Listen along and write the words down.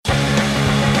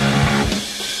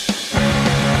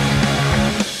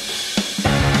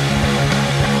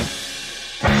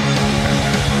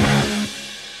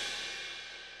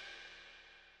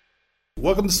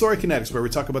Welcome to Story Kinetics, where we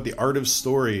talk about the art of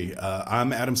story.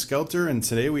 I'm Adam Skelter, and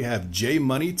today we have J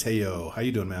Money Teo. How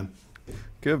you doing, man?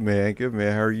 Good, man. Good,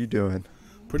 man. How are you doing?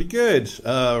 Pretty good.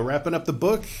 Wrapping up the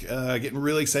book. Getting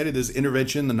really excited. There's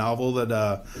Intervention, the novel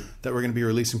that we're going to be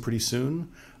releasing pretty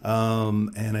soon.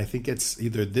 And I think it's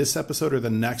either this episode or the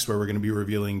next where we're going to be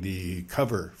revealing the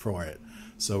cover for it.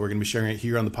 So we're going to be sharing it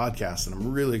here on the podcast, and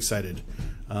I'm really excited.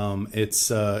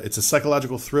 It's a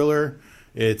psychological thriller.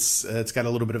 It's got a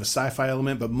little bit of a sci-fi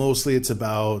element, but mostly it's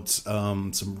about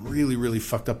some really, really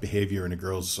fucked up behavior in a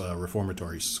girls'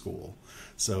 reformatory school.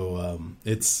 So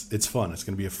it's fun. It's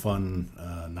going to be a fun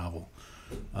novel,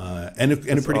 and a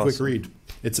pretty quick read.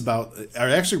 It's about.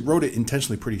 I actually wrote it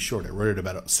intentionally pretty short. I wrote it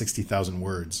about 60,000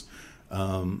 words,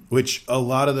 which a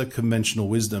lot of the conventional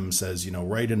wisdom says.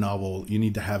 Write a novel. You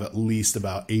need to have at least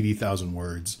about 80,000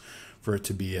 words for it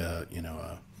to be a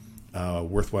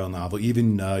worthwhile novel.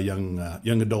 Even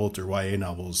young adult or YA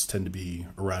novels tend to be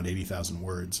around 80,000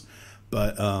 words.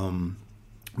 But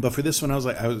for this one,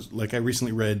 I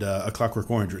recently read A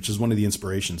Clockwork Orange, which is one of the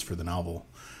inspirations for the novel,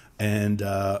 and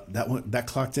that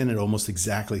clocked in at almost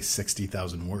exactly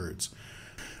 60,000 words.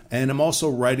 And I'm also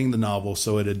writing the novel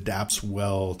so it adapts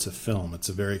well to film. It's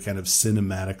a very kind of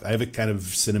cinematic. I have a kind of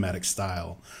cinematic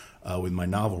style with my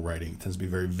novel writing. It tends to be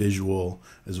very visual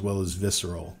as well as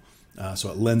visceral.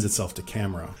 So it lends itself to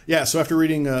camera. Yeah. So after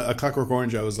reading A Clockwork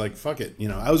Orange, I was like, "Fuck it."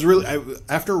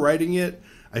 After writing it,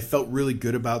 I felt really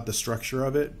good about the structure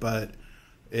of it, but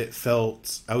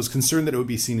I was concerned that it would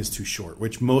be seen as too short,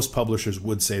 which most publishers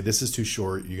would say, "This is too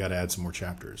short. You got to add some more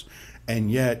chapters."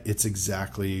 And yet, it's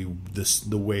exactly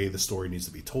the way the story needs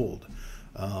to be told.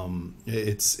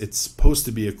 It's supposed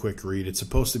to be a quick read. It's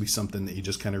supposed to be something that you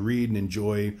just kind of read and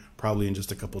enjoy, probably in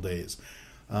just a couple days.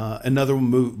 Another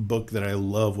book that I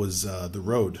love was The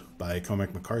Road by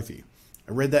Cormac McCarthy.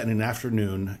 I read that in an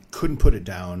afternoon, couldn't put it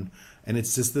down, and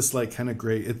it's just this like kind of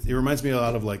great. It reminds me a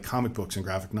lot of like comic books and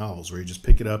graphic novels, where you just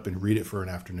pick it up and read it for an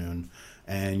afternoon,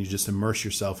 and you just immerse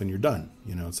yourself and you're done.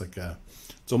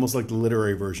 It's almost like the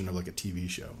literary version of like a TV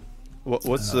show.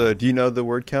 Do you know the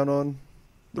word count on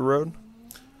The Road?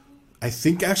 I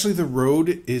think actually The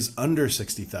Road is under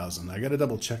 60,000. I got to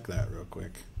double check that real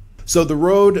quick. So The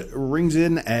Road rings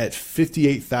in at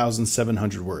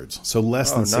 58,700 words, so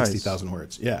less than 60,000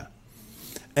 words. Yeah.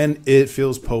 And it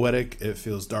feels poetic, it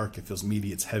feels dark, it feels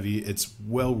meaty, it's heavy, it's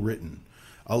well written.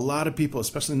 A lot of people,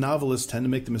 especially novelists, tend to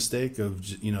make the mistake of,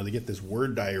 they get this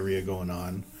word diarrhea going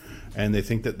on, and they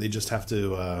think that they just have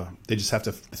to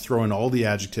throw in all the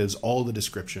adjectives, all the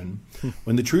description.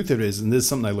 When the truth of it is, and this is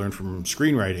something I learned from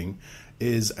screenwriting,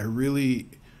 is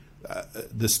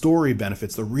the story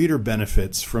benefits, the reader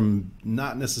benefits from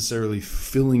not necessarily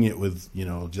filling it with,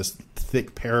 just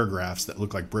thick paragraphs that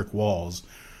look like brick walls,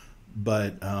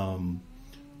 but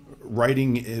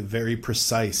writing very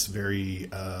precise, very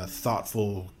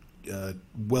thoughtful,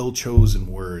 well-chosen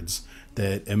words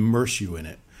that immerse you in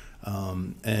it.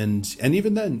 And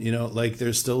even then,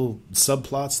 there's still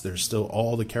subplots, there's still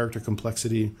all the character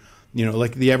complexity.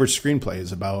 Like the average screenplay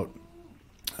is about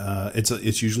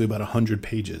it's usually about 100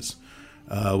 pages,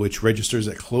 which registers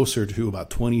at closer to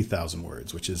about 20,000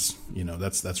 words, which is,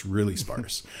 that's really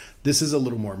sparse. This is a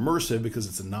little more immersive because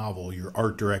it's a novel. You're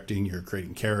art directing, you're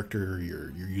creating character,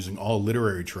 you're using all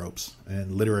literary tropes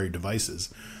and literary devices,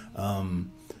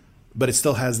 but it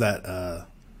still has that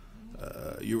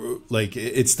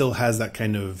it still has that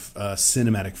kind of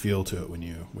cinematic feel to it when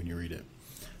you read it.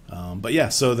 But yeah,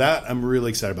 so that I'm really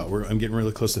excited about. I'm getting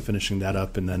really close to finishing that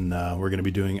up, and then I'm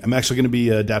actually going to be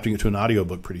adapting it to an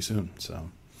audiobook pretty soon. So,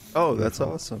 oh, that's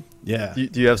awesome. Yeah.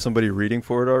 Do you have somebody reading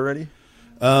for it already?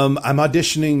 I'm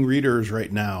auditioning readers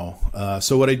right now.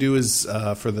 So what I do is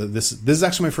this is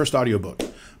actually my first audiobook.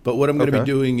 But what I'm going to be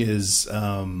doing is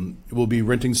we'll be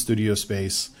renting studio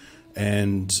space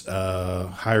and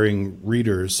hiring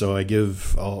readers. So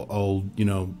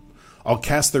I'll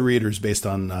cast the readers based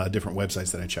on different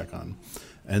websites that I check on,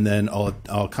 and then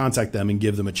I'll contact them and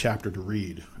give them a chapter to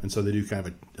read, and so they do kind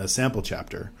of a sample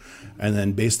chapter, and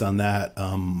then based on that,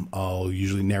 I'll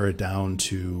usually narrow it down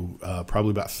to probably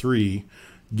about 3,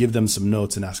 give them some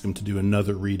notes, and ask them to do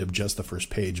another read of just the first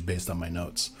page based on my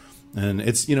notes. And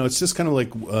it's just kind of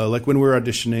like when we're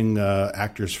auditioning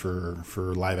actors for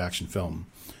live action film.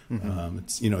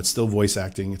 Mm-hmm. It's still voice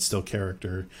acting, it's still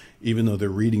character, even though they're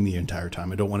reading the entire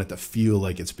time. I don't want it to feel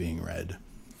like it's being read.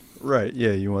 Right.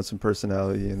 Yeah, you want some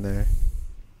personality in there.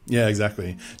 Yeah,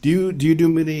 exactly. Do you do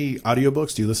many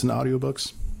audiobooks? Do you listen to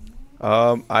audiobooks?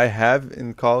 I have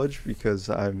in college because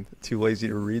I'm too lazy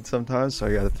to read sometimes, so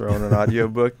I got to throw in an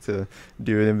audiobook to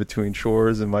do it in between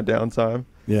chores and my downtime.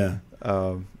 Yeah.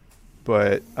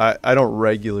 But I don't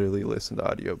regularly listen to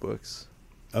audiobooks.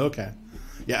 Okay.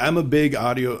 Yeah, I'm a big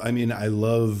audio. I mean, I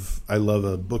love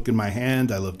a book in my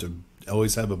hand. I love to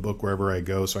always have a book wherever I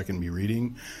go so I can be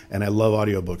reading, and I love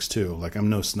audiobooks too. Like, I'm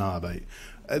no snob.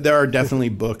 There are definitely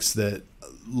books that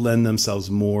lend themselves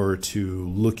more to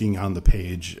looking on the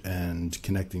page and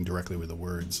connecting directly with the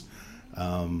words.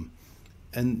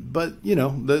 But you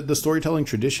know, the storytelling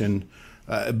tradition,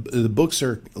 the books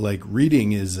are like,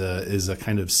 reading is a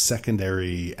kind of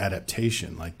secondary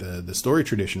adaptation. Like, the story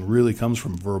tradition really comes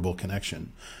from verbal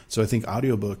connection. So I think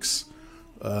audiobooks,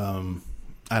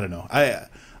 I don't know.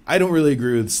 I don't really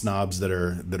agree with snobs that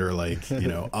are like, you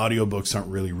know, audiobooks aren't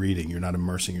really reading. You're not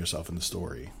immersing yourself in the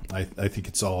story. I think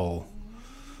it's all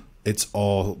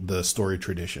the story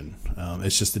tradition.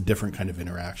 It's just a different kind of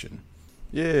interaction.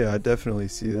 Yeah, I definitely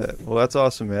see that. Well, that's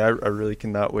awesome, man. I really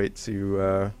cannot wait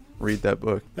to read that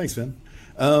book. Thanks, Vin.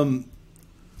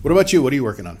 What about you? What are you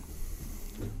working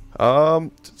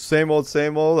on? Same old,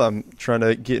 same old. I'm trying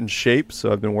to get in shape,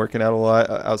 so I've been working out a lot.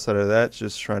 Outside of that,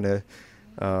 just trying to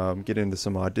get into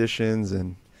some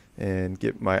auditions and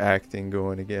get my acting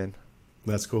going again.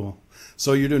 That's cool.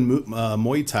 So you're doing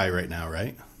Muay Thai right now,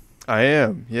 right? I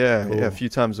am, yeah. Cool. Yeah, a few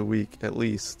times a week at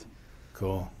least.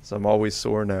 Cool. So I'm always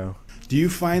sore now. Do you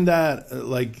find that,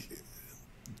 like,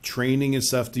 training and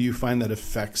stuff, do you find that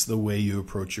affects the way you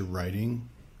approach your writing?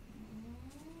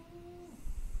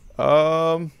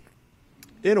 In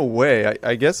a way,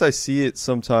 I guess I see it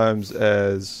sometimes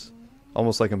as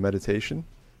almost like a meditation.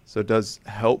 So it does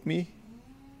help me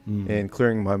in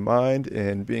clearing my mind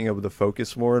and being able to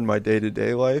focus more in my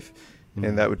day-to-day life.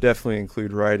 And that would definitely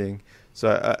include writing.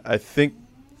 So I think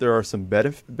there are some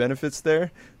benefits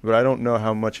there, but I don't know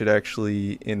how much it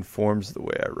actually informs the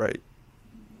way I write.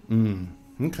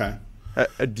 Okay.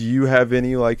 Do you have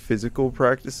any like physical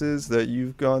practices that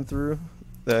you've gone through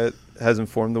that has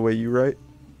informed the way you write?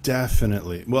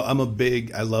 Definitely. Well,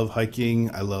 I love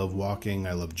hiking. I love walking.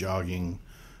 I love jogging.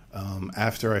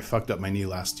 After I fucked up my knee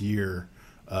last year,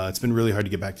 it's been really hard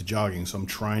to get back to jogging. So I'm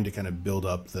trying to kind of build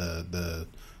up the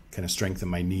kind of strength in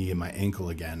my knee and my ankle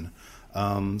again.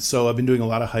 So I've been doing a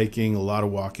lot of hiking, a lot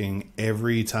of walking.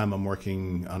 Every time I'm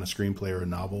working on a screenplay or a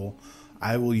novel,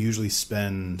 I will usually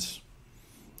spend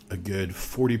a good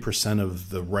 40% of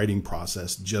the writing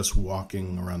process just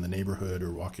walking around the neighborhood,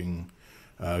 or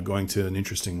going to an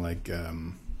interesting, like,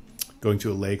 going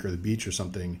to a lake or the beach or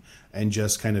something, and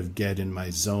just kind of get in my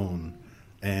zone.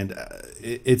 And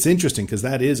it's interesting because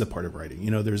that is a part of writing.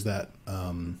 You know, there's that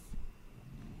kind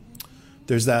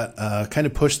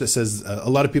of push that says, a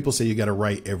lot of people say you got to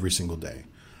write every single day.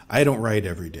 I don't write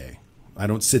every day. I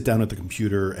don't sit down at the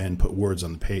computer and put words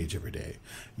on the page every day.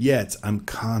 Yet I'm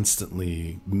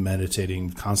constantly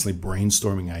meditating, constantly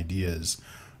brainstorming ideas,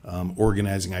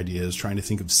 organizing ideas, trying to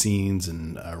think of scenes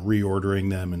and reordering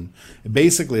them. And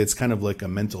basically it's kind of like a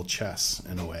mental chess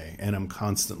in a way. And I'm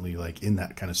constantly like in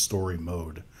that kind of story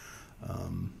mode.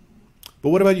 But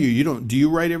what about you? Do you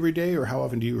write every day, or how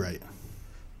often do you write?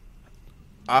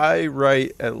 I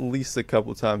write at least a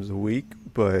couple times a week,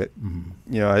 but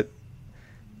you know,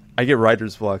 I get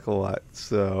writer's block a lot,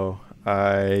 so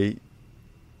I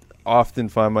often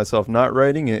find myself not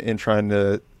writing and trying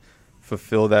to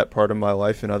fulfill that part of my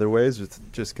life in other ways, with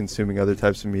just consuming other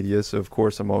types of media. So of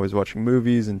course I'm always watching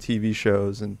movies and TV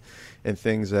shows and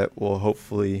things that will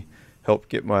hopefully help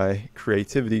get my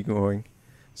creativity going,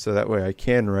 so that way I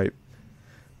can write.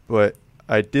 But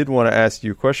I did want to ask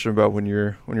you a question about when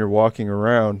you're walking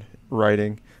around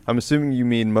writing. I'm assuming you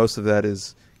mean most of that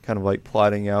is kind of like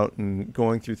plotting out and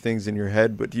going through things in your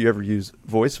head, but do you ever use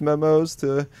voice memos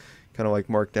to kind of like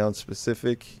mark down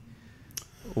specific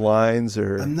lines?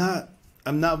 Or I'm not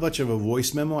much of a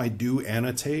voice memo. I do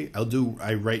annotate.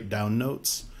 I write down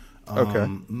notes. Okay.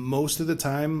 Most of the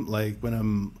time, like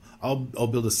when I'll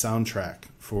build a soundtrack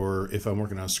for if I'm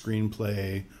working on a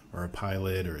screenplay or a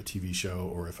pilot or a TV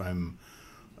show, or if I'm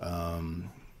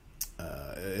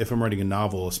writing a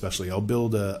novel, especially, I'll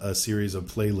build a series of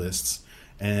playlists,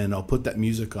 and I'll put that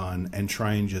music on and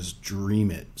try and just dream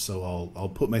it. So I'll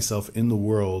put myself in the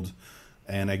world,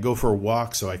 and I go for a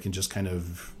walk so I can just kind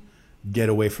of get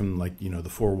away from, like, you know, the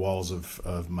four walls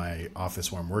of my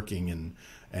office where I'm working,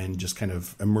 and just kind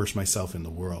of immerse myself in the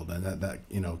world. And that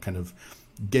you know, kind of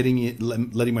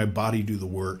letting my body do the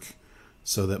work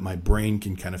so that my brain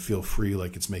can kind of feel free,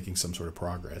 like it's making some sort of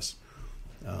progress.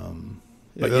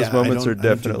 But those moments are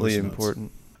definitely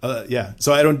important.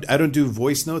 So I don't do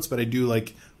voice notes, but I do,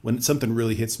 like, when something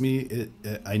really hits me,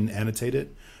 I annotate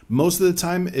it. Most of the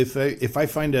time, if I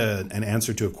find an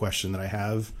answer to a question that I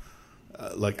have,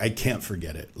 like, I can't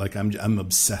forget it. Like, I'm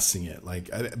obsessing it.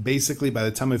 Like, basically, by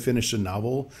the time I finish a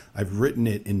novel, I've written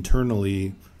it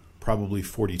internally probably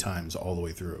 40 times all the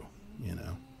way through. you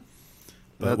know.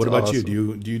 But That's what about awesome.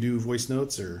 you? Do you do voice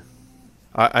notes or?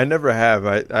 I never have.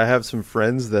 I have some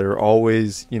friends that are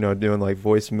always, doing like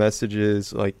voice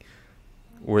messages, like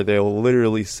where they'll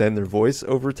literally send their voice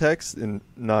over text and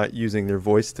not using their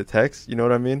voice to text. You know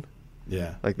what I mean?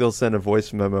 Yeah. Like they'll send a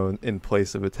voice memo in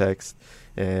place of a text,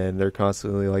 and they're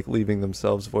constantly like leaving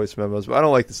themselves voice memos. But I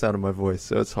don't like the sound of my voice,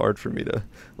 so it's hard for me to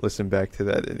listen back to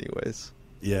that anyways.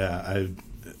 Yeah,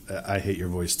 I hate your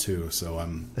voice too, so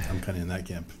I'm kind of in that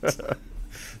camp.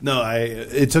 No,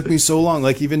 it took me so long,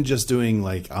 like even just doing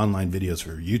like online videos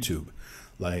for YouTube.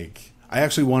 Like I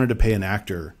actually wanted to pay an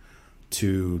actor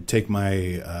to take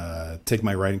my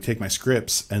writing, take my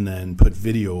scripts, and then put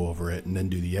video over it, and then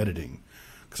do the editing.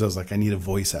 Because I was like, I need a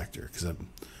voice actor.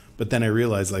 But then I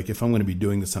realized, like, if I'm going to be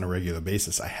doing this on a regular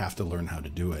basis, I have to learn how to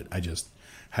do it. I just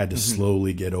had to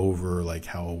slowly get over like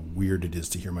how weird it is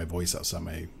to hear my voice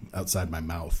outside my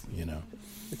mouth. You know,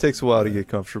 It takes a while to get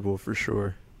comfortable for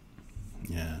sure.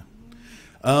 yeah.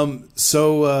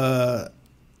 So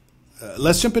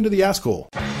let's jump into the Ask Hole.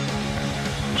 Look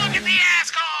at the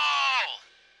asshole!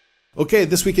 Okay,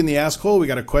 this week in the Ask Hole, we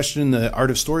got a question in the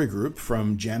Art of Story group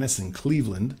from Janice in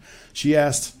Cleveland. She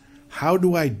asked, "How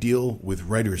do I deal with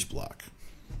writer's block?"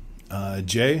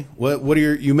 Jay, what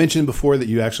are you mentioned before that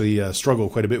you actually struggle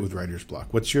quite a bit with writer's block.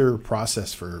 What's your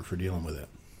process for dealing with it?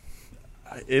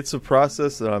 It's a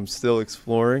process that I'm still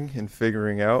exploring and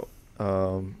figuring out.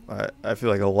 I feel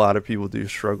like a lot of people do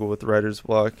struggle with writer's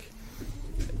block.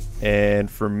 And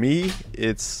for me,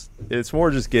 it's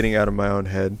more just getting out of my own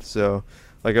head. So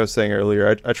like I was saying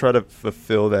earlier, I try to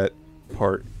fulfill that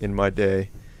part in my day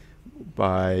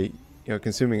by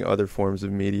consuming other forms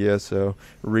of media. So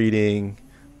reading,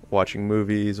 watching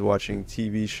movies, watching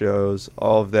TV shows,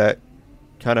 all of that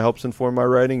kind of helps inform my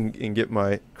writing and get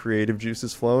my creative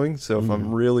juices flowing. So if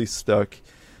I'm really stuck,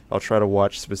 I'll try to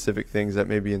watch specific things that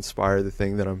maybe inspire the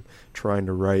thing that I'm trying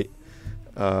to write.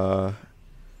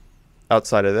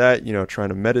 Outside of that, trying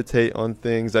to meditate on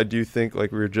things. I do think,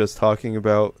 like we were just talking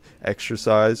about,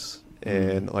 exercise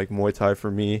and like Muay Thai for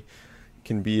me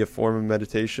can be a form of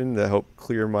meditation to help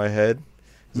clear my head.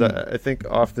 'Cause I think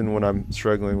often when I'm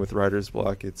struggling with writer's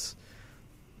block, it's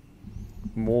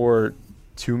more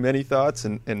too many thoughts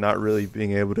and not really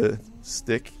being able to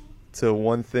stick to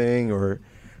one thing or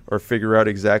figure out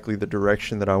exactly the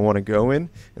direction that I want to go in.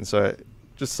 And so I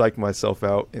just psych myself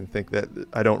out and think that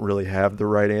I don't really have the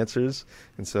right answers.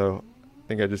 And so I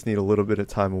think I just need a little bit of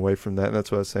time away from that. And that's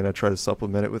why I was saying I try to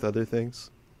supplement it with other things.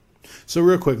 So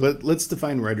real quick, let's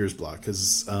define writer's block,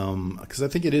 because I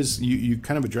think it is, you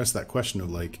kind of addressed that question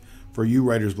of like, for you,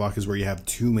 writer's block is where you have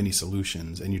too many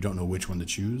solutions and you don't know which one to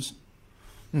choose.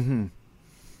 Mm-hmm.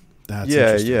 That's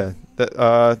Yeah. interesting.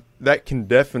 That can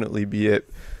definitely be it.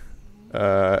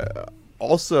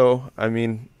 Also, I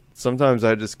mean, sometimes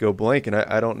I just go blank and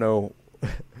I don't know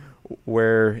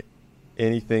where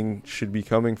anything should be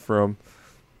coming from.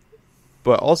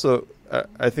 But also,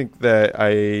 I think that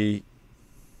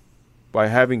by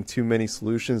having too many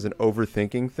solutions and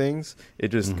overthinking things, it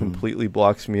just completely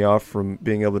blocks me off from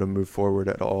being able to move forward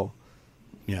at all.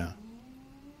 Yeah.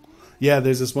 Yeah,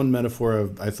 there's this one metaphor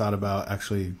I thought about,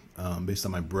 actually, based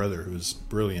on my brother, who's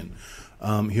brilliant.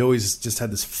 He always just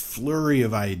had this flurry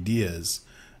of ideas,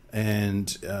 and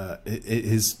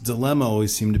his dilemma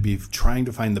always seemed to be trying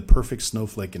to find the perfect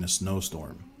snowflake in a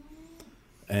snowstorm.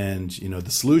 And,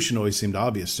 the solution always seemed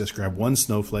obvious. Just grab one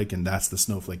snowflake, and that's the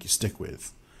snowflake you stick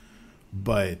with.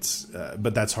 But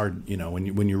that's hard,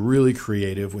 when you're really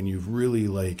creative, when you've really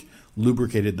like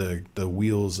lubricated the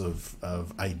wheels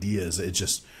of ideas, it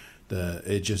just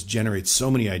generates so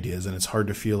many ideas, and it's hard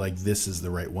to feel like this is the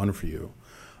right one for you.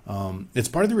 It's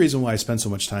part of the reason why I spend so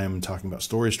much time talking about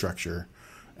story structure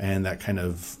and that kind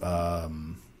of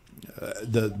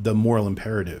the moral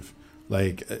imperative.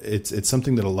 Like it's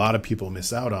something that a lot of people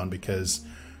miss out on because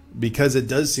it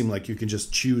does seem like you can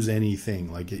just choose anything.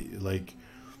 Like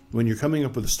when you're coming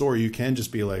up with a story, you can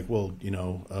just be like, well,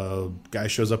 a guy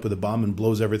shows up with a bomb and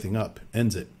blows everything up,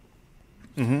 ends it.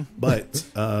 Mm-hmm. But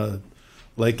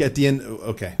like at the end,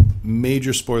 okay,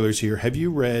 major spoilers here. Have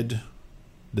you read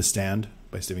The Stand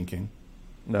by Stephen King?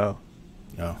 No.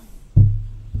 No.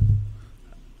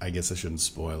 I guess I shouldn't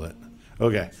spoil it.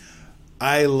 Okay.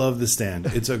 I love The Stand.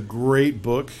 It's a great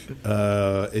book.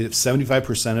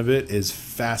 75% of it is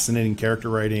fascinating character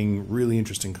writing, really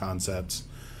interesting concepts.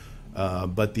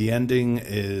 But the ending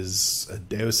is a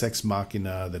deus ex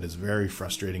machina that is very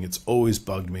frustrating. It's always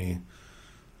bugged me.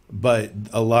 But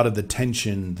a lot of the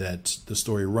tension that the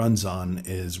story runs on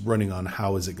is running on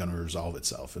how is it going to resolve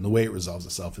itself. And the way it resolves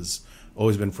itself has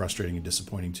always been frustrating and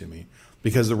disappointing to me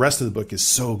because the rest of the book is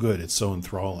so good. It's so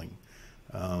enthralling.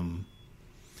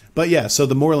 But yeah, so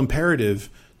the moral imperative,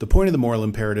 the point of the moral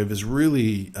imperative is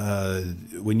really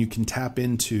when you can tap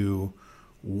into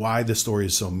why the story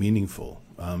is so meaningful.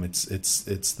 It's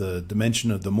the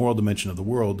dimension of the moral dimension of the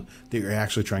world that you're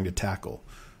actually trying to tackle.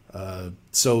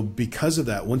 So because of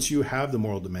that, once you have the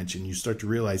moral dimension, you start to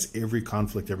realize every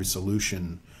conflict, every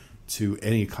solution to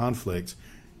any conflict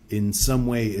in some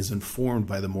way is informed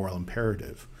by the moral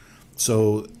imperative.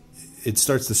 So it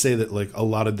starts to say that like a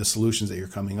lot of the solutions that you're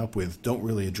coming up with don't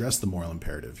really address the moral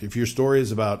imperative. If your story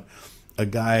is about a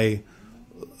guy,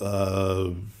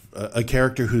 a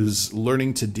character who's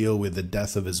learning to deal with the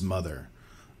death of his mother,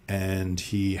 and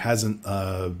he hasn't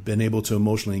been able to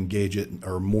emotionally engage it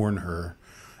or mourn her,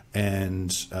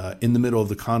 and in the middle of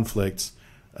the conflict,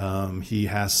 he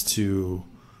has to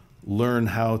learn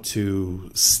how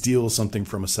to steal something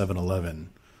from a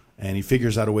 7-Eleven, and he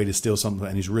figures out a way to steal something,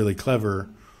 and he's really clever,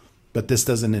 but this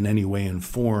doesn't in any way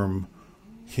inform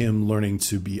him learning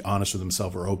to be honest with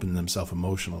himself or open himself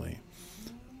emotionally.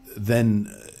 Then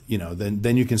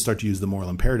you can start to use the moral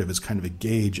imperative as kind of a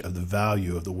gauge of the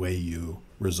value of the way you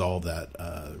resolve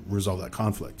that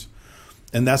conflict.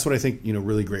 And that's what I think,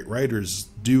 really great writers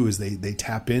do is they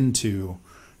tap into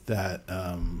that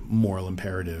moral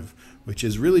imperative, which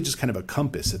is really just kind of a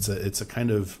compass. It's a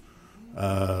kind of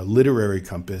literary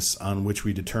compass on which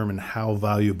we determine how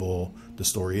valuable the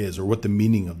story is or what the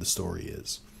meaning of the story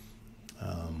is.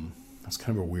 That's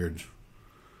kind of a weird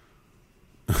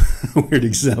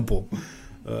example.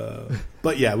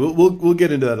 But yeah, we'll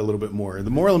get into that a little bit more.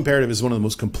 The moral imperative is one of the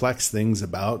most complex things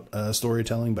about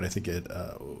storytelling, but I think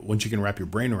once you can wrap your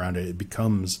brain around it, it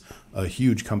becomes a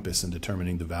huge compass in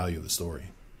determining the value of the story.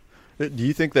 Do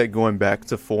you think that going back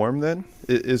to form then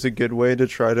is a good way to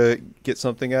try to get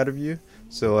something out of you?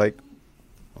 So like,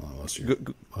 I lost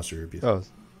your repeat. Oh,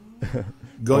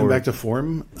 going back to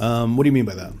form. What do you mean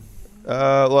by that?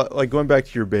 Like going back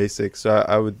to your basics.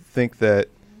 I would think that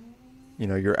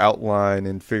your outline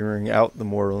and figuring out the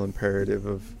moral imperative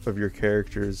of your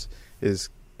characters is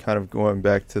kind of going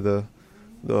back to the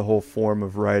whole form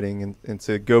of writing, and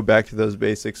to go back to those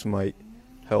basics might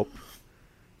help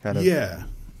kind of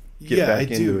get back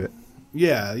into it.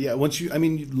 Yeah.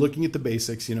 Looking at the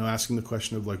basics, asking the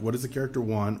question of like, what does the character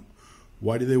want?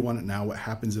 Why do they want it now? What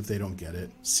happens if they don't get it?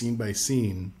 Scene by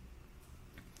scene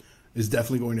is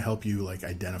definitely going to help you like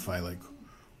identify like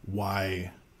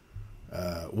why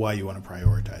you want to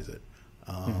prioritize it.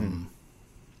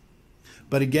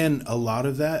 But again, a lot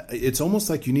of that, it's almost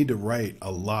like you need to write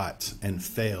a lot and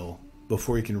fail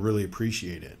before you can really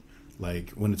appreciate it.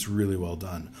 Like when it's really well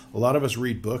done. A lot of us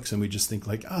read books and we just think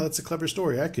like, oh, that's a clever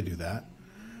story, I could do that,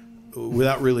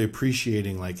 without really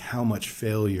appreciating like how much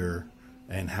failure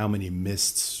and how many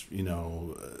missed,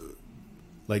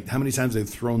 like how many times they've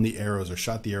thrown the arrows or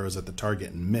shot the arrows at the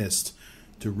target and missed,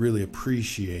 to really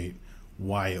appreciate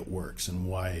why it works and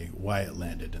why it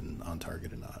landed on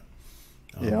target or not.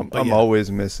 I'm always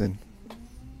missing.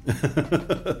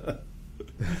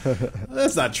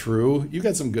 That's not true. You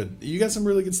got some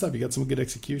really good stuff. You got some good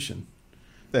execution.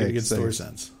 Thanks, you got good story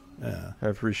sense. Yeah, I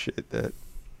appreciate that.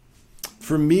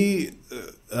 For me,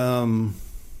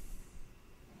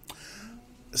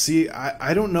 see,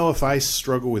 I don't know if I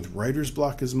struggle with writer's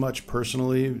block as much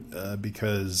personally,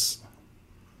 because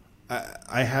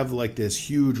I have like this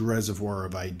huge reservoir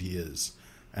of ideas,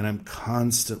 and I'm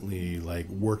constantly like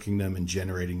working them and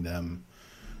generating them.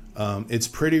 It's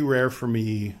pretty rare for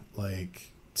me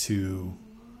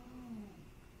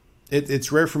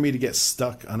it's rare for me to get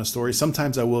stuck on a story.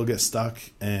 Sometimes I will get stuck,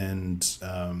 and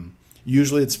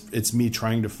usually it's me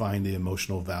trying to find the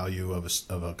emotional value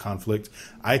of a conflict.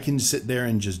 I can sit there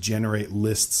and just generate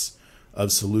lists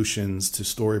of solutions to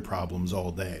story problems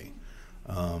all day.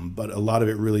 But a lot of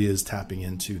it really is tapping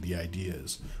into the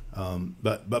ideas.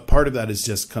 But part of that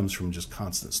comes from just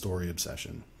constant story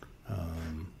obsession.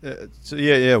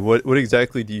 What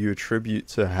exactly do you attribute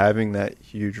to having that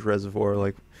huge reservoir?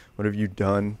 Like, what have you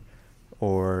done,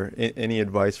 or any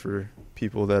advice for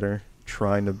people that are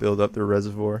trying to build up their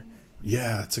reservoir?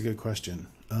 Yeah, it's a good question.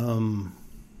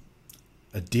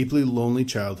 A deeply lonely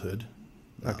childhood.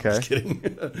 No, okay. I'm just kidding.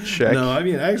 Check. No, I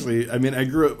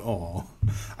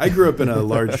grew up in a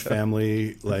large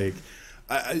family. Like,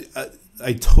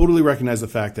 I totally recognize the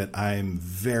fact that I'm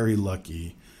very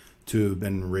lucky to have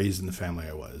been raised in the family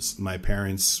I was. My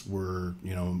parents were,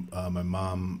 my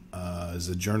mom is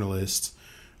a journalist.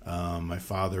 My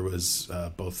father was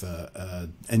both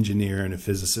an engineer and a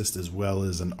physicist, as well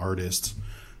as an artist.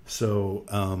 So,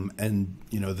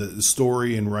 the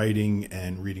story and writing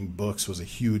and reading books was a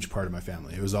huge part of my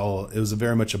family. It was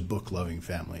very much a book loving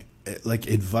family. Like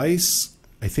advice,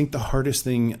 I think the hardest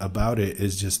thing about it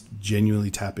is just genuinely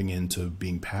tapping into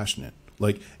being passionate,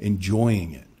 like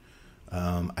enjoying it.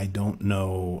 I don't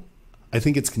know. I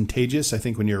think it's contagious. I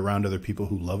think when you're around other people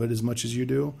who love it as much as you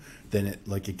do, then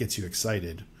it gets you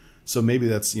excited. So maybe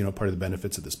that's, part of the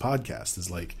benefits of this podcast is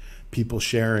like people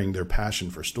sharing their passion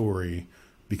for story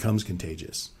becomes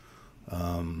contagious.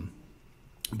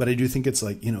 But I do think it's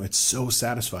like, it's so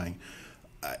satisfying.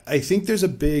 I think there's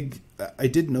I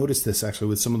did notice this actually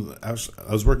with some of I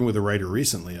was working with a writer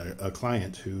recently, a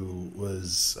client who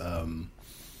was,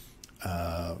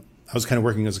 I was kind of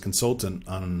working as a consultant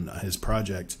on his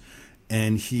project,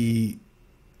 and he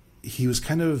was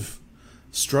kind of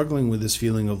struggling with this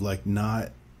feeling of like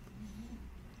not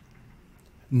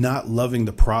loving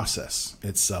the process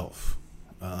itself.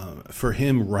 For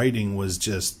him, writing was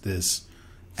just this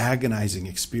agonizing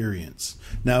experience.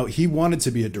 Now, he wanted to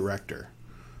be a director.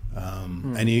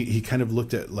 And he kind of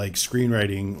looked at like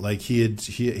screenwriting, like he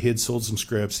had sold some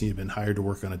scripts. He had been hired to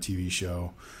work on a TV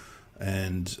show.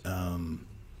 And,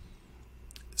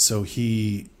 so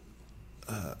he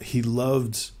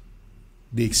loved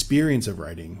the experience of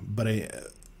writing, but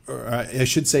I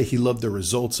should say he loved the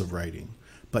results of writing,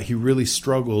 but he really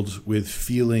struggled with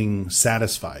feeling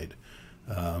satisfied,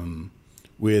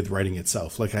 with writing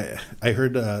itself. Like I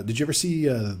heard, did you ever see,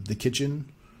 The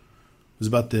Kitchen? It was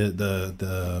about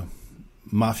the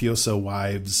mafioso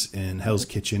wives in Hell's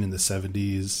Kitchen in the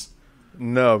 70s.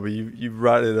 No, but you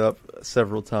brought it up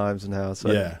several times now.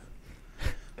 So yeah.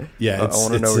 I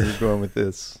want to know where you're going with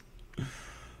this.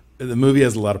 The movie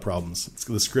has a lot of problems.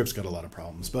 The script's got a lot of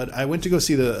problems. But I went to go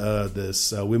see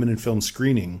this Women in Film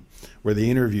screening where they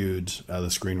interviewed the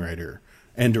screenwriter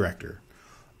and director.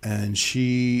 And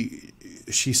she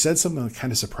said something that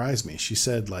kind of surprised me. She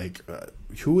said, like,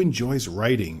 who enjoys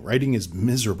writing? Writing is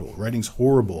miserable. Writing's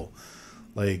horrible.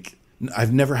 Like,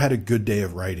 I've never had a good day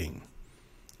of writing.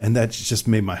 And that just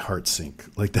made my heart sink.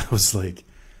 Like, that was like,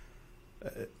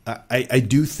 I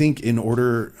do think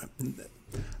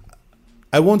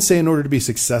I won't say in order to be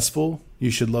successful, you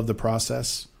should love the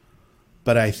process.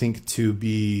 But I think to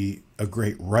be a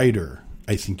great writer,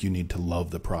 I think you need to love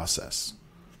the process.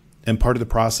 And part of the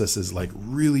process is like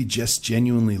really just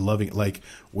genuinely loving it. Like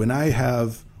when I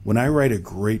write a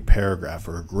great paragraph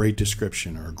or a great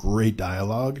description or a great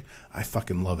dialogue, I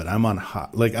fucking love it. I'm on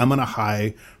a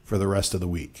high for the rest of the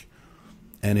week.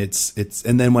 And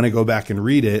and then when I go back and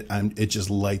read it, it just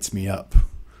lights me up.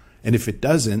 And if it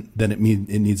doesn't, then it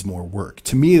needs more work.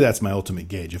 To me, that's my ultimate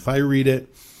gauge. If I read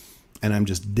it and I'm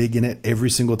just digging it every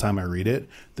single time I read it,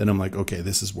 then I'm like, okay,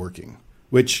 this is working.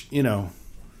 Which,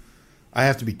 I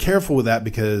have to be careful with that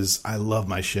because I love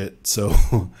my shit.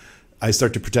 So I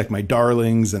start to protect my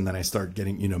darlings, and then I start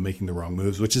getting, making the wrong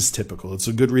moves, which is typical. It's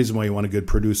a good reason why you want a good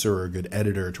producer or a good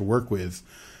editor to work with,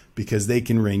 because they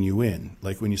can rein you in.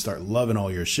 Like when you start loving all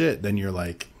your shit, then you're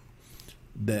like,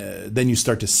 then you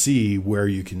start to see where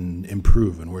you can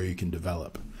improve and where you can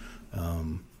develop.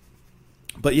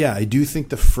 But yeah, I do think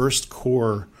the first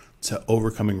core to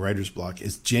overcoming writer's block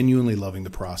is genuinely loving the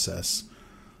process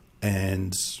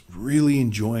and really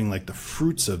enjoying like the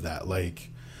fruits of that.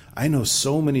 Like I know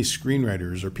so many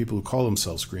screenwriters or people who call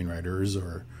themselves screenwriters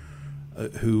or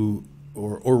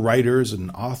writers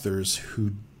and authors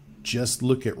who just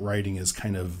look at writing as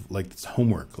kind of like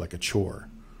homework, like a chore.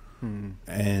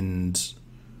 And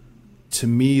to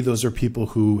me, those are people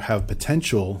who have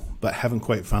potential, but haven't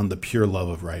quite found the pure love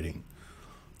of writing.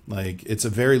 Like it's a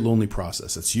very lonely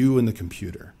process. It's you and the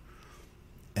computer.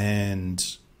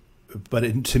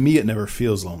 But to me, it never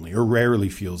feels lonely or rarely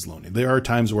feels lonely. There are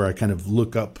times where I kind of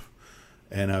look up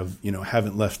and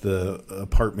haven't left the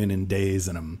apartment in days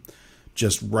and I'm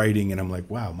just writing and I'm like,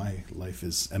 wow, my life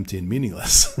is empty and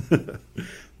meaningless.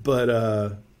 But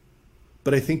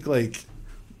I think like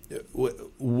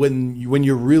when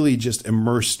you really just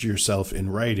immersed yourself in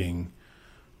writing,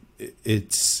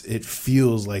 it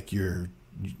feels like you're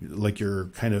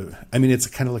kind of, I mean, it's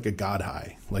kind of like a God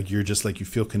high. Like you're just like, you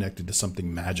feel connected to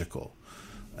something magical.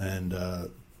 And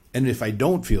if I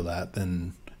don't feel that,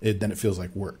 then it feels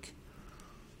like work.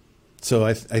 So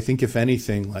I think if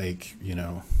anything, like,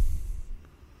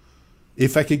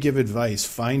 if I could give advice,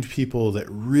 find people that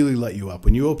really let you up.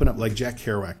 When you open up, like Jack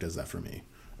Kerouac does that for me.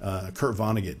 Kurt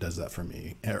Vonnegut does that for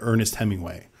me. Ernest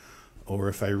Hemingway. Or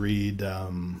if I read,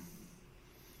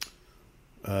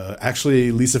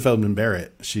 actually Lisa Feldman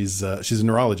Barrett, she's a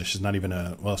neurologist. She's not even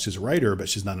she's a writer, but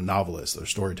she's not a novelist or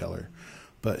storyteller.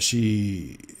 But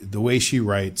the way she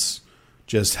writes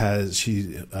just has,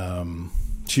 she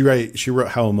wrote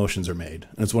How Emotions Are Made.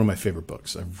 And it's one of my favorite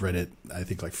books. I've read it, I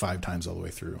think like 5 times all the way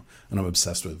through. And I'm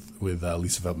obsessed with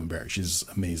Lisa Feldman Barrett. She's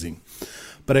amazing.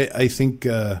 But I think,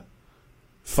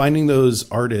 finding those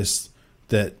artists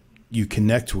that you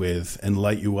connect with and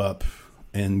light you up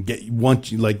and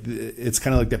it's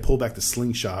kind of like that pull back the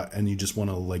slingshot and you just want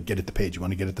to like get at the page. You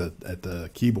want to get at the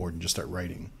keyboard and just start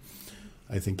writing.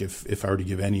 I think if I were to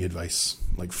give any advice,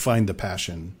 like find the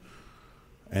passion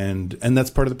and that's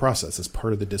part of the process. It's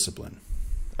part of the discipline.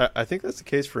 I think that's the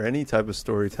case for any type of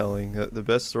storytelling. The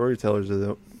best storytellers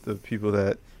are the people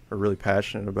that are really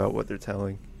passionate about what they're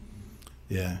telling.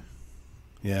 Yeah.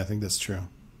 Yeah, I think that's true.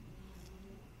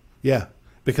 Yeah,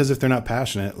 because if they're not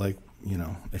passionate, like, you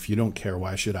know, if you don't care,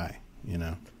 why should I, you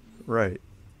know? Right.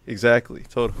 Exactly.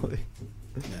 Totally.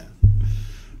 Yeah.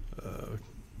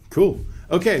 Cool.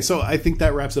 Okay, so I think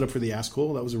that wraps it up for the Ask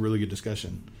Cole. That was a really good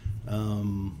discussion.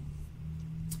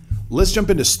 Let's jump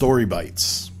into Story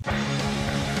Bites.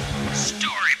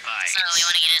 Story bites. So we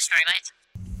want to get into story bites?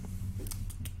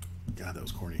 God, that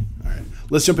was corny. All right.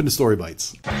 Let's jump into Story Bites.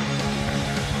 Story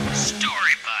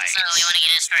bites. So we want to get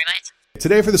into story bites?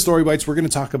 Today for the Story Bites, we're going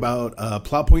to talk about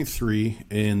plot point 3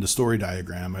 in the story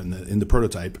diagram and in the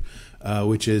prototype,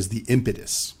 which is the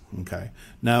impetus. Okay.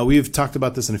 Now, we've talked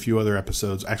about this in a few other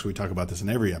episodes. Actually, we talk about this in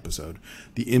every episode.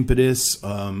 The impetus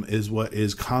is what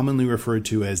is commonly referred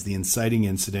to as the inciting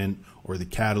incident or the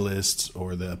catalyst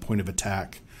or the point of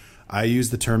attack. I use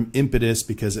the term impetus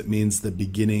because it means the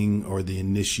beginning or the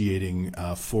initiating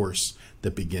force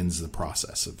that begins the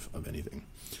process of anything.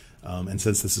 And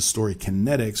since this is story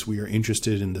kinetics, we are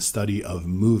interested in the study of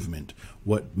movement,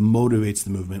 what motivates the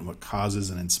movement, what causes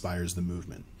and inspires the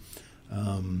movement.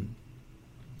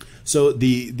 So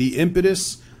the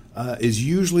impetus is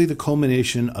usually the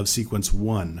culmination of sequence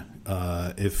 1.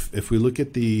 If we look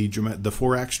at the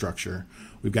 4-act structure,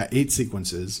 we've got 8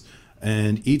 sequences,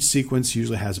 and each sequence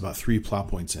usually has about 3 plot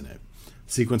points in it.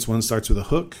 Sequence 1 starts with a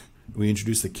hook. We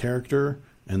introduce the character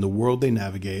and the world they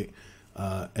navigate.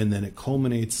 And then it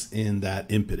culminates in that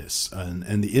impetus.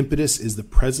 And the impetus is the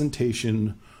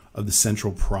presentation of the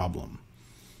central problem.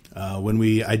 When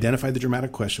we identify the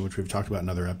dramatic question, which we've talked about in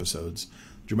other episodes,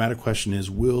 dramatic question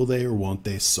is, will they or won't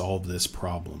they solve this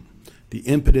problem? The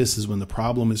impetus is when the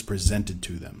problem is presented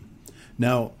to them.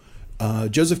 Now,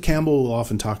 Joseph Campbell will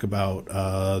often talk about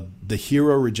the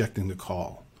hero rejecting the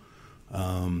call.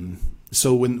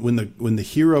 So when the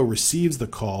hero receives the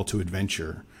call to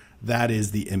adventure, that is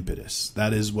the impetus.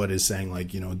 That is what is saying,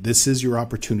 like, you know, this is your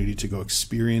opportunity to go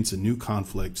experience a new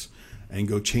conflict and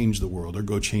go change the world or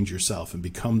go change yourself and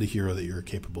become the hero that you're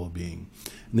capable of being.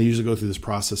 And they usually go through this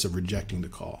process of rejecting the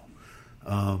call.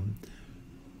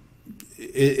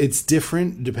 It's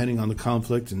different depending on the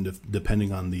conflict and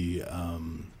depending on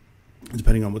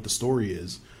what the story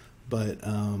is. But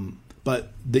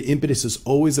the impetus is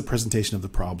always a presentation of the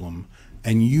problem,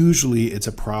 and usually it's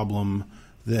a problem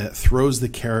that throws the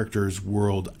character's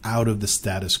world out of the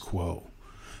status quo.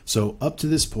 So up to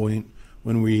this point,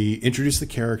 when we introduce the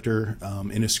character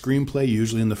in a screenplay,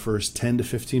 usually in the first 10 to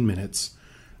 15 minutes,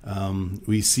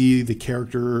 we see the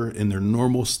character in their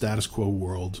normal status quo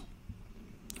world,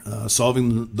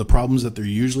 solving the problems that they're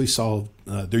used to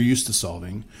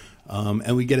solving,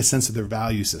 and we get a sense of their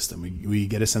value system. We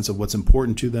get a sense of what's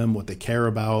important to them, what they care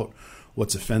about,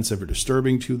 what's offensive or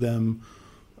disturbing to them.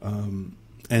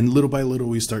 And little by little,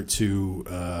 we start to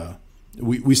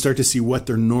see what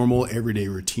their normal everyday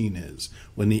routine is.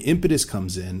 When the impetus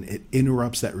comes in, it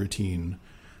interrupts that routine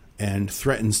and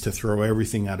threatens to throw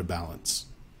everything out of balance.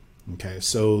 Okay,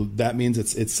 so that means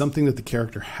it's something that the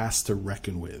character has to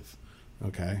reckon with.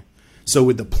 Okay, so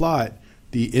with the plot,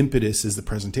 the impetus is the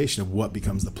presentation of what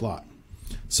becomes the plot.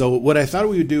 So what I thought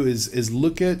we would do is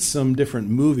look at some different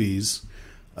movies.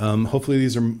 Hopefully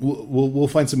these are we'll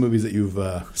find some movies that you've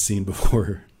seen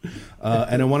before,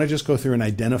 and I want to just go through and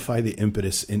identify the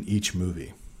impetus in each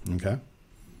movie. Okay,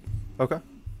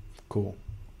 cool.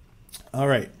 All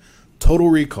right, Total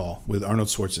Recall with Arnold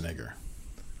Schwarzenegger.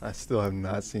 I still have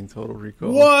not seen Total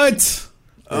Recall. What?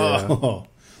 Yeah. Oh,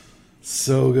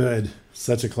 so good,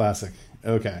 such a classic.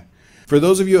 Okay, for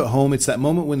those of you at home, it's that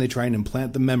moment when they try and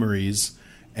implant the memories,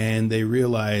 and they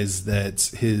realize that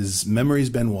his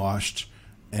memory's been washed.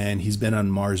 And he's been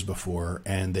on Mars before,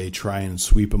 and they try and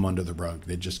sweep him under the rug.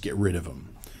 They just get rid of him.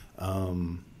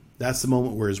 That's the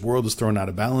moment where his world is thrown out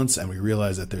of balance, and we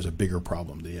realize that there's a bigger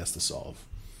problem that he has to solve.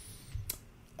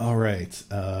 All right.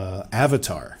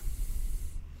 Avatar.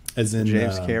 As in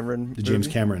James Cameron. The James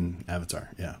movie? Cameron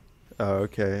Avatar, yeah. Oh,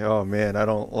 okay. Oh, man, I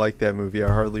don't like that movie. I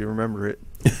hardly remember it.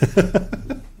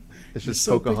 It's just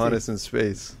so Pocahontas in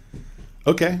space.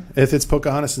 Okay. If it's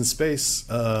Pocahontas in space...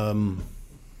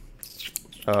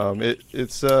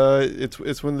 It's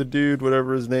when the dude,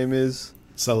 whatever his name is,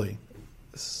 Sully.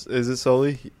 Is it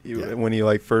Sully? Yeah. When he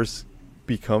like first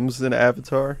becomes an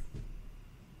avatar.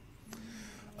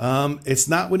 It's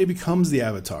not when he becomes the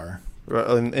Avatar. Right,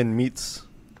 and meets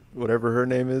whatever her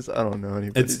name is. I don't know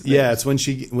anybody's It's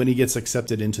when he gets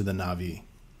accepted into the Na'vi.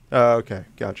 Oh, okay.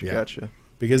 Gotcha. Yeah. Gotcha.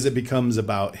 Because it becomes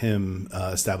about him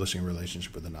establishing a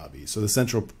relationship with the Na'vi. So the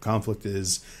central conflict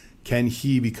is, can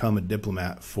he become a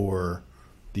diplomat for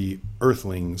the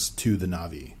Earthlings to the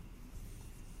Na'vi?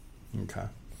 Okay.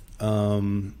 All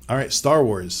right. Star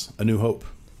Wars: A New Hope,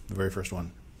 the very first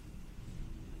one.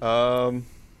 Oh,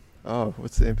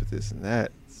 what's the impetus in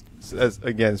that?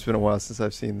 Again, it's been a while since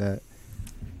I've seen that.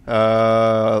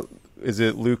 Is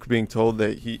it Luke being told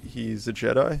that he's a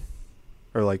Jedi,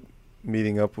 or like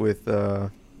meeting up with?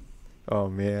 Oh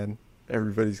man,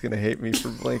 everybody's gonna hate me for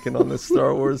blanking on this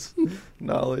Star Wars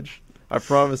knowledge. I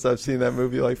promise I've seen that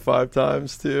movie like 5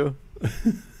 times too.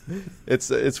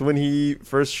 It's when he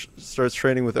first starts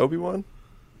training with Obi-Wan.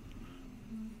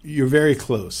 You're very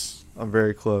close. I'm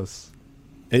very close.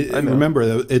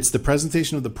 Remember, it's the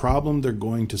presentation of the problem they're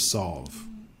going to solve.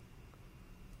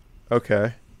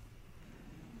 Okay.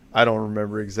 I don't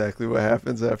remember exactly what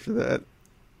happens after that.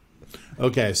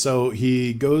 Okay, so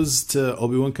he goes to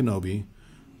Obi-Wan Kenobi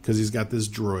because he's got this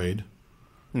droid.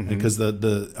 Because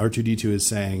the R2-D2 is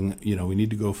saying, we need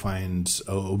to go find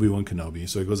Obi-Wan Kenobi.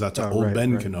 So he goes out to old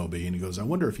Ben Kenobi, and he goes, I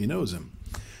wonder if he knows him.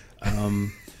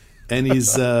 And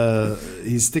he's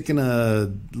sticking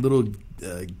a little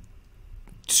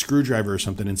screwdriver or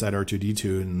something inside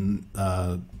R2-D2 and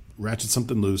ratchets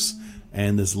something loose,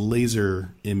 and this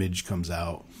laser image comes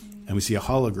out, and we see a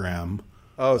hologram.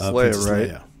 Oh, it's Leia,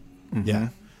 right? Leia. Mm-hmm. Yeah.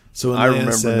 So I Leia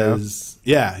remember says,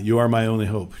 now. Yeah, you are my only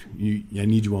hope. I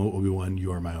need you, Obi-Wan.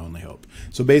 You are my only hope.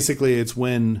 So basically, it's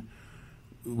when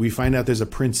we find out there's a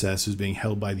princess who's being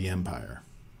held by the Empire.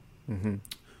 Mm-hmm.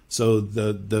 So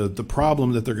the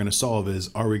problem that they're going to solve is,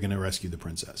 are we going to rescue the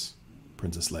Princess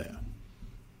Leia?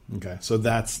 Okay, so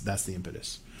that's the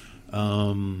impetus.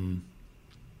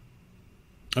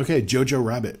 Okay, Jojo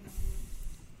Rabbit.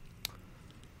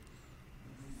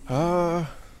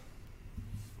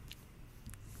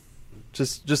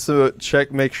 Just to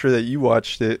check, make sure that you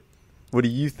watched it. What do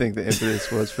you think the impetus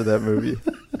was for that movie? You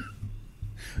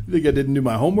think I didn't do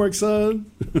my homework, son?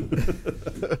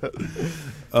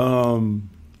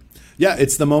 Yeah,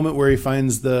 it's the moment where he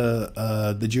finds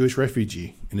the Jewish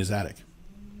refugee in his attic.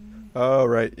 Oh,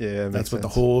 right. Yeah, that's what the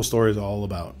whole story is all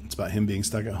about. It's about him being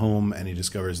stuck at home, and he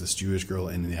discovers this Jewish girl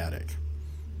in the attic.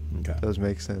 Okay, does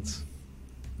make sense.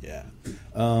 Yeah.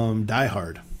 Die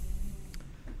Hard.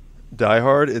 Die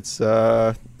Hard. It's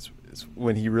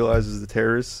when he realizes the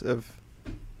terrorists have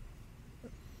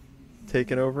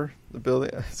taken over the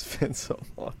building. It's been so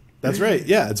long. That's right.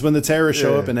 Yeah, it's when the terrorists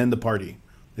show up and end the party.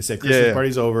 They say Christmas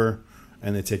party's over,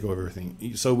 and they take over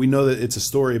everything. So we know that it's a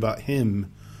story about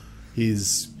him.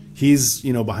 He's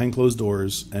behind closed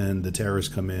doors, and the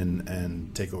terrorists come in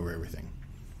and take over everything.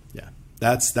 Yeah,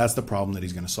 that's the problem that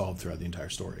he's going to solve throughout the entire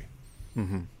story.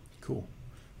 Mm-hmm. Cool.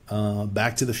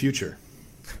 Back to the Future.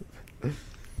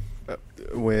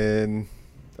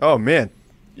 Oh man,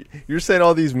 you're saying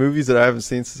all these movies that I haven't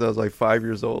seen since I was like 5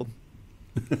 years old.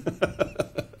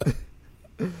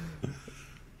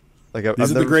 Like I've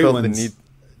never felt the need.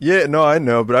 Yeah, no, I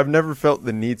know, but I've never felt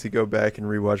the need to go back and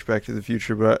rewatch Back to the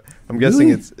Future. But I'm guessing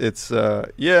it's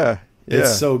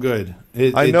It's so good.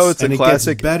 I know it's a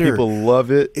classic. People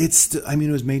love it. It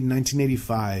was made in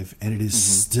 1985, and it is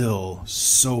still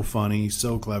so funny,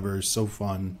 so clever, so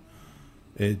fun.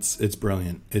 It's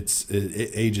brilliant.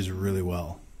 It ages really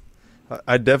well.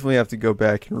 I definitely have to go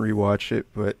back and rewatch it,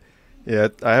 but yeah,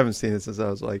 I haven't seen it since I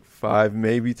was like 5,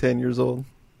 maybe 10 years old.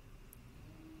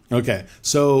 Okay,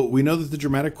 so we know that the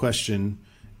dramatic question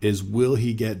is, will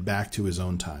he get back to his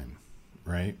own time,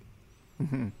 right?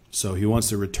 Mm-hmm. So he wants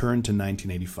to return to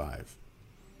 1985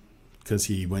 because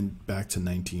he went back to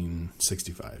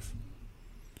 1965.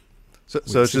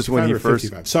 So it's just when he first...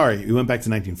 55. Sorry, he went back to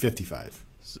 1955.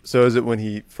 So is it when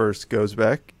he first goes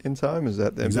back in time? Is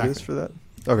that the impetus for that?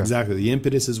 Okay. Exactly. The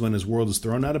impetus is when his world is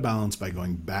thrown out of balance by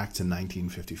going back to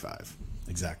 1955.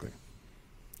 Exactly.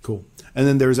 Cool. And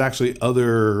then there's actually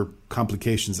other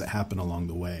complications that happen along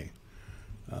the way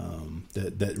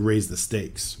that raise the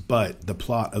stakes. But the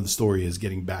plot of the story is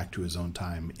getting back to his own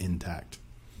time intact.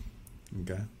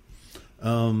 Okay.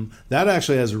 That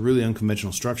actually has a really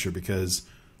unconventional structure because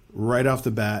right off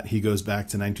the bat, he goes back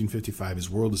to 1955. His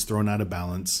world is thrown out of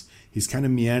balance. He's kind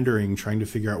of meandering, trying to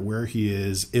figure out where he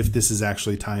is, if this is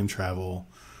actually time travel.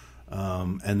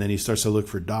 And then he starts to look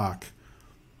for Doc.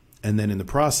 And then in the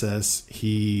process,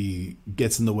 he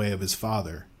gets in the way of his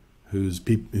father, who's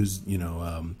doing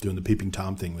the peeping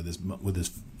Tom thing with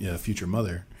his future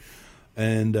mother,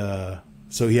 and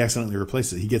so he accidentally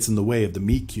replaces it. He gets in the way of the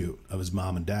meet cute of his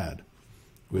mom and dad,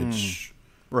 which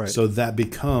right. so that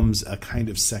becomes a kind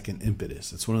of second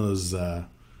impetus. It's one of those.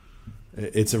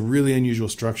 It's a really unusual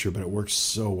structure, but it works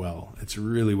so well. It's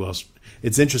really well.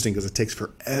 It's interesting because it takes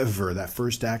forever. That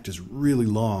first act is really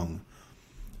long,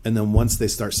 and then once they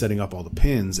start setting up all the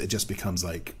pins, it just becomes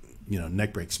like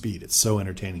neck break speed. It's so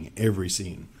entertaining. Every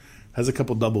scene has a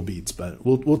couple double beats, but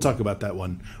we'll talk about that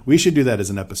one. We should do that as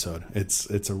an episode.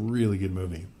 It's a really good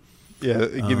movie. Yeah,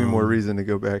 give me more reason to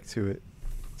go back to it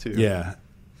too. Yeah,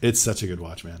 it's such a good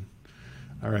watch, man.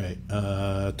 All right,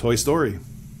 Toy Story.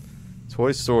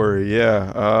 Toy Story,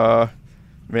 yeah.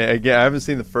 Man, again, I haven't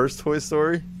seen the first Toy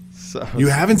Story. So You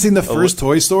haven't seen the first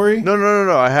Toy Story?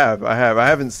 No. I have. I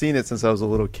haven't seen it since I was a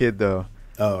little kid, though.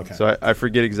 Oh, okay. So I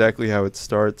forget exactly how it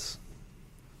starts.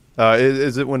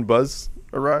 Is it when Buzz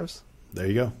arrives? There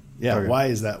you go. Yeah. Okay. Why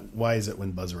is that? Why is it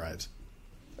when Buzz arrives?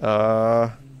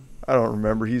 I don't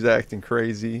remember. He's acting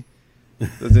crazy.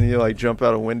 Doesn't he like jump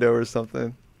out a window or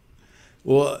something?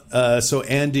 Well, so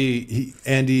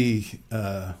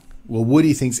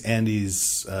Woody thinks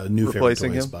Andy's new favorite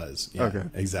Replacing toy is him? Buzz. Yeah, Okay,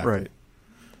 exactly. right.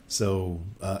 So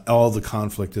all the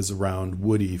conflict is around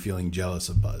Woody feeling jealous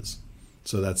of Buzz.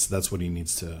 So that's what he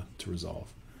needs to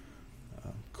resolve.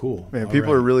 Cool. Man, All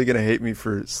people right. are really gonna hate me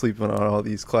for sleeping on all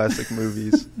these classic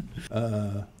movies.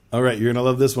 All right, you're gonna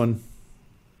love this one.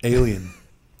 Alien.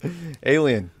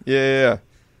 Alien, yeah.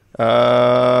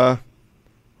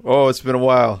 It's been a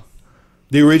while.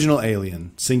 The original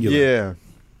Alien, singular. Yeah,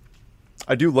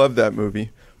 I do love that movie.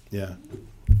 Yeah.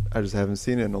 I just haven't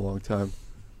seen it in a long time.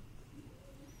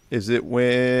 Is it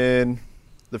when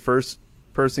the first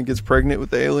person gets pregnant with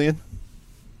the alien?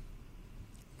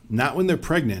 Not when they're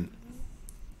pregnant.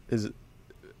 Is it?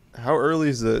 How early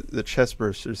is the chest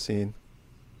burster scene?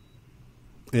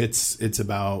 It's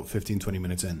about 15, 20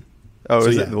 minutes in. Oh, So,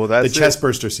 is yeah, it? Well, that's the chest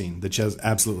burster scene. The chest,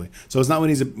 absolutely. So it's not when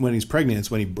he's pregnant.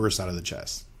 It's when he bursts out of the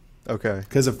chest. Okay.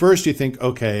 Because at first you think,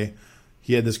 okay,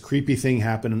 he had this creepy thing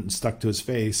happen and stuck to his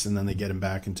face, and then they get him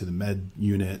back into the med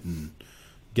unit and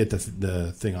get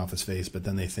the thing off his face. But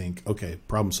then they think, okay,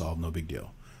 problem solved, no big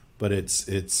deal. But it's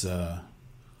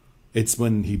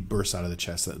when he bursts out of the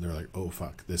chest that they're like, oh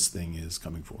fuck, this thing is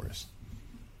coming for us.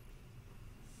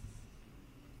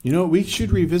 We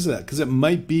should revisit that because it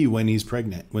might be when he's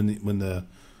pregnant, when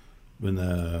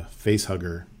the face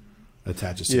hugger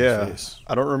attaches to his face.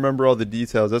 I don't remember all the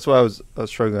details. That's why I was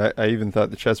struggling. I even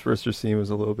thought the chest burster scene was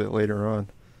a little bit later on.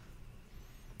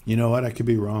 You know what? I could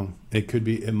be wrong.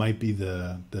 It might be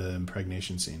the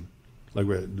impregnation scene, like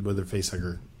where the face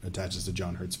hugger attaches to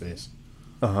John Hurt's face.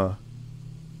 Uh-huh.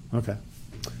 Okay.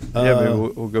 Yeah, maybe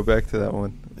we'll go back to that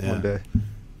one yeah. one day.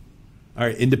 All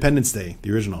right, Independence Day,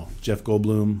 the original. Jeff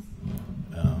Goldblum,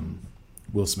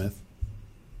 Will Smith.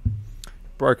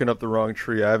 Barking up the wrong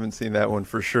tree. I haven't seen that one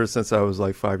for sure since I was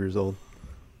like 5 years old.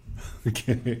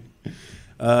 Okay.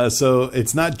 So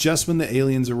it's not just when the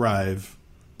aliens arrive,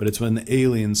 but it's when the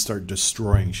aliens start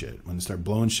destroying shit, when they start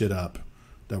blowing shit up,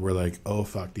 that we're like, oh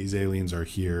fuck, these aliens are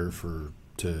here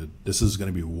this is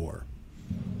going to be war.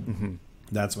 Mm-hmm.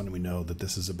 That's when we know that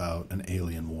this is about an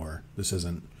alien war. This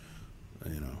isn't,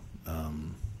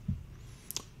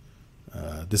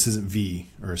 this isn't V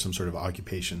or some sort of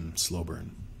occupation slow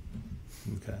burn.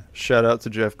 Okay. Shout out to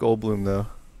Jeff Goldblum though.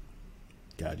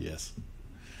 God, yes.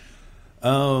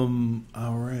 All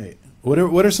right.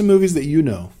 What are some movies that you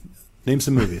know? Name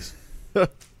some movies.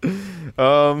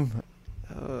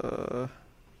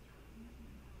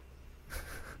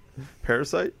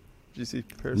 Parasite? Did you see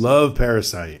Parasite? Love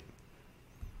Parasite.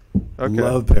 Okay.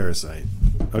 Love Parasite.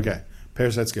 Okay.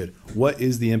 Parasite's good. What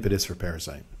is the impetus for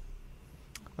Parasite?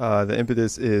 The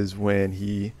impetus is when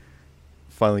he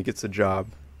finally gets a job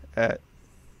at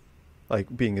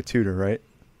like being a tutor, right?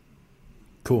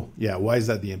 Cool. Yeah. Why is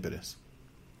that the impetus?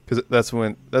 Because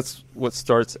that's what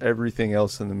starts everything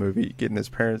else in the movie, getting his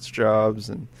parents' jobs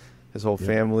and his whole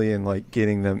family and like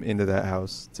getting them into that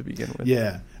house to begin with.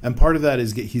 Yeah. And part of that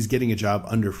is he's getting a job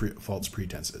under false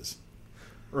pretenses.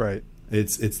 Right.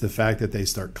 It's the fact that they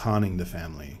start conning the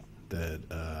family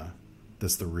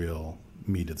that's the real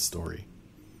meat of the story.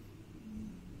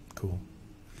 Cool.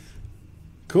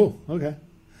 Okay.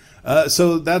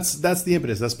 So that's the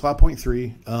impetus. That's plot point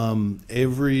 3.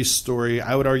 Every story,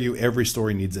 I would argue, every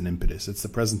story needs an impetus. It's the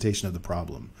presentation of the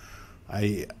problem.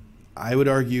 I would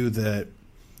argue that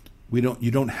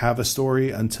you don't have a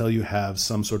story until you have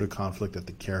some sort of conflict that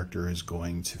the character is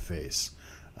going to face.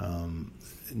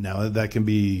 Now that can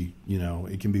be,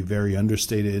 it can be very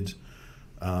understated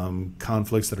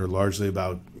conflicts that are largely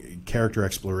about character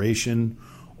exploration,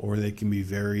 or they can be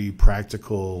very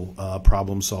practical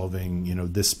problem solving.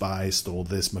 This spy stole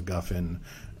this MacGuffin,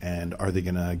 and are they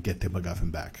going to get the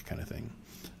MacGuffin back, kind of thing.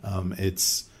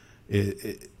 It's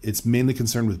mainly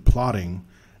concerned with plotting,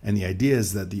 and the idea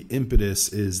is that the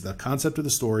impetus is the concept of the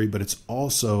story, but it's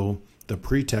also the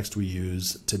pretext we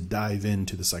use to dive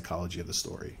into the psychology of the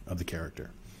story of the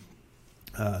character.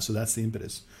 So that's the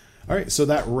impetus. All right, so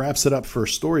that wraps it up for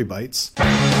Story Bites. Story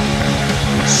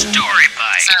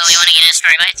Bites. So, you want to get into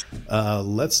Story Bites?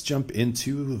 Let's jump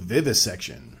into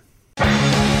Vivisection.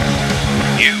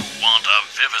 You want a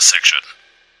vivisection.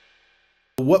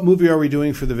 What movie are we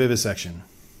doing for the Vivisection?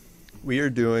 We are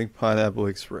doing Pineapple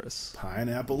Express.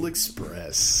 Pineapple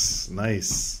Express.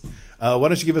 Nice. Why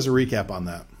don't you give us a recap on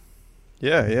that?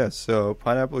 Yeah. So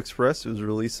Pineapple Express was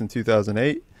released in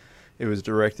 2008. It was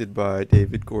directed by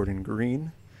David Gordon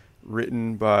Green,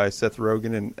 written by Seth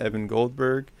Rogen and Evan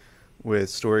Goldberg, with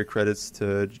story credits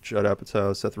to Judd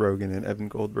Apatow, Seth Rogen, and Evan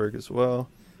Goldberg as well.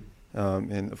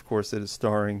 And of course, it is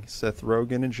starring Seth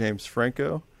Rogen and James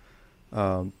Franco.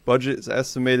 Budget is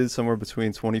estimated somewhere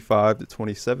between 25 to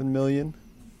 27 million.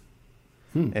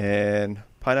 And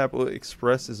Pineapple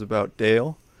Express is about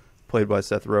Dale, played by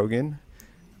Seth Rogen,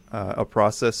 a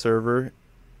process server.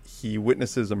 He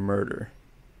witnesses a murder.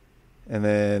 And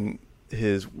then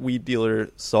his weed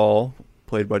dealer, Saul,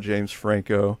 played by James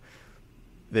Franco,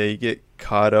 they get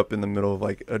caught up in the middle of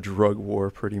like a drug war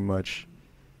pretty much.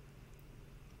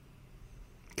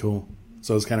 Cool.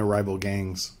 So it's kind of rival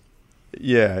gangs.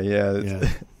 Yeah.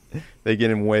 They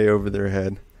get him way over their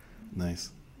head.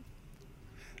 Nice.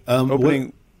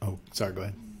 Opening sorry, go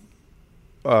ahead.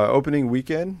 Opening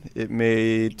weekend, it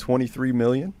made 23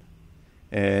 million,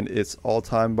 and its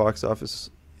all-time box office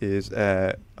is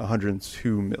at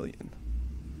 102 million.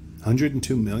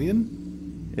 102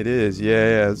 million? It is,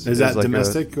 yeah. Is that like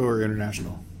domestic or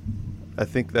international? I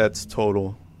think that's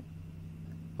total,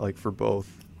 like for both.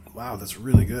 Wow, that's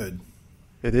really good.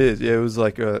 It is. Yeah, it was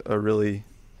like a really,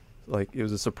 like it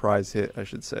was a surprise hit, I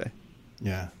should say.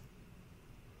 Yeah.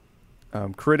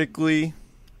 Critically,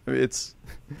 it's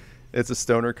a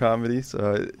stoner comedy,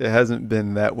 so it hasn't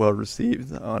been that well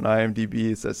received. On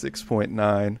IMDb, it's at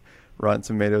 6.9. Rotten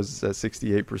Tomatoes is at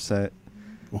 68%.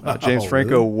 Wow, James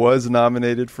Franco really? was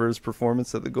nominated for his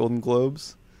performance at the Golden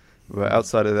Globes, but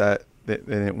outside of that, they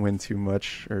didn't win too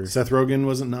much. Or Seth Rogen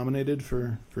wasn't nominated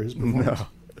for his performance?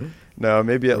 No,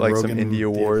 maybe at The like some Rogen indie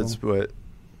awards, vehicle?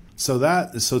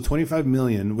 but So 25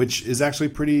 million, which is actually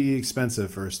pretty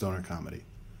expensive for a stoner comedy.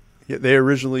 yeah, they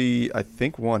originally, I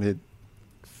think, wanted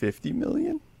 50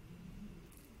 million,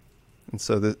 and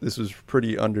so this was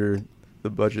pretty under the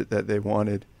budget that they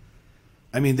wanted.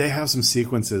 I mean, they have some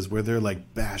sequences where they're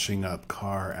like bashing up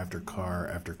car after car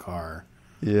after car.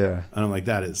 Yeah, And I'm like,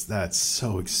 that's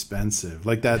so expensive.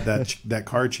 Like that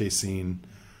car chase scene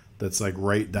that's like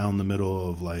right down the middle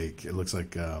of like, it looks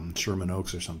like Sherman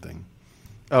Oaks or something.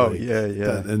 Oh, Like,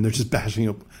 yeah. and they're just bashing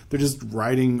up. They're just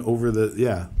riding over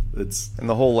it's And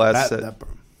the whole last that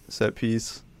set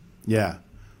piece. yeah,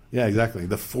 exactly.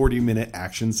 The 40-minute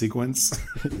action sequence.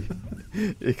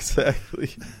 Exactly.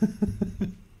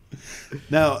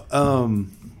 Now,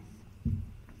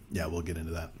 yeah, we'll get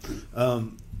into that.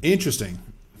 Interesting.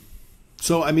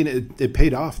 So, I mean, it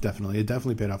paid off, definitely. It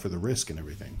definitely paid off for the risk and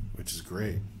everything, which is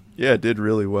great. Yeah, it did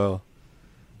really well.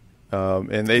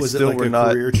 And they Was still it like were a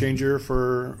not career changer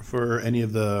for any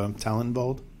of the talent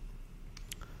involved?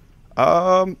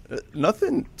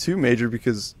 nothing too major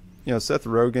because Seth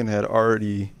Rogen had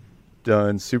already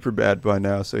done Superbad by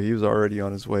now, so he was already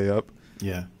on his way up.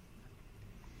 Yeah.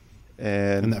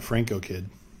 And And that Franco kid.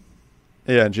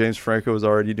 yeah, and James Franco was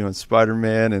already doing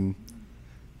Spider-Man, and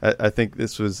I think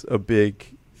this was a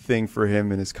big thing for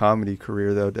him in his comedy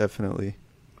career, though, definitely.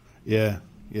 Yeah,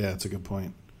 that's a good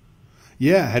point.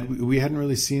 Yeah, we hadn't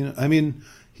really seen. I mean,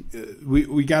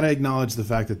 we got to acknowledge the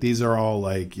fact that these are all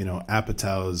like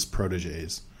Apatow's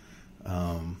proteges.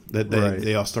 That Right.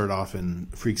 they all start off in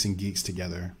Freaks and Geeks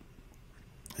together,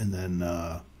 and then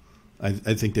I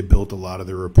think they built a lot of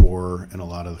their rapport and a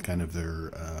lot of kind of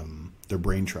their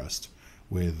brain trust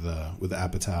with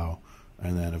Apatow,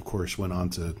 and then of course went on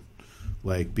to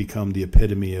like become the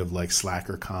epitome of like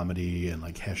slacker comedy and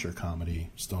like Hesher comedy,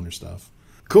 stoner stuff.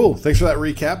 Cool. Thanks for that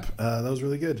recap. That was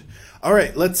really good. All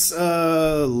right, let's do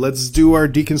our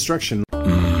deconstruction.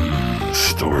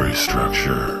 Story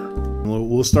structure.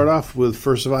 We'll start off with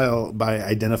first of all by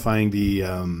identifying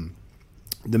the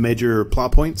major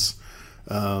plot points.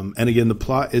 And again, the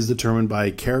plot is determined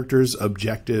by characters'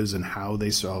 objectives and how they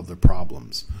solve their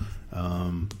problems.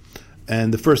 And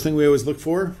the first thing we always look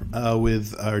for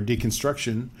with our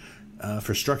deconstruction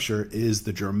for structure is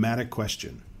the dramatic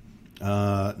question.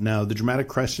 Now, the dramatic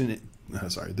question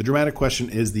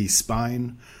is the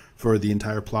spine for the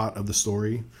entire plot of the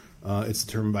story. It's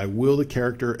determined by will the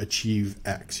character achieve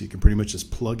X. You can pretty much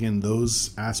just plug in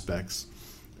those aspects,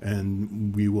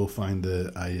 and we will find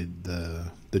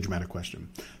the dramatic question.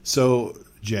 So,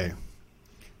 Jay,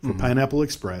 for Pineapple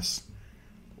Express,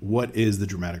 what is the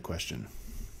dramatic question?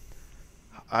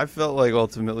 I felt like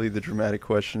ultimately the dramatic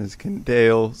question is, can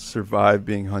Dale survive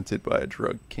being hunted by a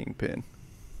drug kingpin?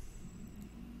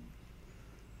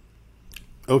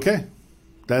 Okay,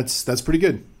 that's pretty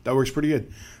good. That works pretty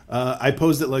good. I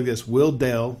posed it like this: Will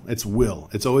Dale? It's will.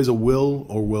 It's always a will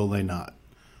or will they not?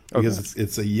 Because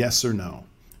it's a yes or no.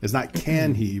 It's not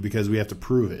can he, because we have to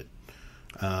prove it.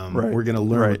 We're going to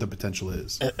learn what the potential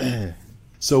is.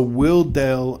 So, will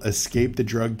Dale escape the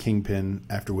drug kingpin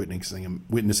after witnessing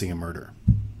a murder?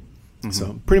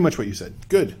 So, pretty much what you said.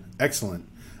 Good, excellent.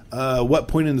 What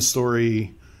point in the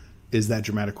story is that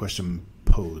dramatic question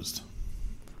posed?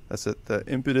 That's at the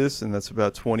impetus, and that's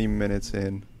about 20 minutes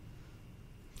in.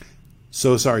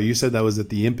 So, sorry, you said that was at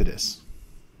the impetus.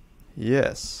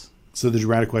 Yes. So the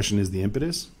dramatic question is the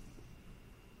impetus?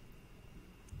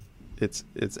 It's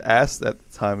asked at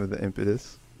the time of the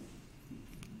impetus.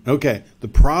 Okay. The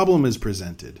problem is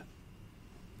presented.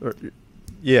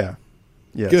 Yeah.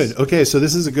 Yes. Good. Okay, so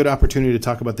this is a good opportunity to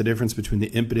talk about the difference between the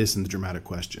impetus and the dramatic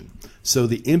question. So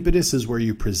the impetus is where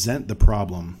you present the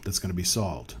problem that's going to be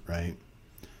solved, right?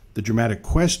 The dramatic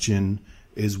question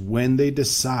is when they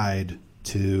decide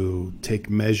to take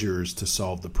measures to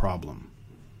solve the problem.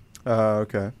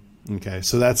 Okay. Okay,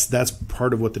 so that's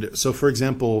part of what so for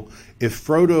example, if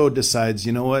Frodo decides,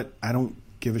 you know what, I don't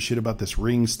give a shit about this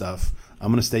ring stuff, I'm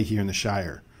going to stay here in the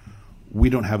Shire, we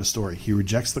don't have a story. He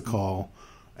rejects the call,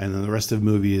 and then the rest of the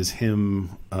movie is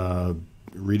him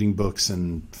reading books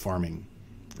and farming,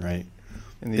 right?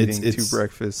 And eating two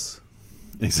breakfasts.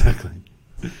 Exactly.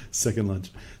 Second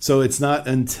lunch. So it's not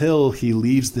until he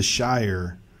leaves the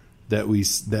Shire that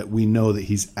we know that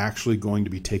he's actually going to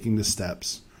be taking the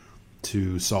steps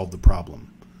to solve the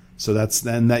problem. So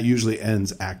that usually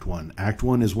ends Act 1. Act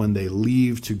 1 is when they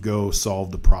leave to go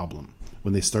solve the problem,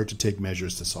 when they start to take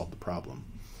measures to solve the problem.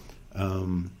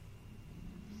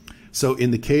 So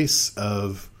in the case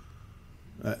of,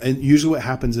 and usually what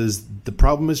happens is the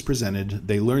problem is presented,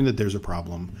 they learn that there's a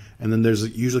problem, and then there's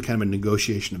usually kind of a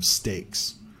negotiation of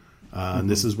stakes. And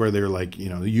this is where they're like,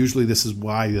 usually this is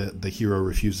why the hero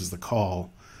refuses the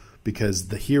call, because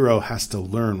the hero has to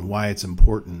learn why it's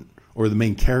important, or the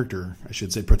main character, I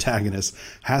should say, protagonist,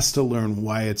 has to learn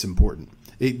why it's important.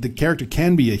 The character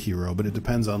can be a hero, but it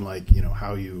depends on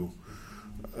how you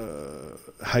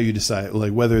decide,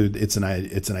 like whether it's an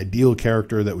ideal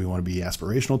character that we want to be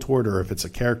aspirational toward, or if it's a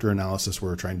character analysis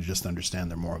where we're trying to just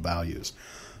understand their moral values.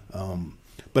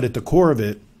 But at the core of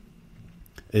it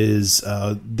is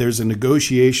there's a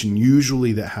negotiation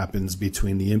usually that happens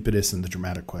between the impetus and the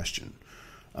dramatic question.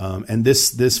 And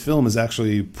this film is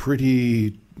actually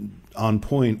pretty on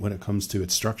point when it comes to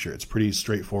its structure. It's pretty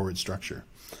straightforward structure.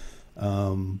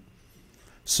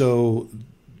 So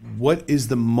what is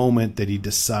the moment that he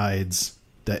decides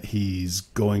that he's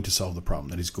going to solve the problem,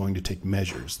 that he's going to take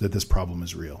measures, that this problem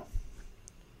is real?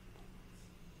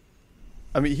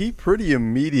 I mean, he pretty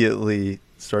immediately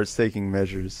starts taking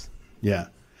measures. Yeah.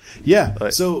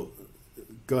 So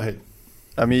go ahead.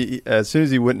 I mean, as soon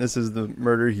as he witnesses the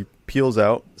murder, he peels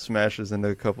out, smashes into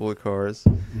a couple of cars,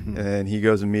 and then he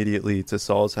goes immediately to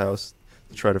Saul's house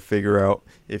to try to figure out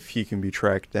if he can be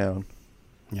tracked down.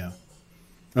 Yeah.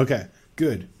 Okay,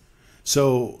 good.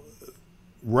 So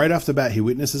right off the bat, he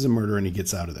witnesses a murder and he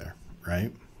gets out of there,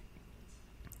 right?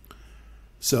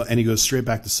 So, and he goes straight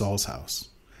back to Saul's house.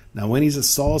 Now, when he's at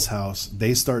Saul's house,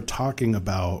 they start talking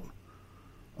about,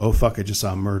 oh, fuck, I just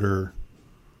saw a murder.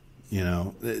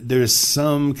 There's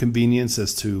some convenience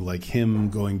as to like him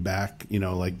going back,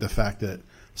 like the fact that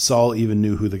Saul even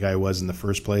knew who the guy was in the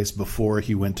first place before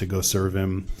he went to go serve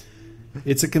him.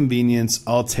 It's a convenience.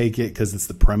 I'll take it because it's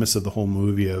the premise of the whole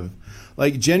movie. Of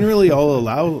like, generally I'll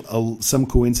allow some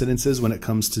coincidences when it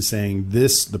comes to saying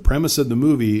this. The premise of the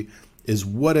movie is,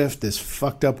 what if this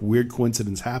fucked up weird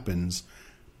coincidence happens,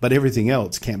 but everything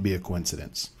else can't be a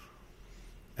coincidence?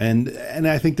 And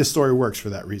I think the story works for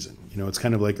that reason. It's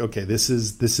kind of like, okay, this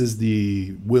is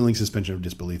the willing suspension of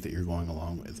disbelief that you're going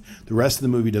along with. The rest of the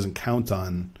movie doesn't count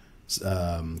on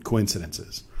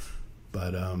coincidences.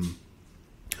 But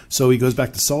so he goes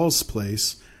back to Saul's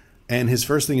place, and his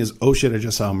first thing is, oh shit, I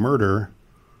just saw a murder.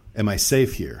 Am I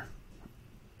safe here?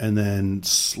 And then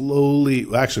slowly,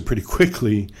 well, actually pretty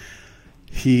quickly,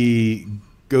 he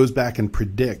goes back and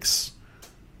predicts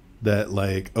that,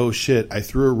 like, oh shit, I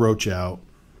threw a roach out.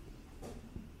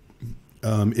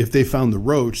 If they found the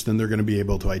roach, then they're going to be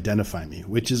able to identify me,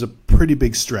 which is a pretty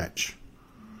big stretch.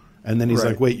 And then he's Right.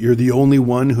 like, wait, you're the only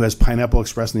one who has Pineapple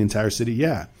Express in the entire city?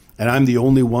 Yeah. And I'm the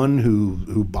only one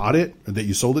who bought it, or that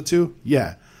you sold it to?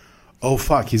 Yeah. Oh,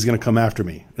 fuck, he's going to come after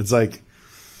me. It's like,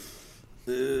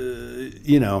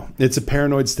 it's a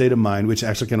paranoid state of mind, which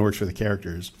actually kind of works for the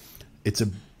characters. It's a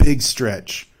big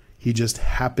stretch. He just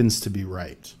happens to be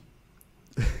right.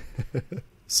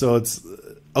 So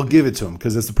I'll give it to him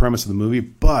because it's the premise of the movie,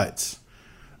 but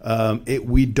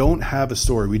we don't have a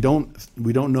story. We don't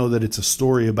know that it's a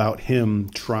story about him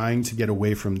trying to get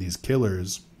away from these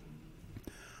killers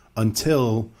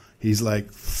until he's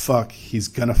like, fuck, he's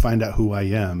gonna find out who I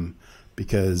am,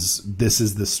 because this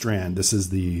is the strand.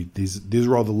 These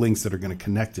are all the links that are going to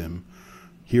connect him.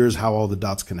 Here's how all the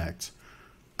dots connect.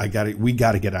 We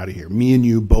got to get out of here. Me and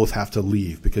you both have to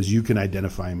leave because you can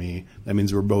identify me. That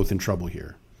means we're both in trouble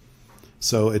here.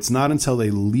 So it's not until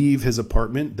they leave his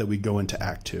apartment that we go into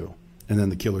Act 2, and then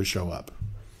the killers show up,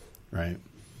 right?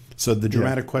 So the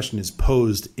dramatic question is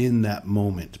posed in that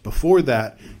moment. Before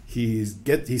that, he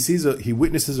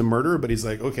witnesses a murder, but he's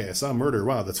like, okay, I saw a murder.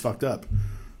 Wow, that's fucked up.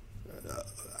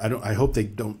 I hope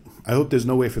there's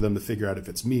no way for them to figure out if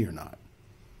it's me or not.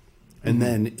 And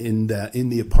then in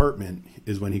the apartment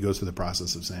is when he goes through the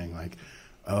process of saying like,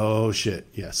 oh shit,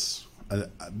 yes.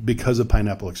 Because of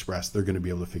Pineapple Express, they're going to be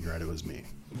able to figure out it was me.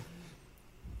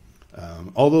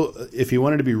 Although, if he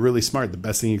wanted to be really smart, the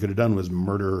best thing he could have done was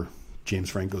murder James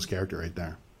Franco's character right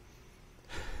there.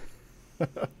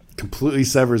 Completely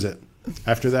severs it.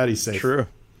 After that, he's safe. True.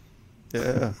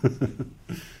 Yeah.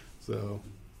 So,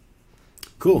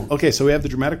 cool. Okay, so we have the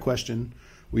dramatic question.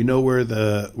 We know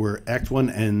where Act 1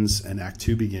 ends and Act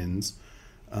 2 begins.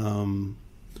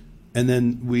 And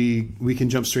then we can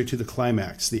jump straight to the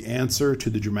climax. The answer to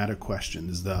the dramatic question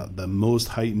is the most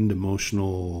heightened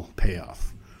emotional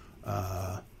payoff.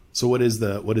 So what is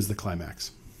the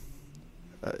climax?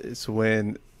 It's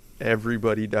when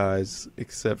everybody dies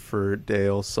except for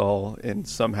Dale, Saul, and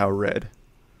somehow Red.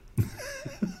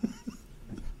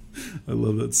 I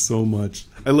love that so much.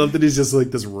 I love that he's just like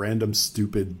this random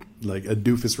stupid, like a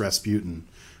doofus Rasputin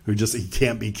who he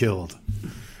can't be killed.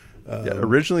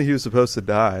 Originally he was supposed to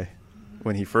die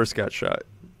when he first got shot.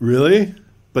 Really?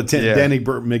 But Danny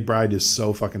McBride is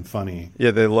so fucking funny.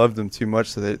 Yeah, they loved him too much,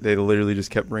 so they literally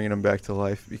just kept bringing him back to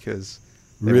life because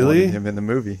they really wanted him in the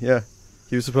movie. Yeah,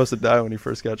 he was supposed to die when he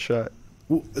first got shot.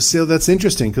 So that's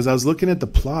interesting because I was looking at the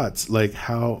plots, like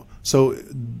how. So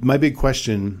my big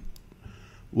question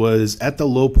was at the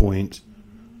low point,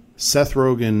 Seth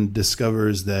Rogen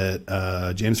discovers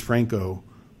that James Franco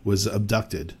was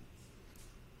abducted.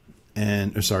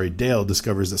 Dale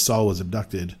discovers that Saul was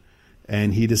abducted,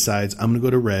 and he decides, I'm going to go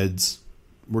to Red's,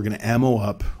 we're going to ammo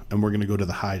up, and we're going to go to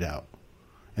the hideout.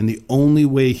 And the only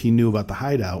way he knew about the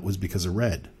hideout was because of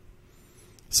Red.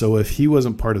 So if he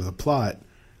wasn't part of the plot,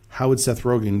 how would Seth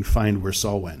Rogen find where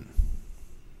Saul went?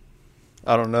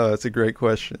 I don't know. That's a great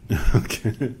question.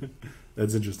 Okay.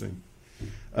 That's interesting.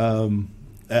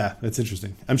 That's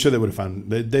interesting. I'm sure they would have found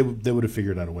they would have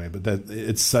figured out a way, but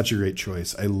it's such a great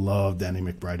choice. I love Danny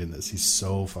McBride in this. He's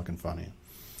so fucking funny.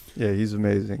 Yeah, he's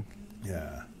amazing.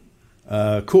 Yeah.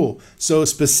 Cool. So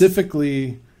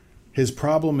specifically, his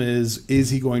problem is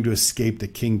he going to escape the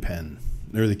kingpin?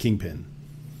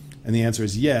 And the answer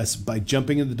is yes, by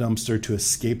jumping in the dumpster to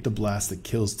escape the blast that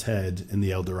kills Ted in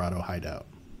the El Dorado hideout.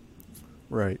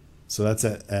 Right. So that's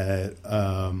at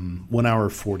 1 hour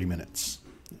 40 minutes,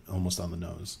 almost on the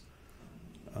nose.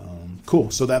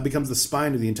 Cool. So that becomes the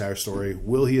spine of the entire story.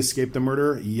 Will he escape the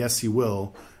murder? Yes, he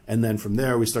will. And then from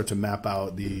there, we start to map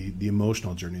out the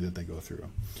emotional journey that they go through.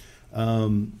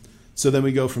 So then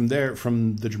we go from there,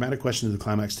 from the dramatic question to the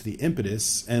climax to the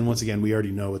impetus. And once again, we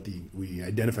already know we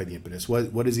identified the impetus.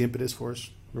 What is the impetus for us,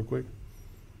 real quick?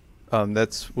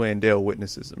 That's when Dale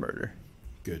witnesses the murder.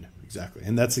 Good, exactly.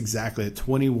 And that's exactly at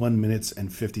 21 minutes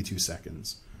and 52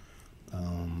 seconds.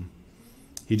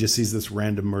 He just sees this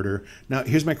random murder. Now,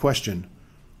 here's my question.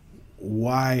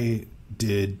 Why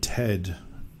did Ted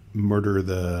murder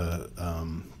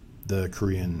the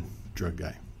Korean drug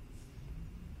guy?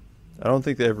 I don't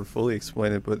think they ever fully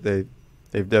explained it, but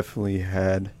they've definitely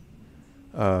had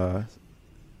a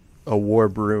war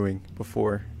brewing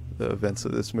before the events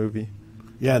of this movie.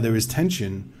 Yeah, there was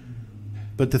tension.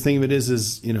 But the thing of it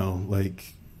is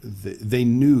like they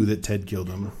knew that Ted killed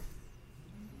him.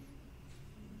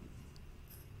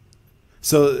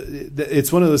 So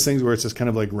it's one of those things where it's just kind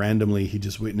of like randomly he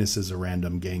just witnesses a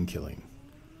random gang killing.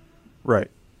 Right.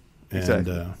 And,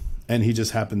 exactly. And he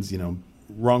just happens,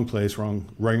 wrong place,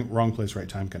 wrong place, right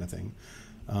time kind of thing.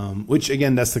 Which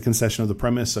again, that's the concession of the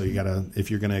premise. So if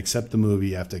you're gonna accept the movie,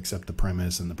 you have to accept the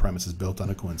premise, and the premise is built on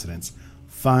a coincidence.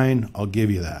 Fine, I'll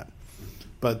give you that.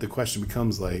 But the question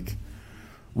becomes like,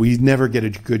 we never get a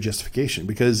good justification,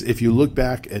 because if you look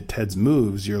back at Ted's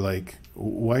moves, you're like,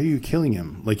 why are you killing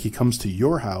him? Like, he comes to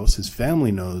your house, his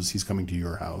family knows he's coming to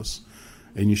your house,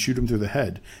 and you shoot him through the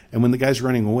head. And when the guy's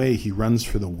running away, he runs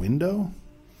for the window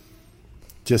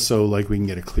just so like we can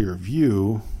get a clear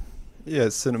view. Yeah,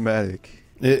 it's cinematic.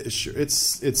 It's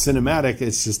cinematic.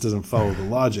 It just doesn't follow the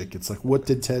logic. It's like, what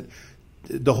did Ted?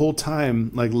 The whole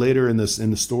time, like later in the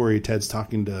story, Ted's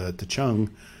talking to Chung,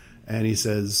 and he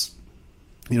says,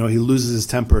 he loses his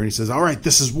temper, and he says, "All right,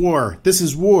 this is war. This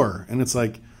is war." And it's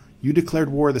like, you declared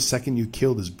war the second you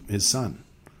killed his son.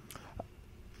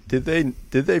 Did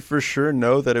they for sure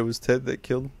know that it was Ted that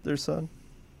killed their son?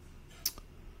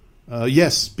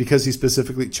 Yes, because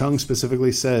Chung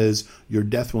specifically says, "Your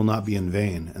death will not be in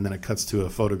vain," and then it cuts to a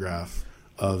photograph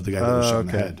of the guy that was shot in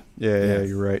the head. Yeah,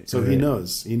 you're right. So he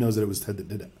knows that it was Ted that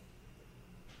did it.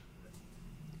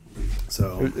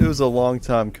 So it was a long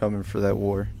time coming for that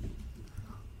war.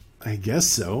 I guess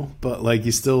so, but like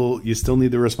you still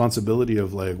need the responsibility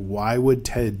of like, why would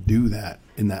Ted do that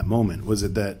in that moment? Was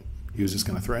it that he was just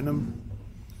going to threaten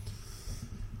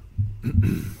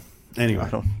him? Anyway,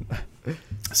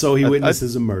 so he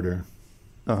witnesses a murder.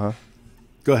 Uh-huh.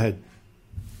 Go ahead.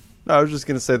 No, I was just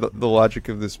going to say the logic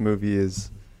of this movie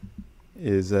is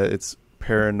that it's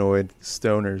paranoid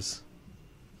stoners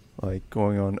like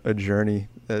going on a journey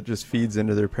that just feeds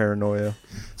into their paranoia.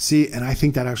 See, and I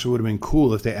think that actually would have been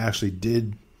cool if they actually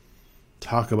did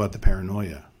talk about the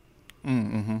paranoia.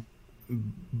 Mm-hmm.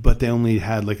 But they only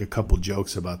had like a couple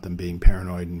jokes about them being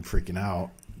paranoid and freaking out,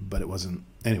 but it wasn't.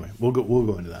 Anyway, we'll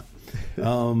go into that.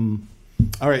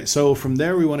 All right, so from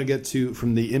there we want to get to,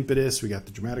 from the impetus, we got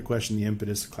the dramatic question, the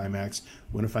impetus, the climax.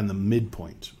 We want to find the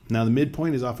midpoint. Now, the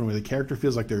midpoint is often where the character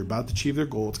feels like they're about to achieve their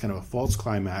goal. It's kind of a false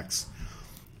climax,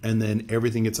 and then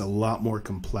everything gets a lot more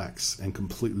complex and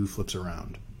completely flips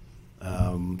around.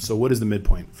 So what is the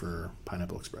midpoint for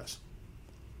Pineapple Express?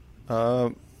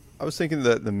 I was thinking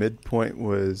that the midpoint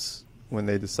was when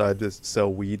they decide to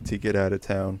sell weed to get out of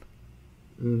town.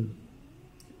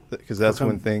 Because that's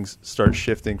when things start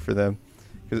shifting for them.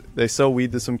 Because they sell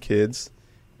weed to some kids,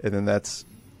 and then that's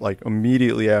like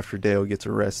immediately after Dale gets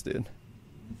arrested.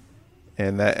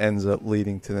 And that ends up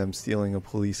leading to them stealing a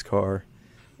police car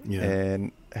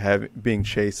and being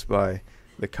chased by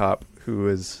the cop who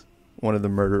is one of the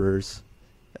murderers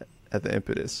at the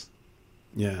impetus.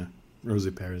 Yeah,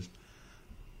 Rosie Perez.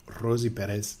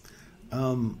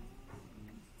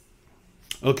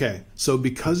 Okay, so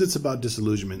because it's about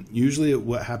disillusionment, usually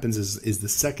what happens is the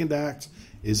second act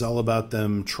is all about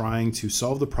them trying to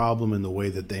solve the problem in the way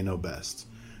that they know best.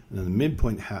 And then the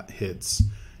midpoint hits,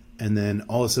 and then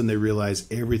all of a sudden they realize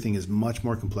everything is much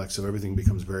more complex, so everything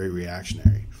becomes very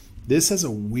reactionary. This has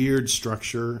a weird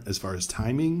structure as far as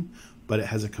timing, but it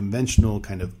has a conventional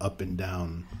kind of up and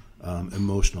down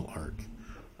emotional arc.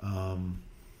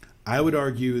 I would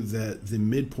argue that the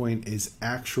midpoint is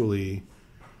actually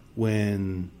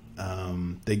when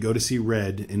they go to see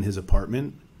Red in his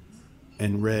apartment,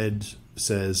 and Red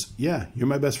says, "Yeah, you're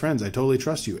my best friends. I totally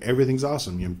trust you. Everything's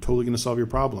awesome. I'm totally going to solve your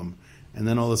problem." And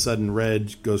then all of a sudden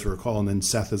Red goes for a call, and then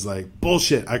Seth is like,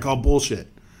 "Bullshit. I call bullshit."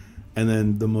 And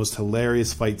then the most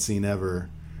hilarious fight scene ever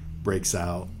breaks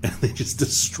out, and they just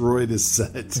destroy this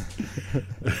set.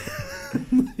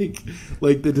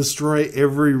 like they destroy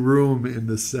every room in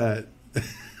the set.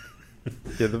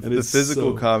 Yeah, the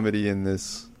physical comedy in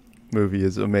this movie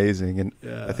is amazing, and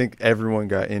I think everyone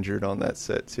got injured on that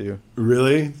set too.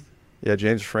 Really? Yeah,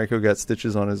 James Franco got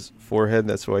stitches on his forehead.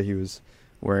 That's why he was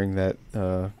wearing that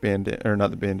bandana, or not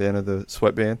the bandana, the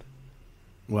sweatband.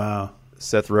 Wow.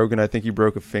 Seth Rogen, I think he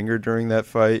broke a finger during that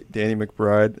fight. Danny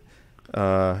McBride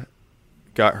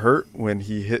got hurt when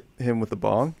he hit him with a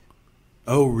bong.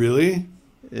 Oh, really?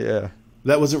 Yeah.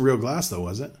 That wasn't real glass, though,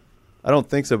 was it? I don't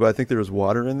think so, but I think there was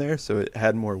water in there, so it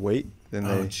had more weight than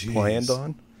they planned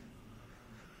on.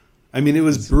 I mean, it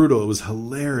was brutal. It was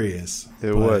hilarious.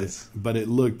 It was. But it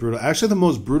looked brutal. Actually, the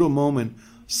most brutal moment,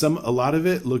 a lot of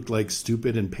it looked like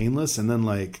stupid and painless, and then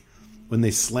like when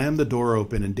they slam the door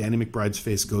open and Danny McBride's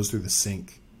face goes through the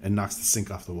sink and knocks the sink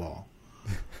off the wall.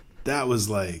 That was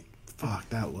like, fuck,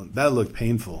 that looked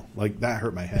painful. Like, that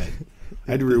hurt my head.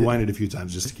 I had to rewind it a few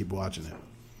times just to keep watching it.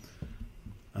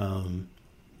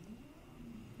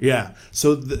 Yeah.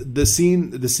 So the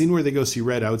scene where they go see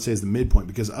Red, I would say, is the midpoint,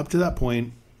 because up to that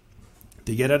point,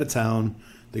 they get out of town,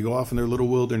 they go off on their little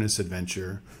wilderness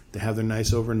adventure, they have their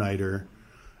nice overnighter,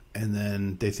 and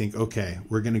then they think, okay,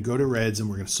 we're going to go to Red's and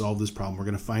we're going to solve this problem. We're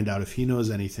going to find out if he knows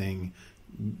anything,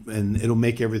 and it'll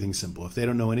make everything simple. If they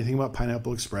don't know anything about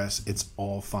Pineapple Express, it's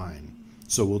all fine.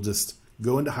 So we'll just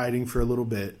go into hiding for a little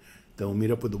bit, Then we'll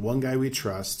meet up with the one guy we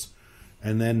trust,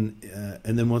 and then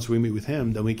once we meet with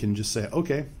him, then we can just say,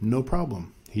 okay, no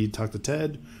problem. He talked to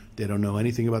Ted. They don't know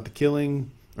anything about the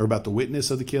killing or about the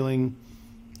witness of the killing.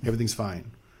 Everything's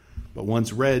fine. But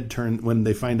once when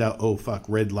they find out, oh fuck,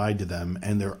 Red lied to them,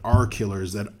 and there are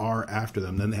killers that are after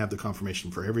them, then they have the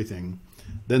confirmation for everything.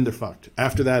 Then they're fucked.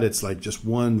 After that, it's like just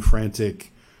one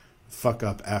frantic fuck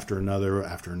up after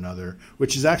another,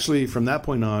 which is actually from that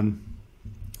point on,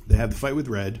 they have the fight with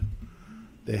Red.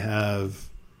 They have,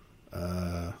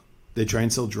 they try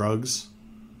and sell drugs.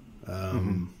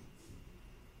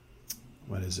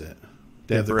 What is it?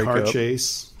 They have the car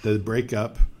chase, the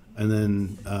breakup, and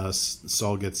then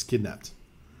Saul gets kidnapped.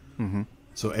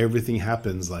 So everything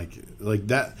happens like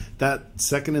that. That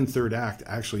second and third act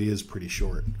actually is pretty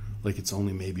short. Like it's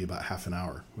only maybe about half an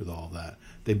hour with all of that.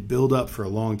 They build up for a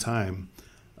long time.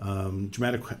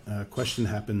 Dramatic question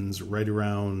happens right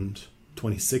around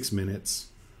 26 minutes,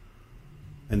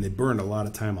 and they burn a lot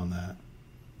of time on that.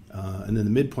 And then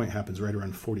the midpoint happens right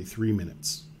around 43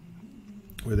 minutes,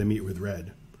 where they meet with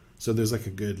Red. So there's like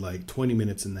a good 20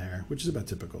 minutes in there, which is about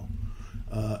typical.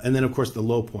 And then of course the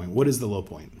low point. What is the low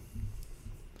point?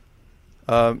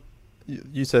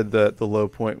 You said that the low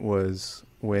point was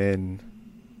when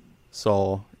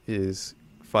Saul is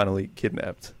finally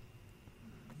kidnapped.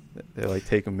 They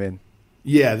take him in.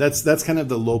 Yeah, that's kind of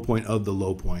the low point of the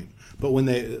low point. But when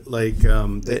they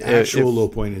the actual low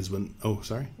point is when. Oh,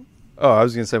 sorry. Oh, I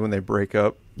was gonna say when they break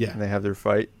up. Yeah. And they have their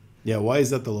fight. Yeah. Why is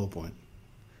that the low point?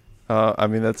 I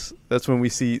mean that's when we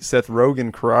see Seth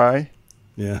Rogen cry.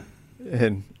 Yeah.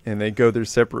 And they go their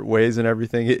separate ways and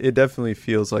everything. It definitely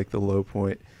feels like the low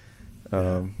point.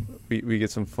 We get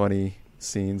some funny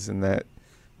scenes in that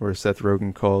where Seth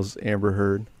Rogen calls Amber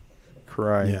Heard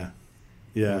crying. Yeah.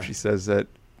 Yeah. Where she says that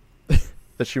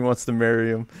she wants to marry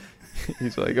him.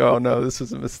 He's like, "Oh no, this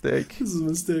was a mistake." This is a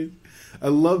mistake. I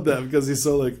love that because he's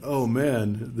so oh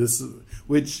man,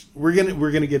 which we're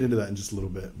gonna get into that in just a little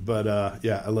bit. But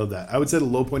yeah, I love that. I would say the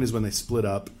low point is when they split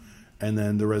up, and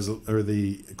then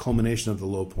the culmination of the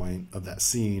low point of that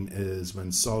scene is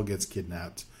when Saul gets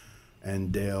kidnapped,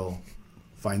 and Dale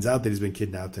finds out that he's been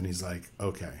kidnapped, and he's like,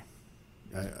 "Okay,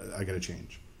 I got to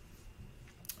change.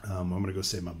 I'm gonna go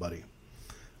save my buddy."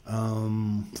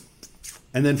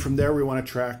 And then from there, we want to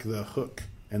track the hook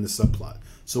and the subplot.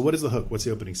 So what is the hook? What's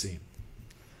the opening scene?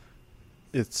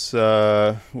 It's,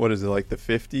 what is it, the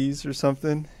 50s or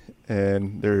something?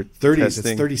 And they're 30s.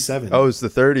 testing. It's 37. Oh, it's the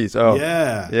 30s. Oh.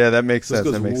 Yeah. Yeah, that makes sense.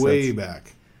 This goes that makes way sense.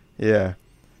 back. Yeah.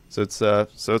 So it's the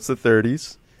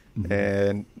 30s, Mm-hmm.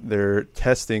 and they're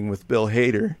testing with Bill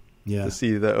Hader Yeah. to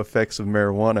see the effects of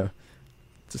marijuana,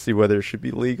 to see whether it should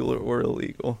be legal or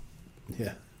illegal.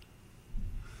 Yeah.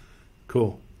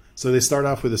 Cool. So they start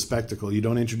off with a spectacle. You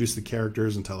don't introduce the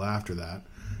characters until after that.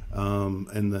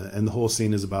 And the whole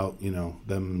scene is about,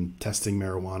 them testing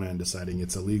marijuana and deciding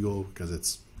it's illegal because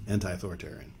it's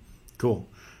anti-authoritarian. Cool.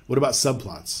 What about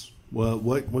subplots? Well,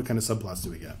 what kind of subplots do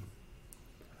we get?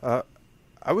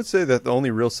 I would say that the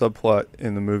only real subplot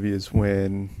in the movie is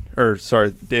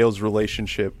Dale's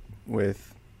relationship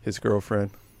with his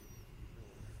girlfriend.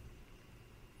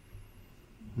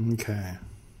 Okay.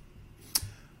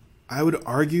 I would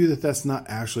argue that that's not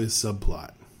actually a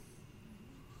subplot.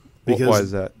 Why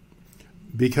is that?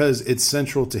 Because it's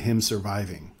central to him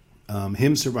surviving.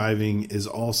 Him surviving is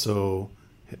also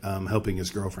helping his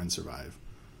girlfriend survive.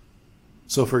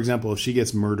 So, for example, if she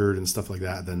gets murdered and stuff like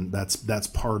that, then that's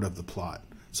part of the plot.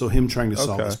 So him trying to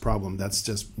solve this problem, that's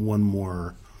just one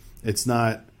more. It's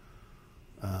not.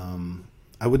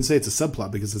 I wouldn't say it's a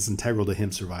subplot because it's integral to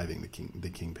him surviving the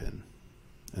kingpin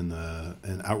and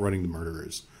outrunning the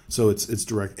murderers. So it's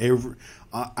direct.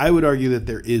 I would argue that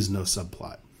there is no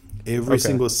subplot. Every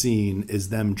single scene is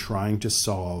them trying to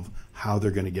solve how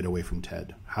they're going to get away from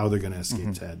Ted, how they're going to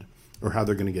escape Ted, or how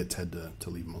they're going to get Ted to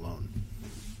leave him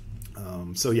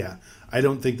alone. So yeah, I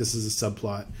don't think this is a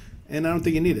subplot, and I don't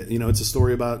think you need it. It's a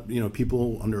story about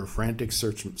people under frantic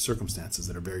circumstances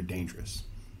that are very dangerous.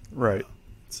 Right.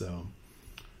 So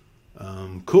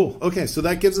cool. Okay, so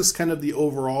that gives us kind of the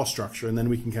overall structure, and then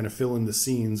we can kind of fill in the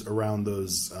scenes around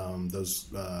those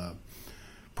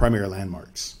primary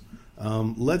landmarks.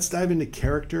 Let's dive into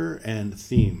character and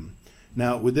theme.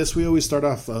 Now, with this, we always start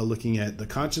off looking at the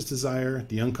conscious desire,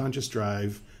 the unconscious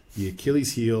drive, the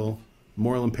Achilles heel,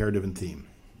 moral imperative, and theme.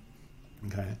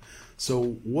 Okay, so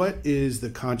what is the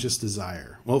conscious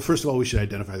desire? Well, first of all, we should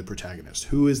identify the protagonist.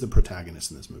 Who is the protagonist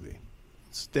in this movie?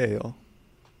 It's Dale.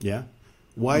 Yeah?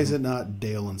 Why is it not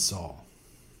Dale and Saul?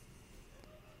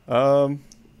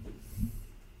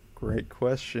 Great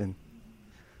question.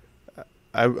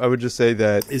 I would just say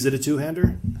that... Is it a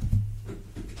two-hander?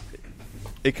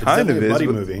 It kind of definitely is a buddy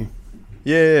but- movie.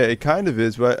 Yeah, it kind of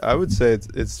is, but I would say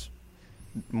it's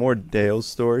more Dale's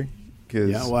story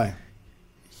because Yeah, why?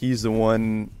 he's the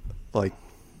one like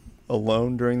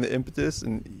alone during the impetus,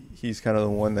 and he's kind of the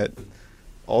one that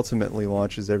ultimately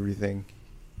launches everything.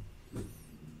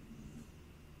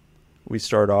 We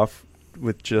start off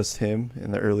with just him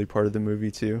in the early part of the movie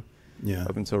too, Yeah.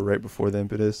 up until right before the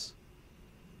impetus.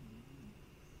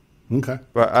 Okay.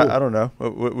 But Cool. I don't know.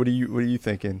 What are you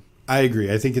thinking? I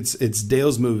agree. I think it's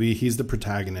Dale's movie. He's the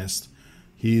protagonist.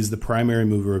 He's the primary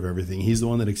mover of everything. He's the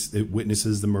one that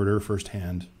witnesses the murder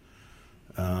firsthand.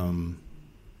 And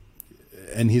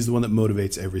he's the one that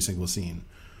motivates every single scene.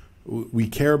 We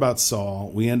care about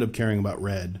Saul. We end up caring about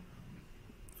Red.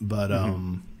 But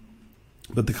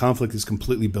but the conflict is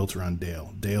completely built around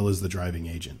Dale. Dale is the driving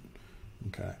agent.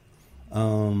 Okay.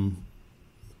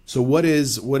 So what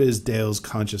is Dale's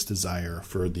conscious desire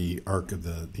for the arc of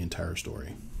the entire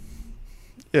story?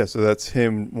 Yeah, so that's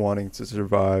him wanting to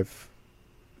survive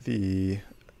the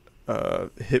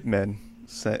hitmen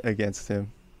sent against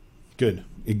him. Good.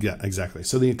 Exactly.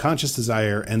 So the conscious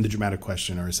desire and the dramatic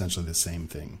question are essentially the same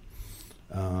thing.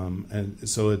 And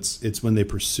so it's when they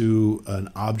pursue an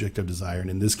object of desire, and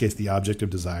in this case, the object of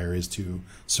desire is to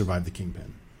survive the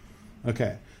kingpin.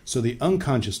 Okay. So the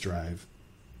unconscious drive.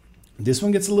 This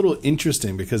one gets a little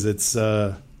interesting because it's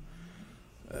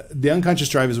the unconscious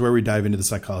drive is where we dive into the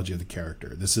psychology of the character.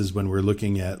 This is when we're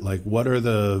looking at like what are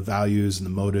the values and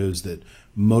the motives that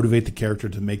motivate the character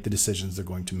to make the decisions they're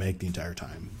going to make the entire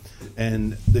time.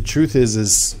 And the truth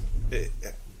is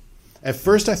at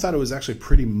first I thought it was actually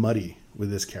pretty muddy with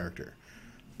this character.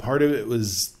 Part of it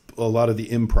was a lot of the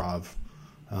improv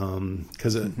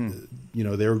because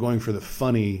they were going for the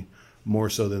funny more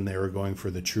so than they were going for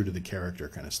the true to the character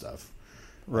kind of stuff.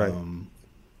 Right.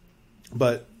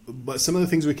 But some of the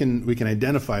things we can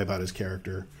identify about his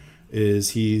character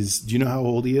is do you know how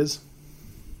old he is?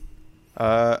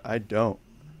 I don't.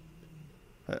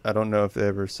 I don't know if they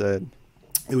ever said.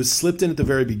 It was slipped in at the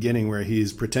very beginning where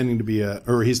he's pretending to be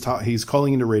he's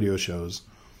calling into radio shows,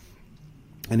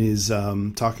 and he's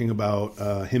talking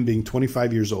about him being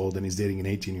 25 years old and he's dating an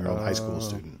 18-year-old high school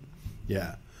student.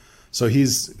 Yeah. So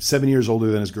he's 7 years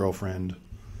older than his girlfriend.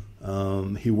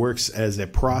 He works as a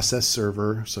process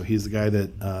server. So he's the guy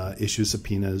that issues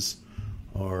subpoenas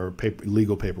or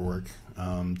legal paperwork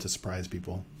to surprise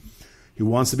people. He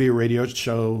wants to be a radio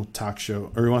talk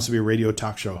show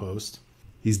host.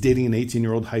 He's dating an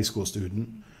 18-year-old high school student.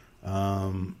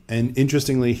 And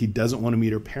interestingly, he doesn't want to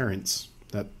meet her parents.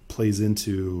 That plays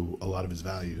into a lot of his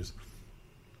values.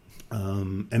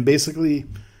 And basically,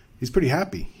 he's pretty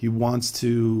happy. He's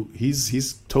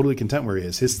totally content where he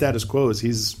is. His status quo is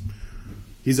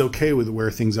he's okay with where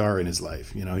things are in his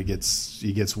life. You know, he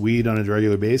gets weed on a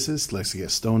regular basis, likes to get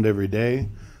stoned every day,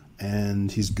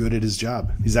 and he's good at his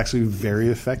job. He's actually very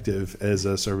effective as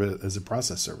a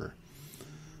process server.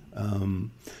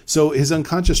 So his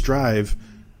unconscious drive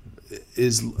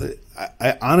is,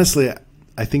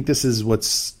 I think this is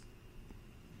what's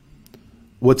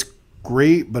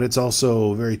great, but it's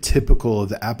also very typical of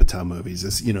the Apatow movies.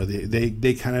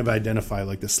 They kind of identify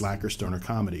like the slacker stoner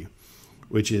comedy,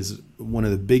 which is one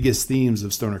of the biggest themes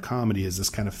of stoner comedy is this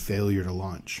kind of failure to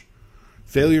launch.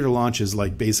 Failure to launch is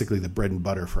like basically the bread and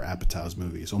butter for Apatow's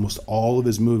movies. Almost all of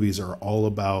his movies are all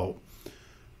about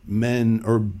men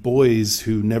or boys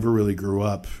who never really grew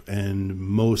up, and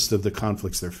most of the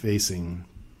conflicts they're facing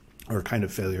are kind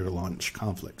of failure to launch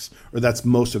conflicts, or that's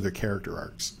most of their character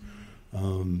arcs.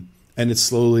 And it's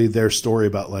slowly their story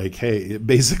about like, hey,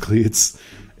 basically it's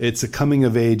a coming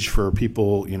of age for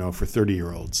people, for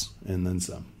 30-year-olds and then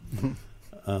some.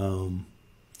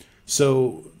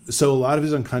 So a lot of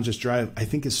his unconscious drive, I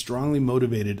think, is strongly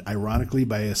motivated, ironically,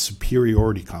 by a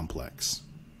superiority complex.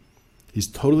 He's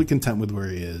totally content with where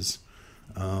he is.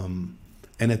 And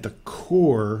at the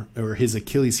core, or his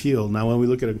Achilles heel, now when we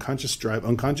look at unconscious drive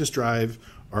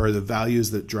are the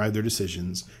values that drive their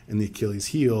decisions, and the Achilles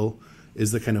heel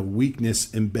is the kind of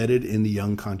weakness embedded in the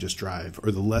unconscious drive,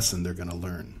 or the lesson they're going to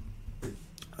learn.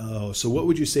 So what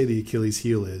would you say the Achilles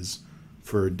heel is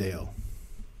for Dale?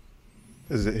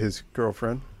 Is it his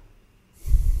girlfriend?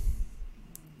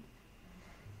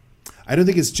 I don't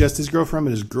think it's just his girlfriend,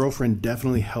 but his girlfriend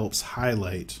definitely helps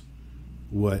highlight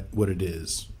what it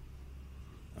is.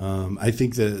 I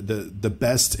think the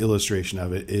best illustration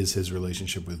of it is his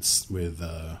relationship with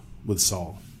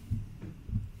Saul.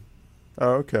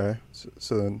 Oh, okay.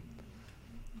 So then,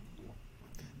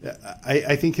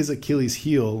 I think his Achilles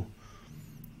heel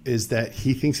is that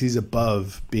he thinks he's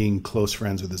above being close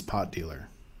friends with his pot dealer.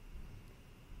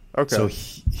 okay. So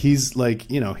he's like,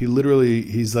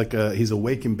 he's a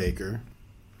wake and baker,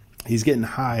 He's getting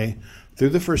high through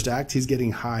the first act. He's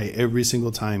getting high every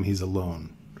single time he's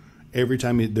alone. Every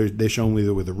time they show him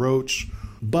either with a roach,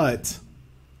 but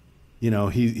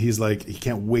he's like, he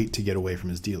can't wait to get away from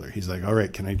his dealer. He's like, all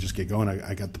right, can I just get going?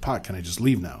 I got the pot. Can I just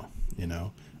leave now?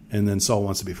 And then Saul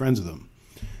wants to be friends with him.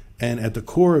 And at the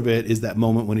core of it is that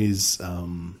moment when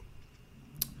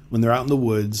when they're out in the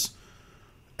woods,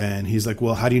 and he's like,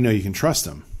 well, how do you know you can trust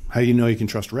him? How do you know you can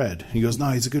trust Red? And he goes, no,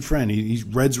 he's a good friend. He's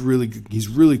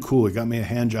really cool. He got me a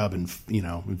hand job in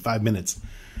 5 minutes.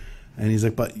 And he's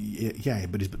like, but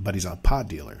he's a pot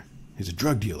dealer. He's a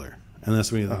drug dealer. And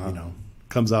that's when he,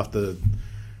 comes off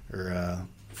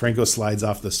Franco slides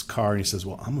off this car and he says,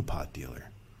 well, I'm a pot dealer.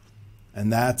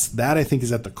 And that I think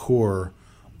is at the core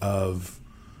of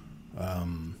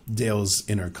Dale's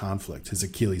inner conflict, his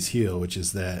Achilles heel, which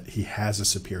is that he has a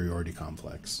superiority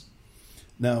complex.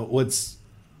 Now, what's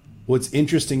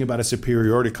interesting about a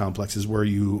superiority complex is where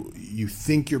you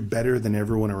think you're better than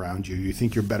everyone around you. You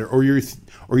think you're better, or you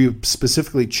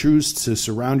specifically choose to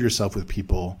surround yourself with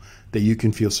people that you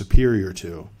can feel superior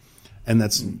to, and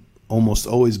that's almost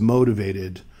always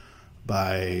motivated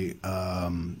by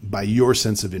your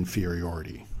sense of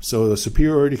inferiority. So the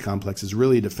superiority complex is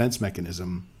really a defense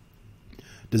mechanism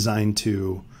designed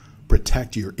to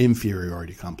protect your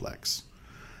inferiority complex.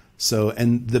 So,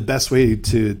 and the best way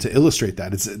to illustrate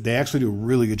that is they actually do a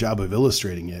really good job of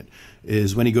illustrating it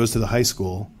is when he goes to the high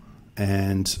school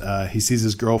and he sees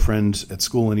his girlfriend at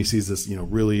school and he sees this,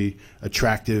 really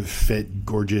attractive, fit,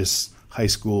 gorgeous high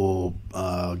school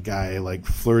guy like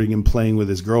flirting and playing with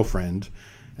his girlfriend.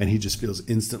 And he just feels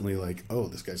instantly like, oh,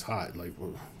 this guy's hot. Like,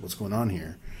 what's going on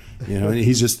here? And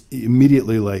he's just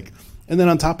immediately like, and then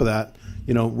on top of that,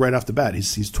 right off the bat,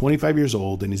 he's 25 years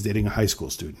old and he's dating a high school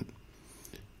student.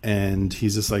 And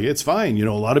he's just like, it's fine.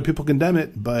 A lot of people condemn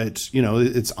it, but,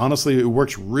 it's honestly, it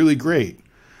works really great.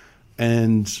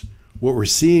 And what we're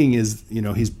seeing is,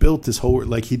 he's built this whole,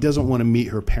 like, he doesn't want to meet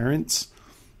her parents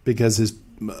because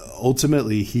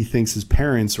ultimately he thinks his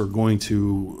parents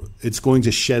it's going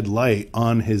to shed light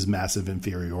on his massive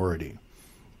inferiority.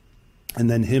 And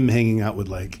then him hanging out with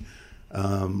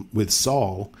with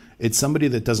Saul, it's somebody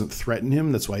that doesn't threaten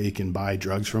him. That's why he can buy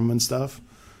drugs from him and stuff.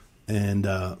 And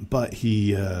but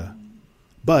he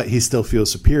still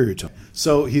feels superior to him.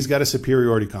 So he's got a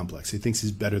superiority complex. He thinks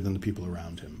he's better than the people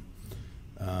around him.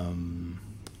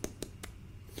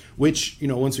 Which,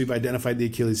 once we've identified the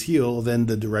Achilles heel, then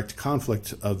the direct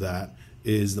conflict of that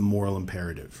is the moral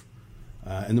imperative.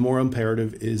 And the moral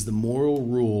imperative is the moral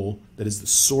rule that is the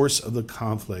source of the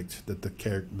conflict that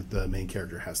the main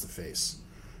character has to face.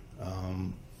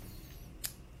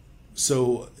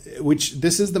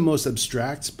 This is the most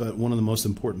abstract, but one of the most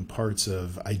important parts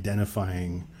of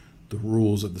identifying the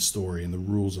rules of the story and the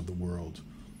rules of the world.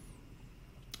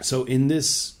 So in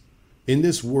this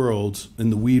world, in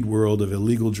the weed world of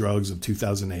illegal drugs of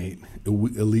 2008,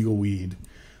 illegal weed,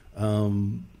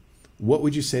 what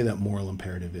would you say that moral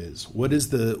imperative is? What is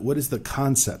the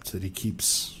concept that he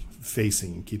keeps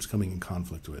facing and keeps coming in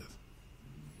conflict with?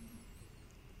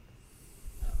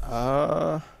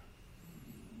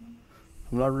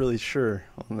 I'm not really sure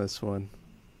on this one.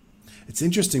 It's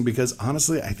interesting because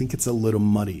honestly, I think it's a little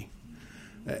muddy.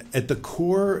 At the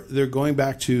core, they're going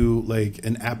back to like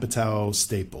an Apatow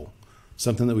staple,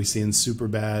 something that we see in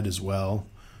Superbad as well.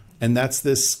 And that's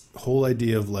this whole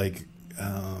idea of like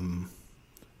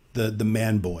the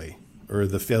man boy or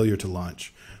the failure to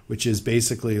launch, which is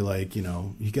basically like,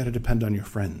 you got to depend on your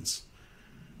friends.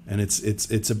 And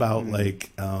it's about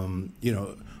like,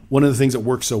 one of the things that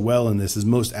works so well in this is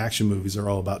most action movies are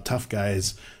all about tough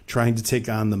guys trying to take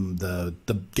on the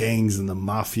gangs and the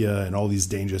mafia and all these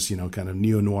dangerous, kind of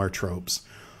neo-noir tropes.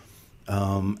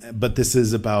 But this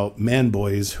is about man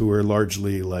boys who are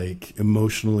largely like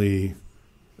emotionally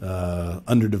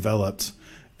underdeveloped.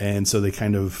 And so they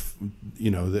kind of,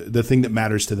 the thing that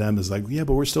matters to them is like, yeah,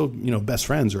 but we're still, best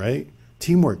friends, right?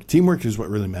 Teamwork is what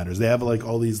really matters. They have like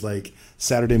all these like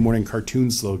Saturday morning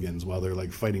cartoon slogans while they're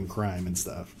like fighting crime and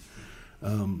stuff.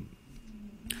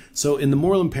 So in the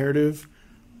moral imperative,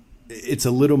 it's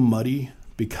a little muddy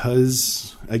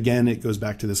because again, it goes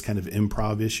back to this kind of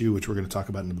improv issue, which we're going to talk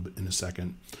about in a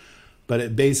second. But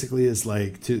it basically is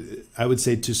like I would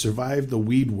say to survive the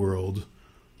weed world,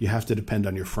 you have to depend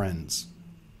on your friends,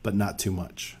 but not too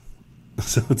much.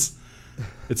 So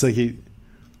it's like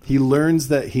he learns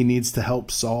that he needs to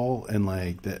help Saul, and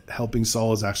like that helping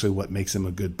Saul is actually what makes him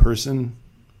a good person,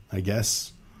 I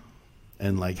guess.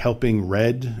 And like helping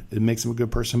Red, it makes him a good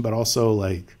person, but also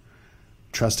like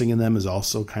trusting in them is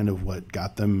also kind of what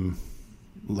got them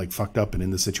like fucked up and in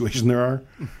the situation there are.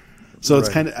 So it's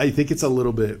kind of, I think it's a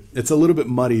little bit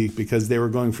muddy because they were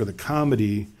going for the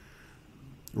comedy,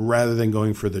 rather than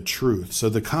going for the truth. So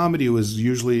the comedy was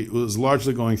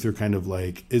largely going through kind of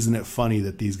like, isn't it funny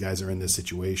that these guys are in this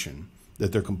situation,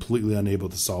 that they're completely unable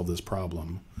to solve this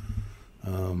problem,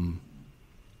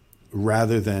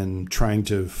 rather than trying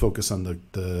to focus on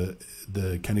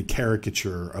the kind of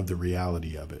caricature of the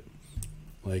reality of it.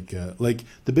 Like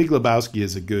The Big Lebowski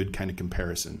is a good kind of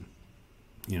comparison.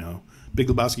 You know, Big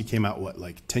Lebowski came out, what,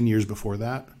 like 10 years before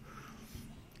that?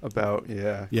 About,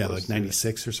 yeah. Yeah, like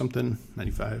 96 or something,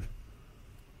 95.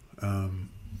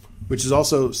 Which is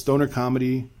also stoner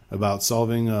comedy about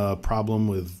solving a problem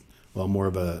with, well, more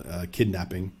of a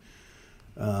kidnapping.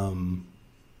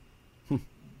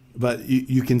 But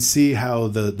you can see how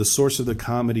the source of the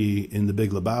comedy in The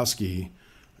Big Lebowski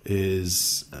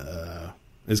is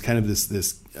kind of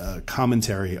this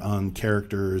commentary on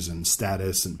characters and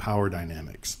status and power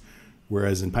dynamics.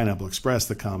 Whereas in Pineapple Express,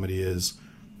 the comedy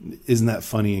isn't that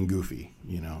funny and goofy,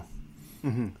 you know?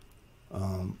 Mm-hmm.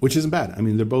 Which isn't bad. I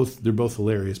mean, they're both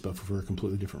hilarious, but for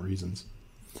completely different reasons.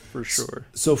 For sure.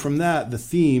 So from that, the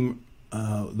theme,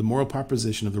 the moral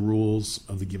proposition of the rules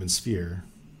of the given sphere,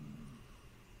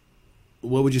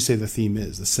 what would you say the theme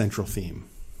is, the central theme,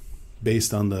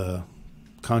 based on the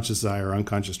conscious desire or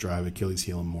unconscious drive, Achilles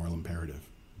heel, and moral imperative?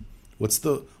 What's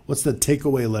the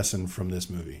takeaway lesson from this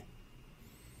movie?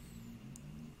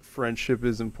 Friendship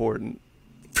is important.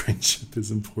 Friendship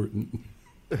is important.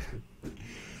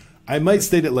 I might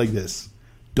state it like this.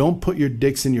 Don't put your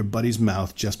dicks in your buddy's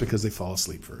mouth just because they fall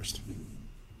asleep first.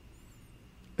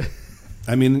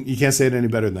 I mean, you can't say it any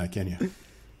better than that, can you?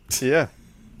 Yeah.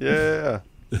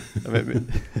 I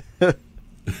mean, the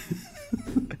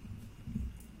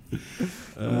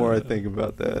more I think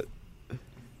about that.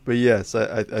 But yes,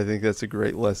 I think that's a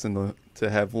great lesson to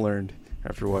have learned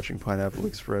after watching Pineapple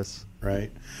Express.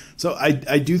 Right. So I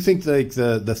do think like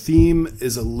the theme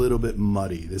is a little bit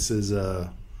muddy. This is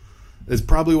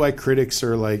probably why critics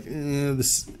are like,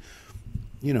 this.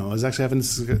 You know, I was actually having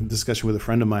this discussion with a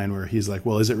friend of mine where he's like,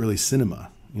 well, is it really cinema?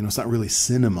 You know, it's not really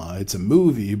cinema. It's a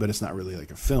movie, but it's not really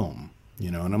like a film.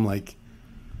 You know, and I'm like,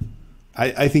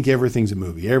 I think everything's a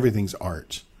movie. Everything's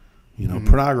art. You know,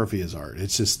 pornography is art.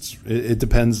 It's just, it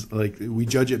depends. Like, we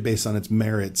judge it based on its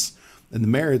merits. And the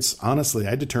merits, honestly,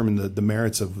 I determine the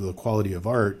merits of the quality of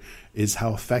art is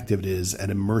how effective it is at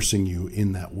immersing you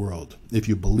in that world. If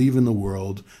you believe in the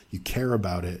world, you care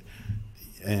about it,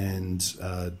 and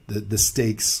the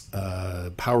stakes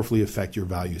powerfully affect your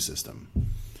value system.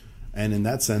 And in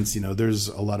that sense, you know, there's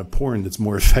a lot of porn that's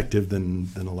more effective than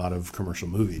a lot of commercial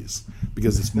movies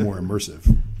because it's more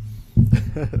immersive.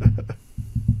 I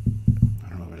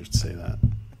don't know if I should say that.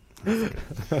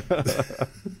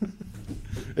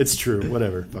 It's true.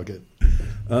 Whatever. Fuck it.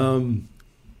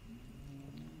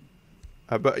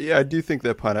 But yeah, I do think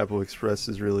that Pineapple Express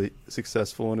is really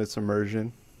successful in its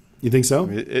immersion. You think so? I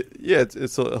mean,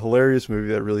 it's a hilarious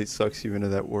movie that really sucks you into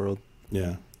that world.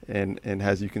 Yeah. And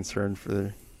has you concerned for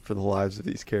the lives of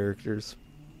these characters.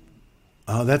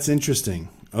 Oh, that's interesting.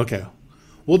 Okay.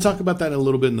 We'll talk about that in a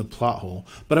little bit in the plot hole.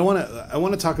 But I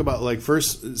want to talk about, like,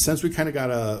 first, since we kind of got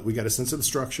a sense of the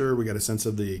structure, we got a sense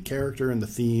of the character and the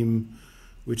theme,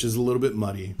 which is a little bit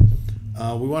muddy.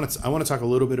 I want to talk a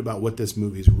little bit about what this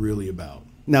movie is really about.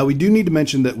 Now, we do need to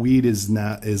mention that weed is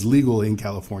legal in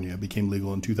California. It became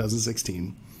legal in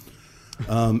 2016.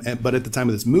 But at the time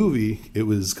of this movie, it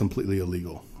was completely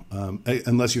illegal,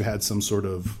 unless you had some sort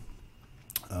of...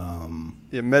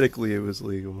 medically it was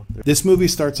legal. This movie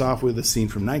starts off with a scene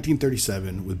from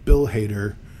 1937 with Bill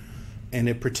Hader, and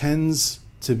it pretends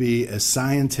to be a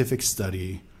scientific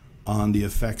study on the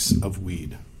effects of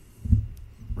weed.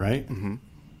 Right? Mm-hmm.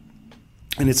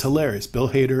 And it's hilarious. Bill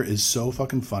Hader is so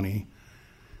fucking funny.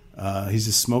 He's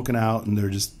just smoking out, and they're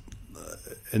just...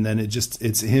 and then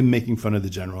it's him making fun of the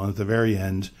general. And at the very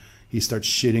end, he starts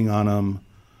shitting on him,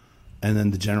 and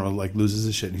then the general, like, loses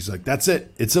his shit. And he's like, that's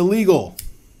it. It's illegal.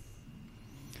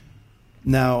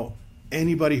 Now,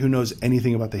 anybody who knows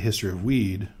anything about the history of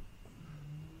weed,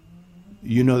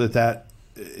 you know that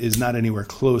is not anywhere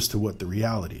close to what the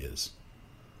reality is.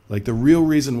 Like, the real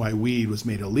reason why weed was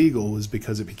made illegal was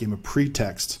because it became a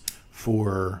pretext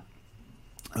for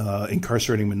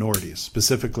incarcerating minorities,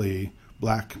 specifically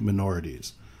black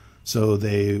minorities. So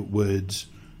they would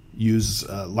use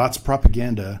lots of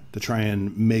propaganda to try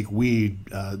and make weed.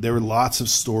 There were lots of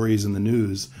stories in the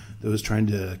news that was trying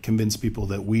to convince people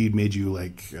that weed made you,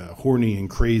 like, horny and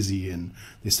crazy, and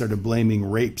they started blaming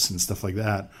rapes and stuff like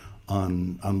that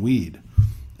on weed.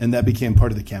 And that became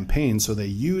part of the campaign, so they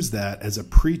used that as a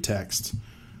pretext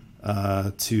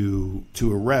to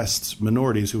arrest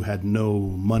minorities who had no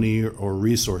money or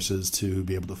resources to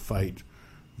be able to fight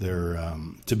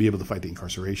the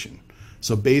incarceration.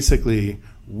 So basically,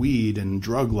 weed and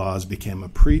drug laws became a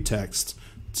pretext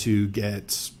to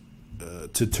get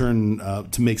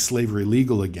to make slavery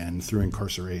legal again through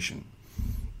incarceration.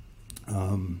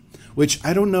 Which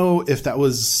I don't know if that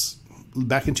was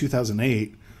back in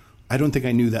 2008. I don't think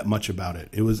I knew that much about it.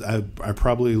 It was I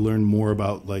probably learned more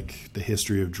about like the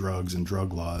history of drugs and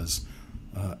drug laws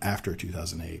after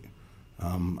 2008.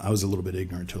 I was a little bit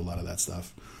ignorant to a lot of that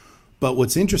stuff. But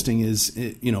what's interesting is,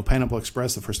 Pineapple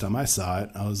Express, the first time I saw it,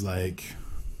 I was like,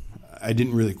 I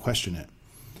didn't really question it.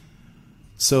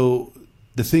 So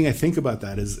the thing I think about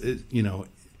that is,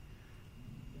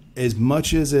 as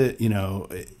much as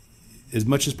as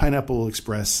much as Pineapple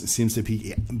Express seems to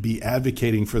be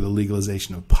advocating for the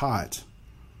legalization of pot,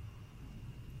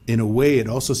 in a way, it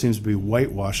also seems to be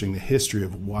whitewashing the history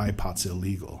of why pot's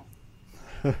illegal.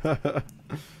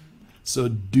 So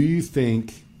do you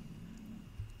think,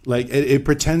 like, it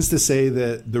pretends to say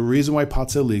that the reason why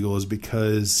pot's illegal is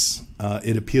because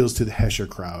it appeals to the Hesher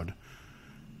crowd.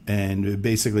 And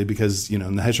basically because, the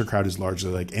Hesher crowd is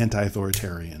largely like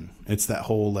anti-authoritarian. It's that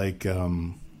whole like,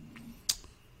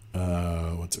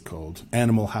 what's it called?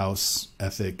 Animal House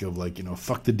ethic of like,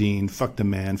 fuck the dean, fuck the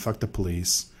man, fuck the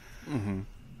police. Mm-hmm.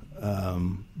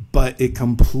 But it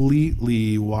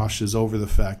completely washes over the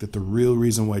fact that the real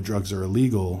reason why drugs are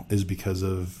illegal is because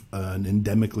of an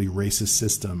endemically racist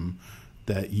system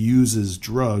that uses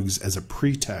drugs as a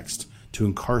pretext to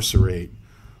incarcerate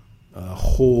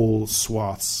whole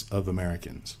swaths of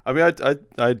Americans. I mean,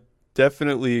 I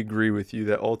definitely agree with you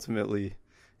that ultimately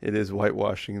it is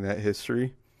whitewashing that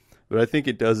history, but I think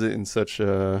it does it in such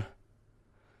an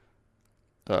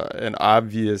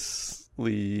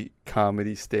obviously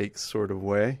comedy stakes sort of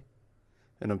way,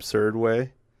 an absurd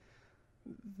way,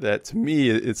 that to me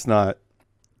it's not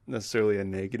necessarily a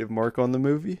negative mark on the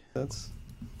movie.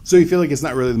 So you feel like it's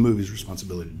not really the movie's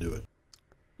responsibility to do it?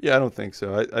 Yeah, I don't think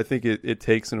so. I think it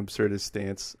takes an absurdist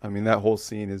stance. I mean, that whole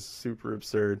scene is super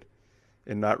absurd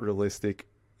and not realistic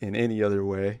in any other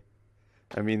way.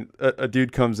 I mean, a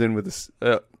dude comes in with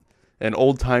an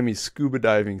old-timey scuba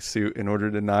diving suit in order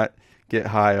to not get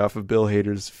high off of Bill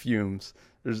Hader's fumes.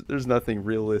 There's nothing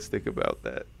realistic about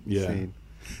that scene.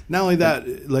 Not only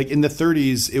that, like in the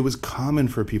 30s, it was common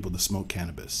for people to smoke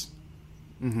cannabis.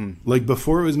 Mm-hmm. Like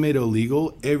before it was made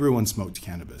illegal, everyone smoked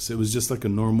cannabis. It was just like a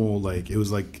normal, it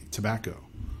was like tobacco.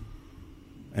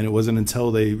 And it wasn't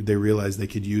until they realized they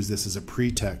could use this as a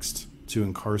pretext to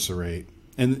incarcerate.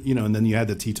 And, and then you had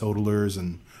the teetotalers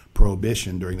and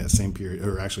prohibition during that same period,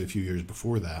 or actually a few years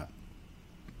before that.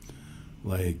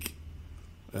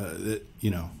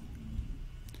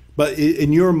 But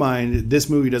in your mind, this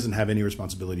movie doesn't have any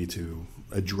responsibility to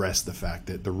address the fact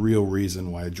that the real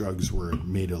reason why drugs were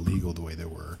made illegal the way they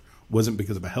were wasn't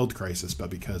because of a health crisis, but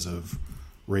because of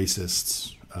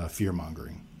racists'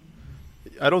 fear-mongering.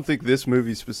 I don't think this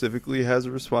movie specifically has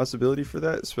a responsibility for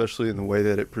that, especially in the way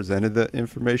that it presented that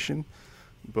information.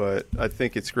 But I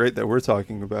think it's great that we're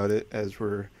talking about it as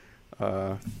we're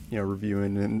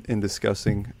reviewing and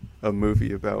discussing a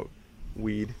movie about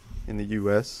weed in the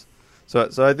U.S. So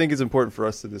I think it's important for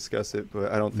us to discuss it,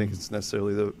 but I don't think it's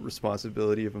necessarily the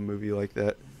responsibility of a movie like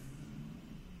that.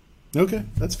 Okay,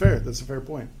 that's fair. That's a fair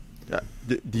point. Yeah.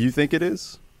 Do you think it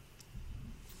is?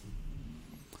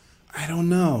 I don't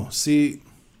know. See,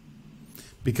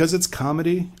 because it's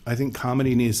comedy, I think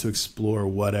comedy needs to explore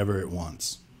whatever it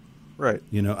wants. Right.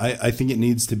 I think it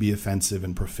needs to be offensive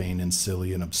and profane and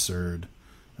silly and absurd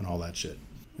and all that shit.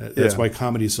 That's why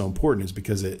comedy is so important, is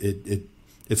because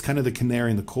it's kind of the canary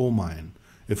in the coal mine.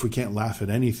 If we can't laugh at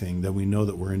anything, then we know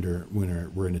that we're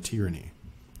in a tyranny.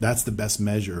 That's the best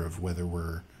measure of whether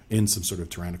we're in some sort of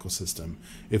tyrannical system,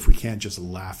 if we can't just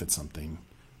laugh at something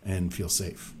and feel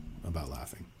safe about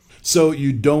laughing. So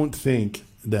you don't think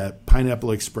that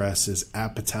Pineapple Express is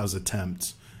Apatow's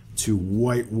attempt to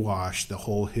whitewash the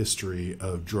whole history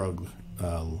of drug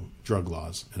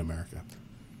laws in America?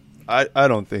 I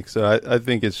don't think so. I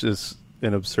think it's just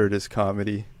an absurdist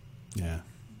comedy.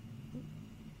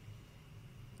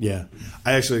 Yeah,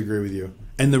 I actually agree with you.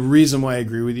 And the reason why I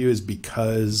agree with you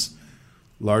is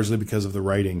largely because of the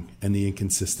writing and the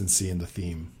inconsistency in the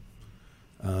theme.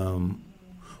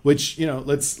 Which,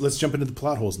 let's jump into the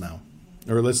plot holes now.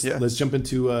 Or let's jump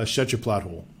into Shut Your Plot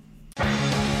Hole.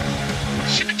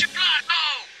 Shut your plot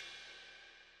hole!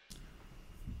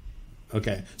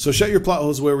 Okay, so Shut Your Plot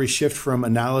Hole is where we shift from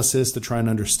analysis to try and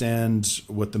understand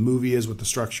what the movie is, what the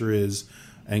structure is,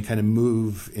 and kind of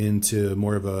move into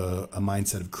more of a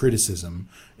mindset of criticism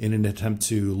in an attempt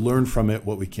to learn from it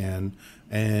what we can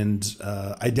and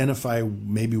identify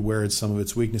maybe where some of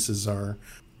its weaknesses are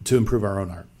to improve our own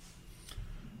art.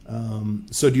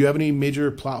 So do you have any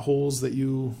major plot holes that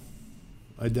you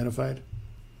identified?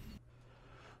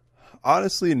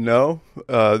 Honestly, no.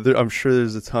 I'm sure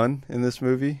there's a ton in this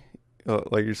movie.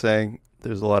 Like you're saying,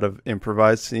 there's a lot of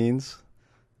improvised scenes.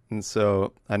 And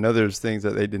so I know there's things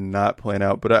that they did not plan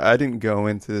out, but I didn't go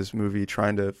into this movie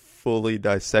trying to fully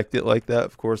dissect it like that.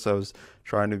 Of course, I was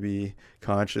trying to be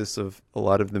conscious of a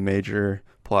lot of the major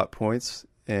plot points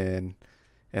and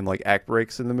like act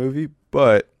breaks in the movie.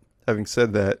 But having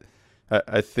said that,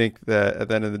 I think that at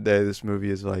the end of the day, this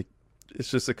movie is like,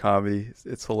 it's just a comedy.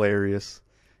 It's hilarious.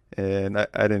 And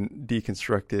I didn't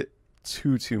deconstruct it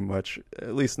too much,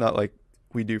 at least not like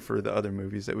we do for the other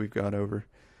movies that we've gone over.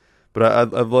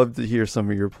 But I'd love to hear some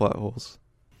of your plot holes.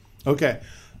 Okay.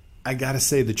 I got to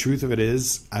say, the truth of it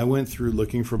is, I went through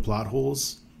looking for plot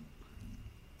holes,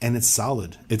 and it's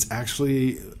solid. It's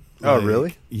actually... Oh,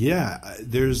 really? Yeah.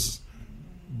 There's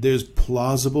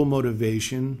plausible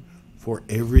motivation for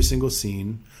every single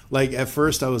scene. Like, at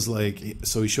first I was like...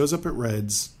 So he shows up at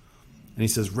Red's, and he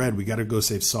says, Red, we got to go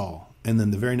save Saul. And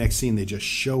then the very next scene, they just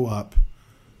show up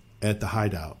at the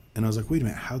hideout. And I was like, wait a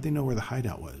minute, how'd they know where the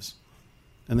hideout was?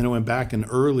 And then I went back, and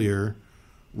earlier,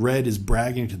 Red is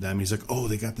bragging to them. He's like, oh,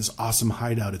 they got this awesome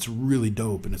hideout. It's really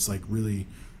dope. And it's like really,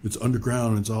 it's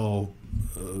underground. And it's all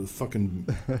fucking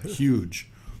huge.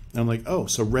 And I'm like, oh,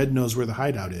 so Red knows where the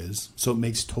hideout is. So it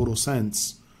makes total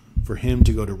sense for him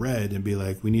to go to Red and be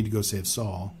like, we need to go save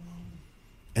Saul.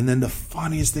 And then the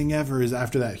funniest thing ever is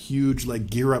after that huge like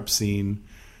gear up scene,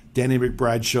 Danny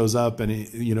McBride shows up and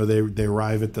they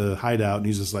arrive at the hideout and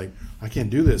he's just like, I can't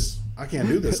do this.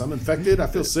 I'm infected. I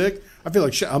feel sick. I feel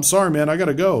like shit. I'm sorry, man. I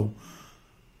gotta go.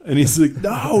 And he's like,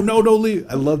 no, don't leave.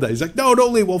 I love that. He's like, no,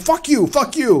 don't leave. Well, fuck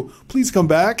you. Please come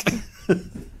back.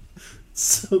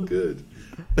 So good.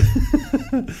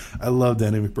 I love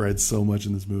Danny McBride so much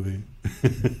in this movie.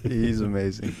 He's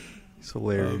amazing. He's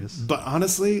hilarious. But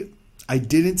honestly, I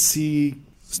didn't see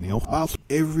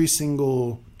every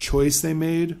single choice they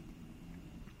made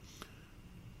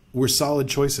were solid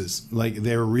choices. Like,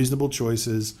 they were reasonable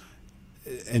choices,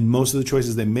 and most of the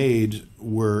choices they made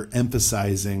were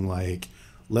emphasizing like,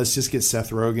 let's just get Seth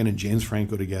Rogen and James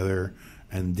Franco together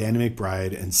and Danny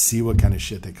McBride and see what kind of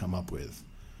shit they come up with.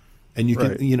 And you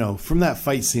Right. can, from that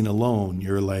fight scene alone,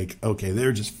 you're like, okay,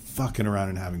 they're just fucking around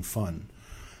and having fun.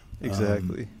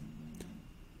 Exactly.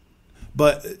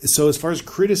 But so as far as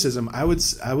criticism, I would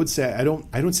say I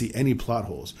don't see any plot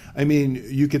holes. I mean,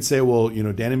 you could say, well,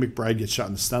 Danny McBride gets shot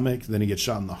in the stomach, then he gets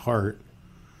shot in the heart,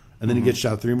 and then he gets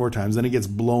shot 3 more times, then he gets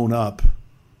blown up,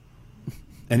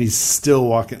 and he's still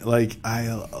walking. Like, I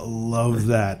love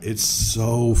that. It's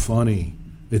so funny.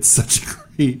 It's such a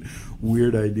great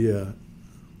weird idea.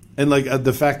 And like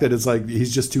the fact that it's like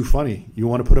he's just too funny. You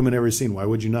want to put him in every scene. Why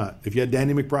would you not? If you had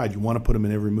Danny McBride, you want to put him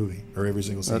in every movie or every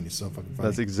single scene. He's so fucking funny.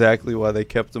 That's exactly why they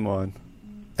kept him on.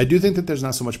 I do think that there's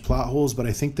not so much plot holes, but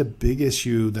I think the big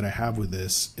issue that I have with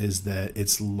this is that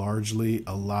it's largely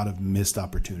a lot of missed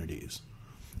opportunities.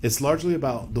 It's largely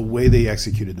about the way they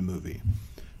executed the movie.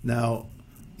 Now,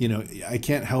 I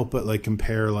can't help but like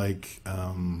compare like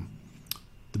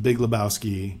The Big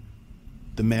Lebowski,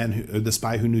 The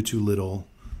Spy Who Knew Too Little,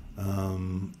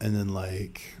 and then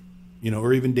like,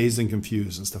 or even Dazed and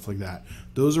Confused and stuff like that.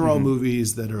 Those are all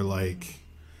movies that are like,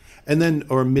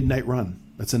 or Midnight Run.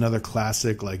 That's another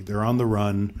classic. Like, they're on the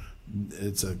run.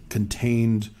 It's a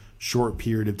contained short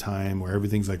period of time where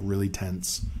everything's like really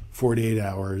tense, 48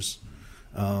 hours.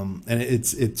 And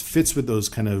it fits with those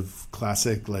kind of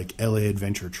classic like LA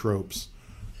adventure tropes.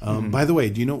 By the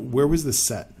way, do you know, where was the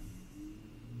set?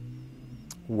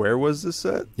 Where was the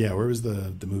set? Yeah, where was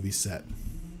the movie set?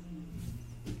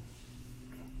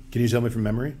 Can you tell me from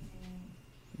memory?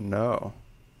 No.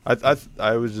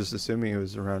 I was just assuming it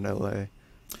was around LA.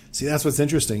 See, that's what's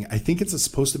interesting. I think it's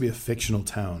supposed to be a fictional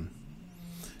town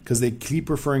because they keep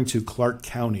referring to Clark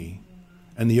County,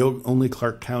 and the only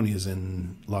Clark County is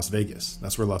in Las Vegas.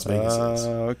 That's where Las Vegas is.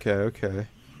 Okay.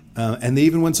 And they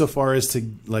even went so far as to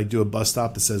like do a bus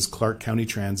stop that says Clark County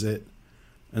Transit,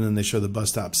 and then they show the bus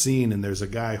stop scene, and there's a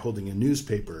guy holding a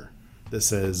newspaper that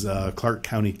says Clark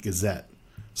County Gazette.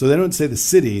 So they don't say the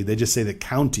city; they just say the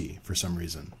county for some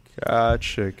reason.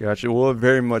 Gotcha. Well, it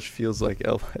very much feels like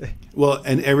LA. Well,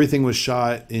 and everything was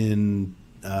shot in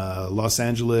Los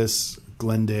Angeles,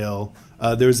 Glendale.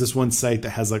 There's this one site that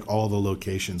has like all the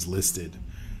locations listed,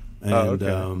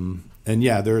 and and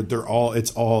yeah, they're all,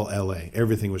 it's all LA.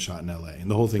 Everything was shot in LA, and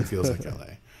the whole thing feels like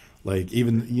LA. Like,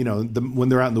 even when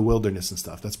they're out in the wilderness and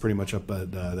stuff, that's pretty much up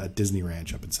at that Disney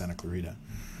Ranch up in Santa Clarita.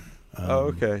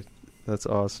 Okay, that's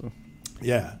awesome.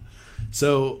 Yeah,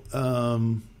 so.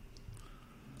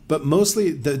 But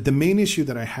mostly the main issue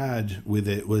that I had with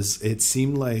it was it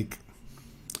seemed like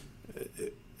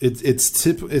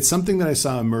It's something that I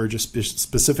saw emerge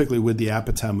specifically with the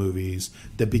Apatow movies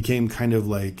that became kind of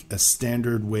like a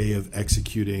standard way of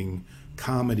executing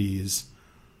comedies,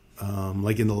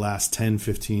 like in the last 10,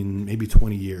 15, maybe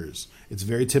 20 years. It's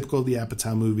very typical of the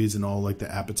Apatow movies and all like the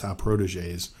Apatow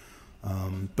proteges.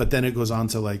 But then it goes on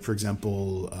to, like, for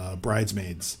example,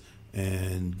 Bridesmaids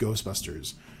and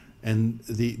Ghostbusters, and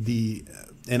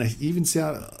and I even see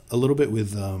that a little bit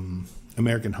with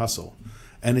American Hustle.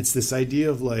 And it's this idea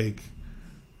of like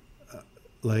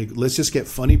let's just get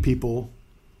funny people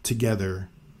together,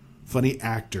 funny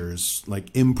actors,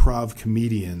 like improv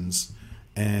comedians,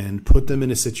 and put them in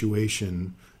a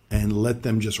situation and let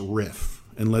them just riff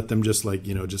and let them just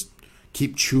just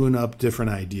keep chewing up different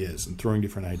ideas and throwing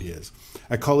different ideas.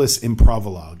 I call this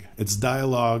improvilogue. It's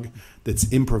dialogue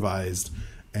that's improvised,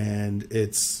 and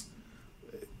it's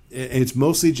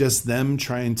mostly just them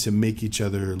trying to make each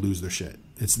other lose their shit.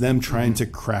 It's them trying to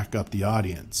crack up the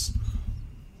audience.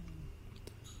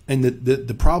 And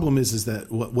the problem is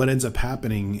that what ends up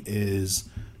happening is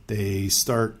they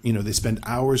start, they spend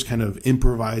hours kind of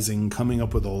improvising, coming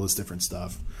up with all this different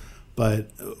stuff.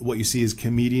 But what you see is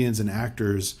comedians and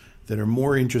actors that are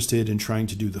more interested in trying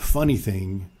to do the funny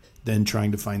thing than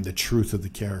trying to find the truth of the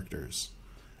characters.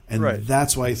 And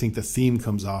that's why I think the theme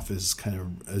comes off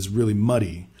as really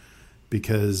muddy.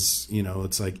 Because,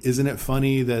 it's like, isn't it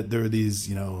funny that there are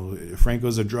these,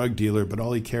 Franco's a drug dealer, but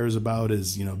all he cares about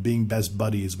is, being best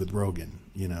buddies with Rogan,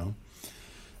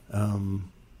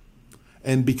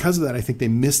 And because of that, I think they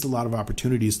missed a lot of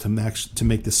opportunities to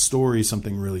make this story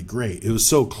something really great. It was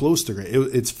so close to great.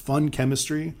 It's fun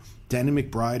chemistry. Danny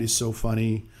McBride is so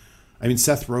funny. I mean,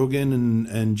 Seth Rogen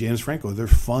and James Franco, they're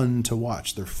fun to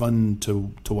watch. They're fun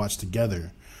to watch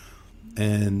together.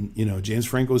 And, James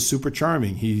Franco is super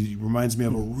charming. He reminds me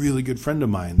of a really good friend of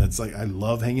mine. That's like, I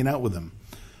love hanging out with him.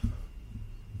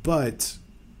 But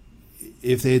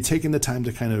if they had taken the time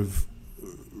to kind of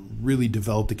really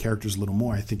develop the characters a little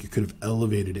more, I think it could have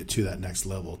elevated it to that next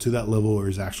level, to that level where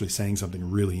he's actually saying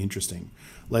something really interesting.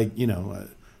 Like,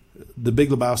 The Big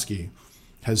Lebowski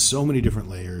has so many different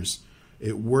layers.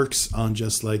 It works on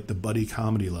just like the buddy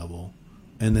comedy level.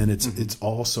 And then it's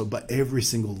also, but every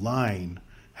single line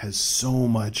has so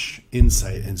much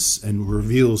insight and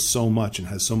reveals so much and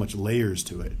has so much layers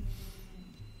to it.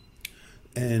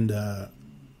 And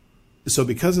so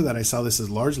because of that, I saw this as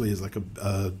largely as like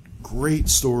a great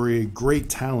story, great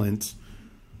talent,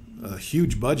 a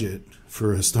huge budget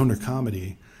for a stoner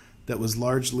comedy that was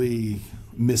largely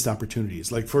missed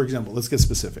opportunities. Like, for example, let's get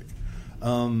specific.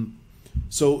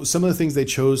 So some of the things they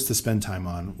chose to spend time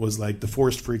on was like the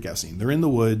forest freakout scene. They're in the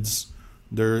woods.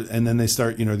 And then they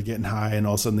start, they're getting high, and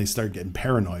all of a sudden they start getting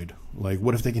paranoid. Like,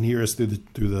 what if they can hear us through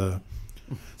the?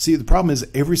 See, the problem is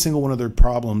every single one of their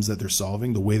problems that they're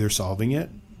solving, the way they're solving it,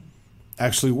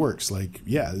 actually works. Like,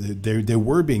 yeah, they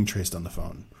were being traced on the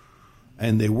phone,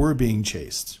 and they were being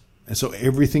chased, and so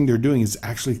everything they're doing is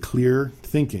actually clear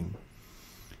thinking.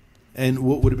 And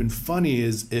what would have been funny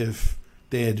is if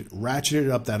they had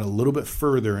ratcheted up that a little bit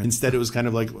further. Instead, it was kind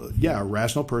of like, yeah, a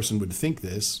rational person would think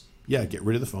this. Yeah, get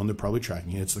rid of the phone. They're probably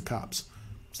tracking it. It's the cops.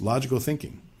 It's logical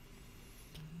thinking.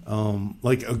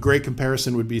 Like a great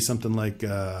comparison would be something like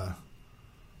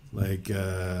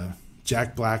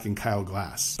Jack Black and Kyle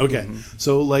Glass. Okay,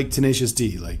 so like Tenacious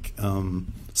D, like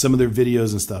some of their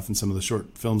videos and stuff, and some of the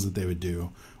short films that they would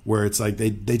do, where it's like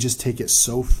they just take it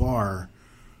so far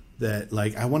that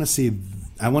like I want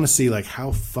to see like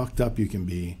how fucked up you can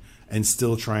be and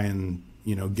still try and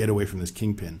get away from this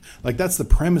kingpin. Like that's the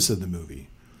premise of the movie.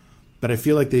 But I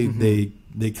feel like they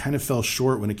kind of fell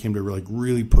short when it came to like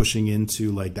really pushing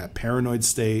into like that paranoid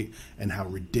state and how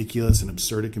ridiculous and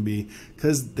absurd it can be,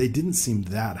 because they didn't seem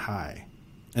that high,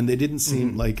 and they didn't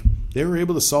seem like they were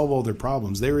able to solve all their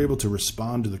problems. They were able to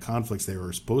respond to the conflicts they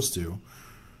were supposed to,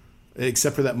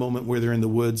 except for that moment where they're in the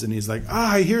woods and he's like,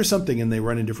 I hear something, and they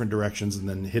run in different directions and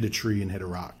then hit a tree and hit a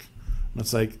rock. And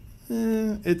it's like,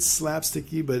 it's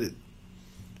slapsticky, but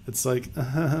it's like,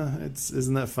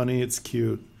 isn't that funny? It's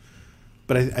cute.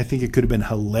 But I think it could have been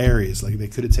hilarious. Like they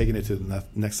could have taken it to the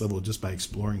next level just by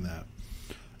exploring that.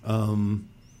 And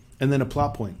then a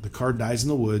plot point: the car dies in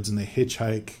the woods, and they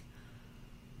hitchhike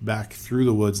back through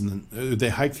the woods, and then they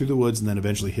hike through the woods, and then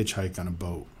eventually hitchhike on a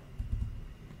boat.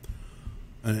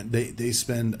 And they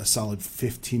spend a solid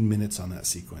 15 minutes on that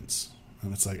sequence,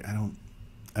 and it's like I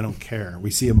don't care.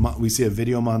 We see a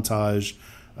video montage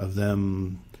of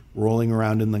them rolling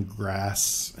around in the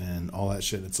grass and all that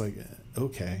shit. It's like,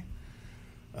 okay.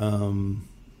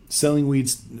 Selling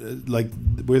weeds, like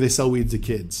where they sell weeds to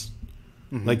kids,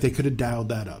 like they could have dialed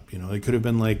that up. It could have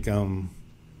been like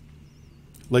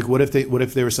what if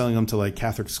they were selling them to like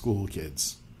Catholic school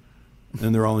kids,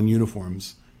 and they're all in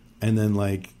uniforms. And then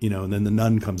like, you know, and then the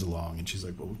nun comes along and she's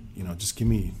like, well, you know, give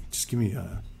me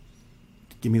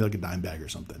like a dime bag or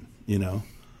something, you know?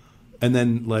 And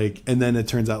then it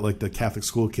turns out like the Catholic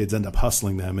school kids end up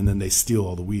hustling them, and then they steal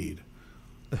all the weed.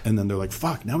 And then they're like,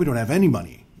 fuck, now we don't have any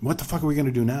money. What the fuck are we going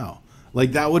to do now?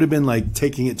 Like that would have been like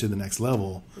taking it to the next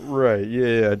level. Right.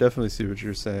 Yeah. I definitely see what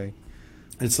you're saying.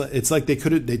 It's like they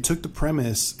took the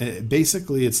premise.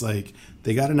 Basically, it's like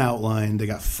they got an outline, they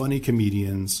got funny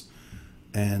comedians,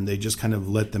 and they just kind of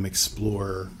let them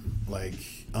explore like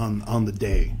on the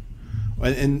day.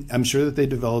 And I'm sure that they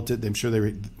developed it. I'm sure they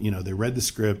read the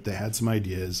script, they had some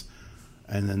ideas,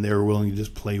 and then they were willing to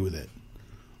just play with it.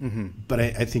 Mm-hmm. But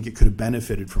I think it could have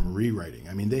benefited from rewriting.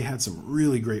 I mean, they had some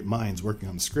really great minds working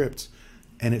on the script,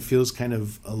 and it feels kind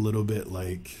of a little bit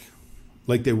like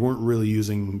they weren't really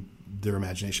using their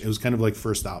imagination. It was kind of like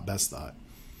first thought, best thought,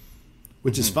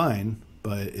 which is fine,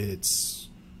 but it's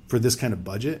for this kind of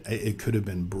budget, it could have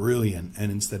been brilliant.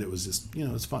 And instead it was just, you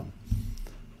know, it's fun.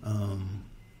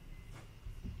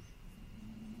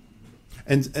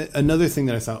 And another thing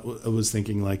that I was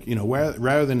thinking, like, you know,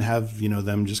 rather than have, you know,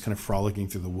 them just kind of frolicking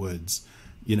through the woods,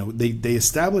 you know, they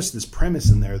established this premise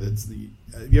in there that's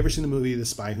have you ever seen the movie The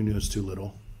Spy Who Knew Too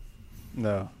Little?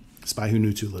 No. Spy Who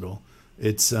Knew Too Little.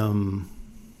 It's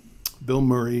Bill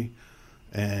Murray,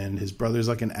 and his brother's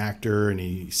like an actor, and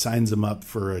he signs him up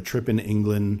for a trip in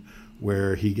England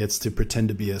where he gets to pretend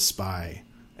to be a spy.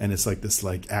 And it's like this,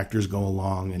 like, actors go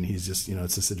along, and he's just, you know,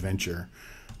 it's this adventure.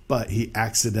 But he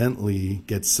accidentally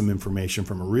gets some information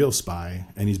from a real spy,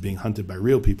 and he's being hunted by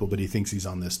real people, but he thinks he's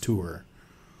on this tour.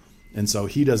 And so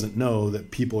he doesn't know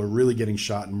that people are really getting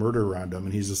shot and murder around him.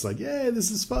 And he's just like, yeah,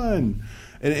 this is fun.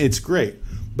 And it's great.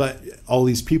 But all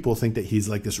these people think that he's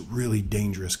like this really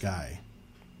dangerous guy.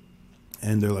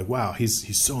 And they're like, wow,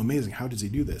 he's so amazing. How does he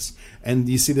do this? And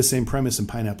you see the same premise in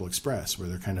Pineapple Express, where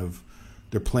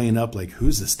they're playing up like,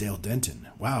 who's this Dale Denton?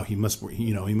 Wow, he must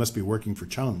be working for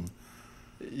Chung.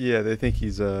 Yeah, they think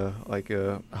he's like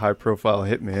a high profile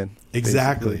hitman.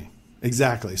 Exactly.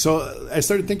 So I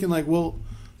started thinking like, well,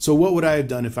 so what would I have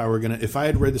done if I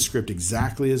had read the script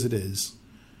exactly as it is,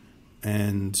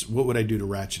 and what would I do to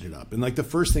ratchet it up? And like the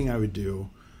first thing I would do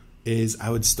is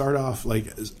I would start off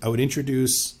like I would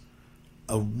introduce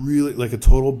a really like a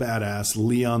total badass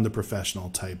Leon the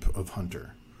Professional type of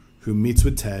hunter who meets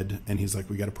with Ted, and he's like,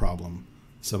 we got a problem.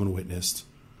 Someone witnessed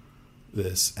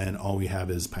this, and all we have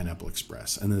is Pineapple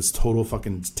Express. And this total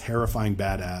fucking terrifying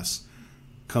badass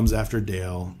comes after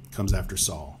Dale, comes after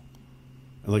Saul.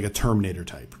 Like a Terminator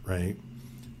type, right?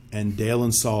 And Dale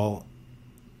and Saul,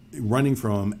 running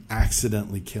from him,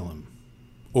 accidentally kill him.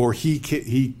 Or he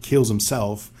kills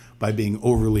himself by being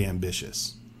overly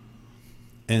ambitious.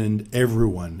 And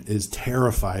everyone is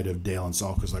terrified of Dale and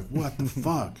Saul because like, what the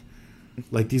fuck?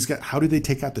 Like these guys, how did they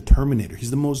take out the Terminator? He's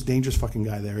the most dangerous fucking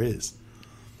guy there is.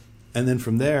 And then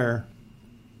from there,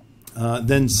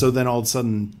 then all of a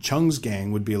sudden Chung's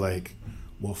gang would be like,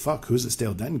 well, fuck, who's this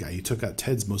Dale Denton guy? You took out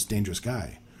Ted's most dangerous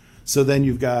guy. So then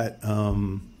you've got,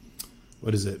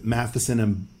 Matheson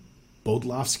and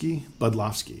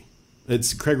Budlowski.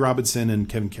 It's Craig Robinson and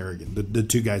Kevin Kerrigan, the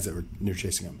two guys that were near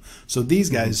chasing him. So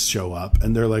these guys show up,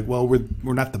 and they're like, well,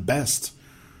 we're not the best,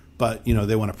 but, you know,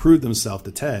 they want to prove themselves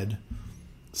to Ted.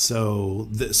 So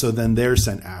then they're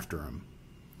sent after him.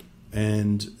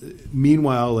 And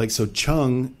meanwhile, like, so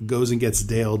Chung goes and gets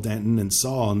Dale, Denton, and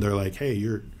Saul, and they're like, hey,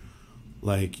 you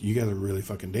guys are really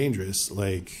fucking dangerous.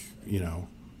 Like, you know,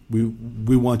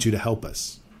 we want you to help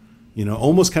us. You know,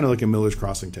 almost kind of like a Miller's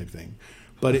Crossing type thing.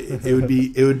 But it would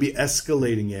be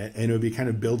escalating it, and it would be kind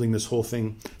of building this whole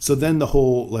thing. So then the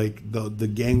whole, like, the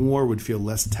gang war would feel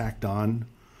less tacked on,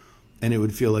 and it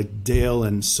would feel like Dale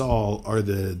and Saul are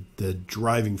the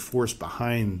driving force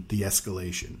behind the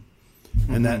escalation.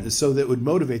 And that would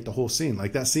motivate the whole scene.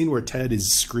 Like that scene where Ted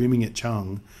is screaming at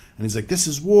Chung, and he's like, this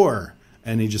is war.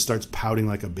 And he just starts pouting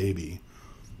like a baby.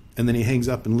 And then he hangs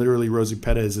up, and literally Rosie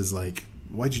Perez is like,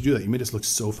 why'd you do that? You made us look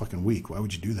so fucking weak. Why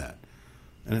would you do that?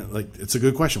 And it's a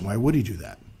good question. Why would he do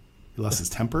that? He lost his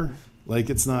temper? Like,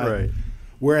 it's not. Right.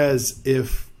 Whereas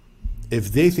if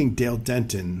they think Dale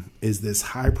Denton is this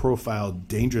high profile,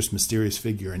 dangerous, mysterious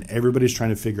figure, and everybody's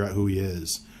trying to figure out who he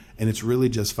is, and it's really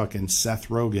just fucking Seth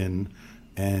Rogen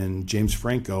and James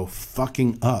Franco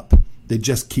fucking up. They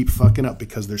just keep fucking up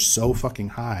because they're so fucking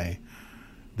high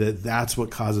that's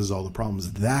what causes all the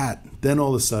problems. Then all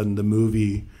of a sudden the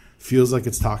movie feels like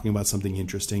it's talking about something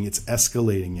interesting. It's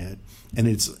escalating it, and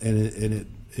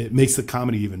it makes the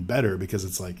comedy even better because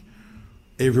it's like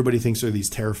everybody thinks they're these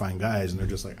terrifying guys, and they're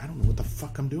just like, I don't know what the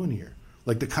fuck I'm doing here.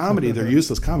 Like the comedy, their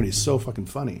useless comedy is so fucking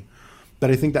funny.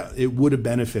 But I think that it would have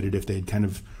benefited if they'd kind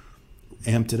of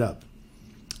amped it up.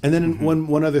 And then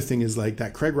one other thing is like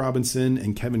that Craig Robinson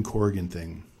and Kevin Corrigan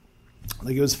thing.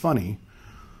 Like, it was funny.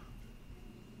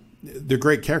 They're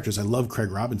great characters. I love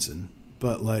Craig Robinson,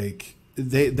 but like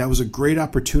that was a great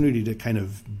opportunity to kind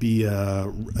of be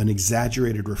an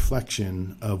exaggerated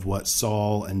reflection of what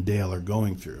Saul and Dale are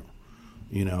going through.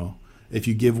 You know, if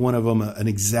you give one of them an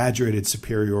exaggerated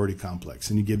superiority complex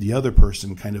and you give the other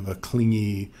person kind of a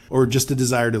clingy or just a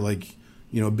desire to, like,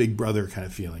 you know, a big brother kind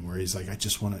of feeling where he's like, I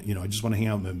just want to hang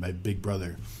out with my big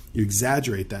brother. You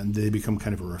exaggerate that and they become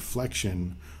kind of a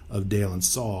reflection of Dale and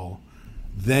Saul.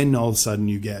 Then all of a sudden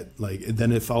you get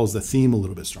then it follows the theme a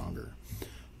little bit stronger.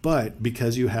 But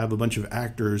because you have a bunch of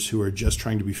actors who are just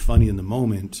trying to be funny in the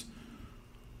moment,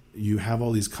 you have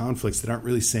all these conflicts that aren't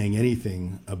really saying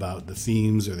anything about the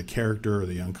themes or the character or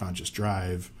the unconscious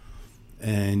drive.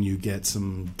 And you get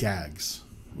some gags,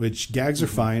 which gags are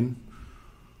fine.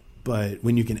 But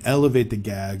when you can elevate the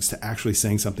gags to actually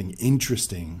saying something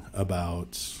interesting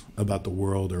about the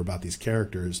world or about these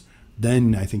characters,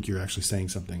 then I think you're actually saying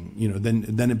something, you know,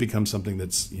 then it becomes something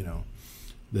that's, you know,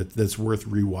 that's worth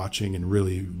rewatching and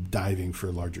really diving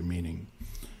for larger meaning.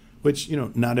 Which, you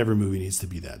know, not every movie needs to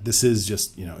be that. This is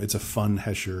just, you know, it's a fun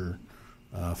Hesher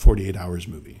 48 hours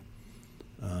movie.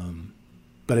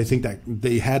 But I think that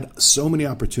they had so many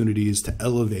opportunities to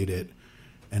elevate it.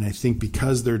 And I think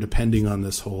because they're depending on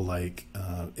this whole like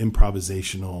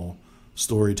improvisational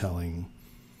storytelling,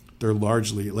 they're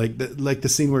largely like the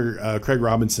scene where Craig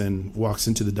Robinson walks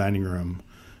into the dining room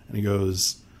and he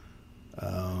goes,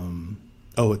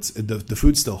 it's the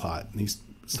food's still hot, and he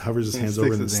hovers his hands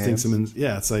over and stinks them in.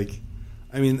 Yeah, it's like,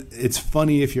 I mean, it's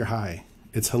funny if you're high.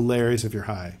 It's hilarious if you're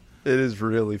high. It is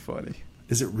really funny.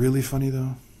 Is it really funny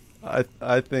though?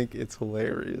 I think it's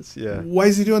hilarious. Yeah. Why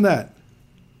is he doing that?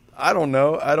 I don't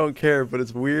know. I don't care, but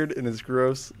it's weird and it's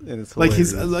gross and it's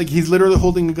hilarious. He's literally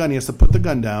holding a gun. He has to put the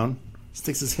gun down.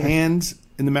 Sticks his hand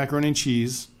in the macaroni and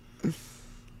cheese,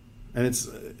 and it's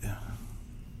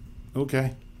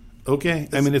okay.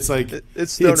 I mean, it's like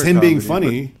it's him being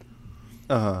funny.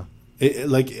 I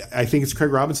think it's Craig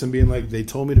Robinson being like, they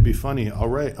told me to be funny. All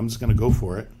right, I'm just going to go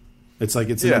for it. It's like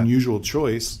it's an unusual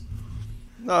choice.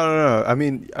 No. I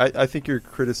mean, I think your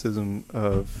criticism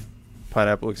of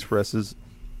Pineapple Express is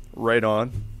right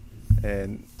on,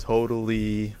 and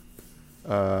totally.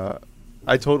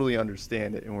 I totally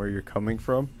understand it and where you're coming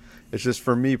from. It's just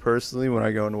for me personally, when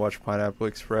I go in to watch Pineapple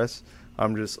Express,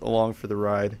 I'm just along for the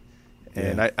ride.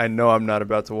 And I know I'm not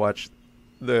about to watch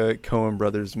the Coen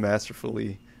brothers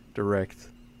masterfully direct.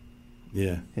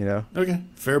 Yeah. You know? Okay.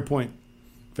 Fair point.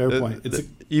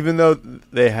 Even though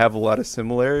they have a lot of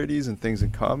similarities and things in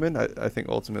common, I think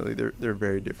ultimately they're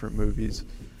very different movies.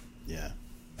 Yeah.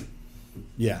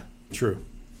 Yeah. True.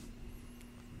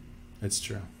 It's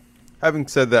true. Having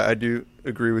said that, I do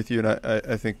agree with you, and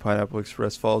I think Pineapple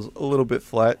Express falls a little bit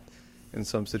flat in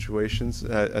some situations.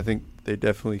 I think they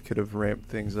definitely could have ramped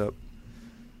things up.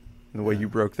 And the way you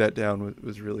broke that down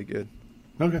was really good.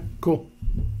 Okay, cool.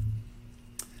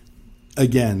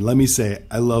 Again, let me say,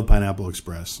 I love Pineapple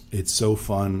Express. It's so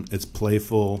fun. It's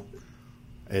playful.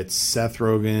 It's Seth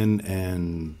Rogen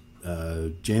and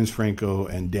James Franco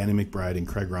and Danny McBride and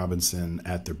Craig Robinson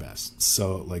at their best.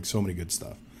 So many good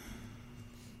stuff.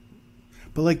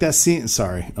 But like that scene,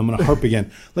 sorry, I'm going to harp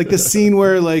again. Like the scene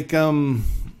where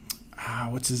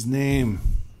what's his name?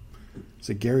 Is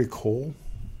it Gary Cole?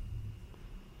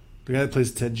 The guy that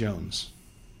plays Ted Jones.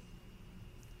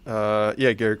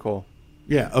 Yeah, Gary Cole.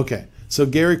 Yeah, okay. So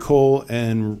Gary Cole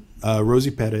and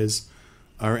Rosie Perez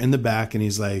are in the back, and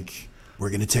he's like, we're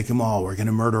going to take them all. We're going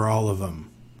to murder all of them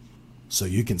so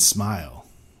you can smile.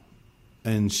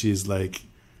 And she's like,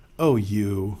 oh,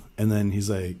 you. And then he's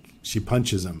like, she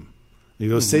punches him. He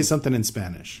goes, say something in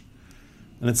Spanish.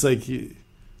 And it's like,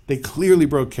 they clearly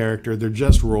broke character. They're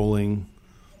just rolling.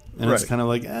 And It's kind of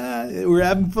like, we're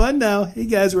having fun now. Hey,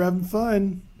 guys, we're having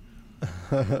fun.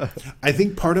 I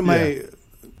think part of my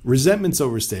resentment's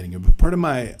overstating it, but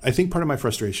I think part of my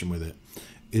frustration with it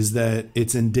is that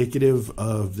it's indicative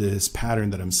of this pattern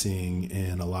that I'm seeing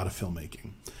in a lot of filmmaking.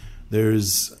 There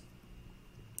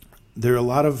are a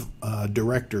lot of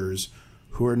directors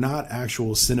who are not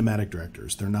actual cinematic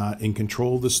directors. They're not in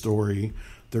control of the story.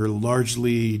 They're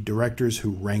largely directors who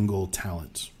wrangle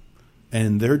talent.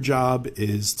 And their job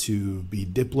is to be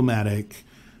diplomatic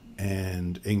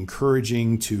and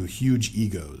encouraging to huge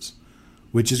egos,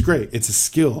 which is great. It's a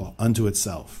skill unto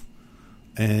itself.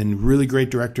 And really great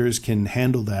directors can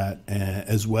handle that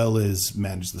as well as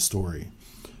manage the story.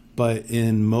 But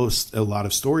in a lot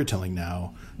of storytelling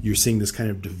now, you're seeing this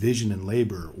kind of division in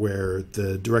labor where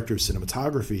the director of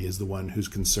cinematography is the one who's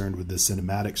concerned with the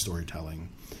cinematic storytelling.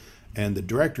 And the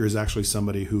director is actually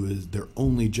somebody who is their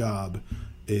only job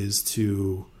is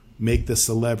to make the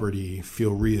celebrity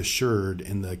feel reassured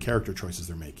in the character choices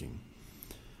they're making.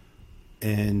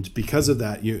 And because of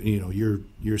that,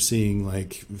 you're seeing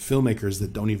like filmmakers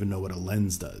that don't even know what a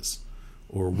lens does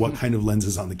or what kind of lens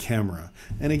is on the camera.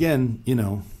 And again,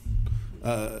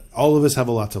 all of us have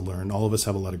a lot to learn. All of us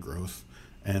have a lot of growth,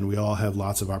 and we all have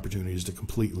lots of opportunities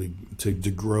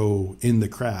to grow in the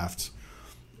craft.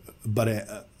 But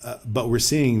we're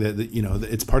seeing that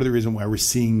it's part of the reason why we're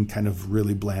seeing kind of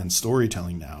really bland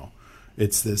storytelling now.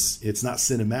 It's not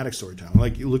cinematic storytelling.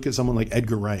 Like you look at someone like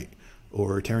Edgar Wright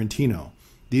or Tarantino.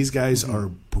 These guys are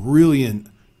brilliant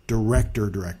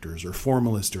directors or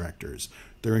formalist directors.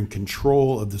 They're in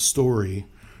control of the story.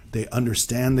 They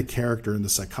understand the character and the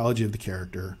psychology of the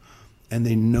character, and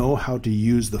they know how to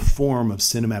use the form of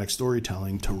cinematic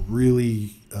storytelling to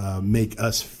really make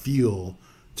us feel,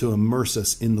 to immerse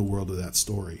us in the world of that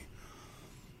story.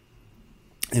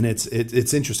 And it's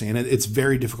interesting, and it's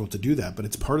very difficult to do that, but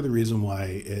it's part of the reason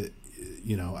why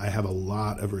I have a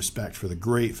lot of respect for the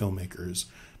great filmmakers,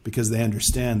 because they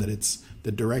understand that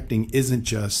the directing isn't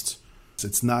just.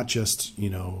 It's not just,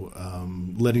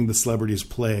 letting the celebrities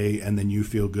play and then you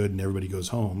feel good and everybody goes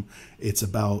home. It's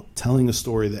about telling a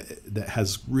story that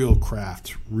has real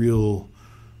craft, real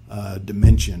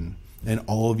dimension, and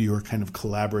all of you are kind of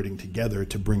collaborating together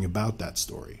to bring about that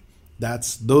story.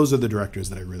 Those are the directors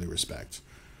that I really respect.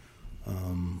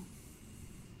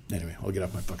 Anyway, I'll get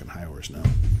off my fucking high horse now.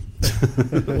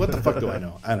 What the fuck do I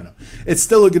know? I don't know. It's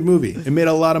still a good movie. It made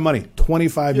a lot of money.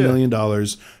 $25 million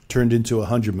turned into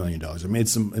 $100 million.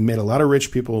 It made a lot of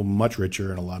rich people much richer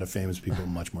and a lot of famous people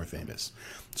much more famous.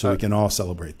 So we can all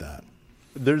celebrate that.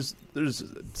 There's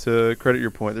to credit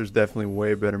your point, there's definitely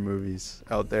way better movies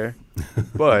out there.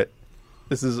 But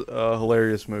this is a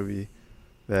hilarious movie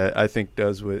that I think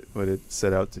does what it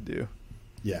set out to do.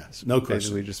 Yeah, no question.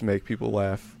 Basically just make people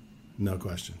laugh. No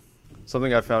question.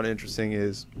 Something I found interesting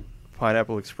is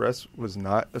Pineapple Express was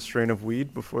not a strain of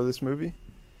weed before this movie.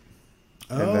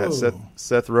 And that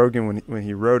Seth Rogen, when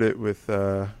he wrote it with,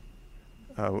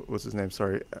 what's his name?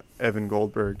 Sorry, Evan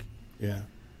Goldberg. Yeah.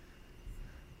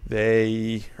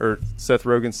 Seth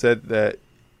Rogen said that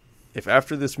if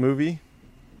after this movie,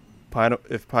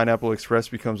 if Pineapple Express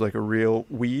becomes like a real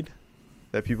weed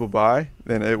that people buy,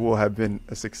 then it will have been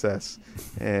a success.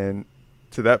 And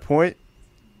to that point,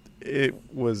 it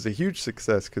was a huge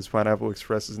success because Pineapple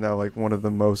Express is now like one of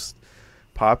the most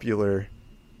popular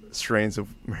strains of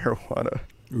marijuana.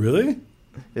 Really?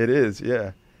 It is,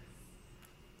 yeah.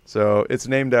 So it's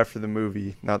named after the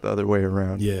movie, not the other way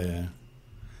around. Yeah.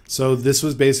 So this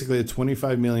was basically a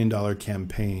 $25 million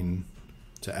campaign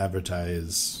to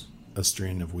advertise a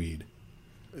strain of weed.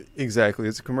 Exactly.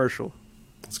 It's a commercial.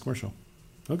 It's a commercial.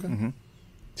 Okay.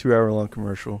 2-hour-long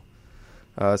commercial.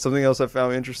 Something else I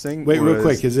found interesting. Wait, real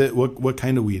quick. Is it what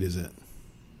kind of weed is it?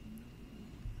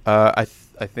 I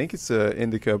think it's a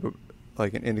indica, but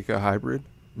like an indica hybrid.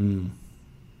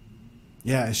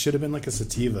 Yeah, it should have been like a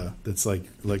sativa. That's like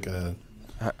a.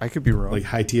 I could be wrong. Like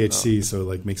high THC, so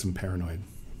like makes them paranoid.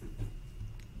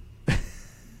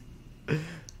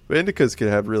 But indicas could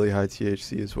have really high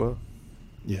THC as well.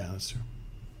 Yeah, that's true.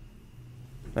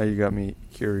 Now you got me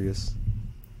curious.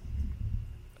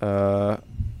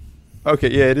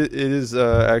 Okay, yeah, it is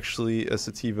actually a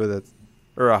sativa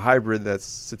or a hybrid that's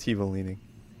sativa leaning.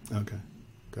 Okay,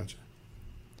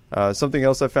 gotcha. Something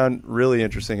else I found really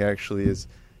interesting actually is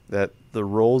that the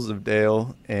roles of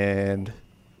Dale and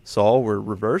Saul were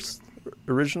reversed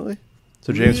originally.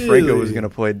 So James Franco was going to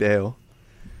play Dale.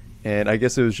 And I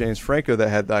guess it was James Franco that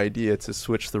had the idea to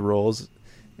switch the roles.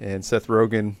 And Seth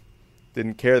Rogen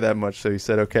didn't care that much, so he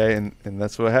said okay, and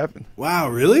that's what happened. Wow,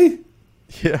 really?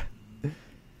 Yeah.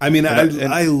 I mean,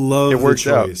 I love the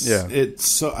choice. Out,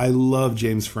 yeah. I love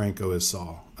James Franco as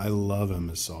Saul. I love him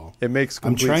as Saul. It makes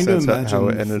complete sense how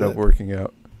it ended up working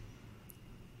out.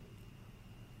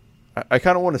 I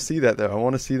kind of want to see that though. I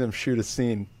want to see them shoot a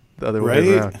scene the other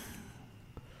way around.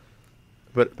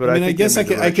 But I mean, I guess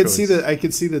I could see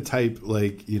the type,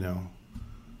 like,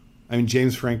 I mean,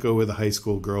 James Franco with a high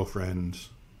school girlfriend.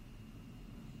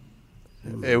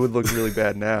 It would look really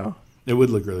bad now. It would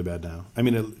look really bad now. I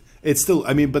mean, it's still,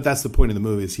 I mean, but that's the point of the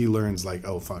movie is he learns like,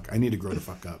 oh fuck, I need to grow the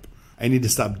fuck up. I need to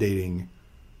stop dating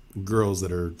girls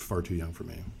that are far too young for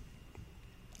me.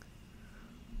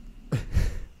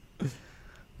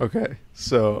 Okay,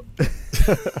 so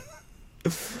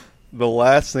the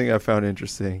last thing I found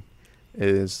interesting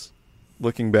is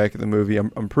looking back at the movie.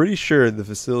 I'm pretty sure the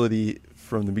facility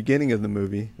from the beginning of the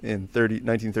movie in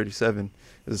 1937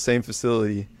 is the same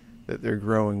facility that they're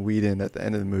growing weed in at the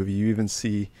end of the movie. You even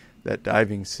see that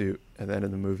diving suit at the end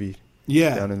of the movie.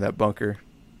 Yeah. Down in that bunker.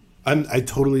 I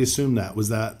totally assumed that. Was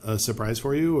that a surprise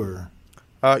for you, or?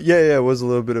 Yeah, it was a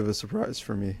little bit of a surprise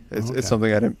for me. It's Okay.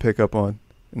 something I didn't pick up on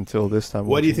until this time.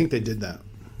 Why do you watching think they did that?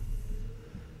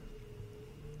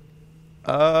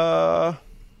 it.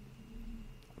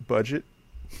 Budget.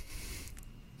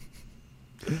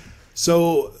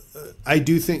 So I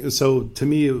do think so. To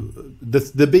me,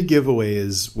 the big giveaway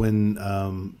is when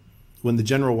the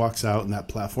general walks out on that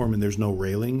platform and there's no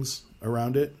railings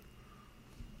around it,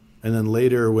 and then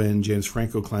later when James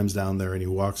Franco climbs down there and he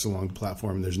walks along the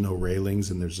platform, and there's no railings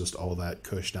and there's just all that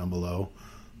cush down below.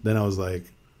 Then I was like,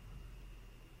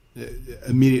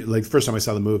 immediately, like the first time I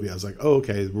saw the movie, I was like, oh,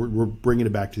 okay, we're bringing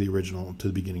it back to the original, to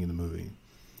the beginning of the movie.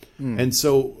 And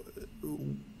so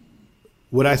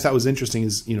what I thought was interesting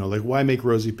is, like, why make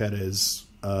Rosie Perez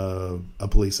a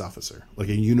police officer, like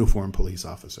a uniformed police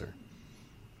officer?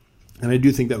 And I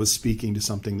do think that was speaking to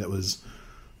something that was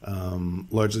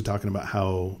largely talking about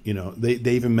how,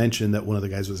 they even mentioned that one of the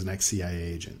guys was an ex-CIA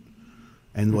agent.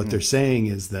 And what they're saying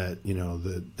is that,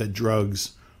 that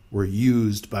drugs were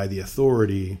used by the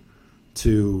authority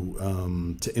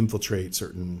to infiltrate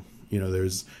certain,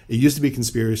 it used to be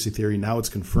conspiracy theory. Now it's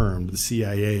confirmed. The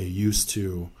CIA used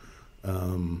to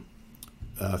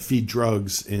feed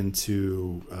drugs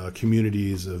into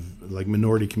communities of like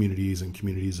minority communities and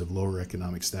communities of lower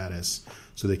economic status,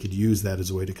 so they could use that as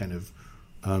a way to kind of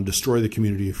destroy the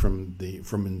community from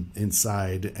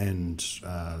inside and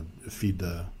feed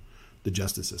the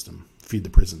justice system, feed the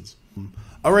prisons.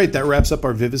 All right, that wraps up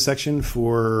our vivisection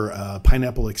for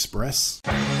Pineapple Express.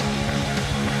 You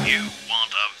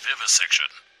want a vivisection.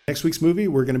 Next week's movie,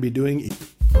 we're going to be doing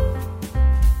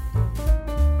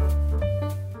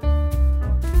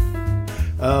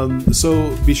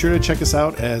so be sure to check us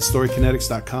out at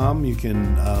storykinetics.com. You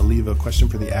can leave a question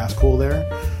for the Ask Hole there.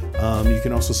 You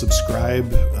can also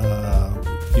subscribe.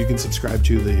 You can subscribe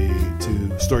to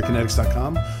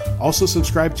storykinetics.com. Also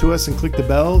subscribe to us and click the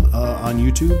bell on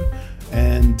YouTube.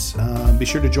 And be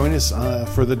sure to join us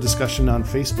for the discussion on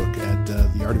Facebook at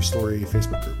the Art of Story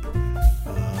Facebook group.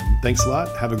 Thanks a lot.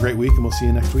 Have a great week, and we'll see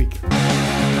you next week. Hey,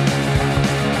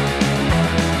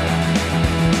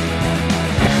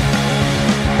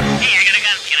 I got a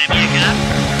gun. Can I be a cop?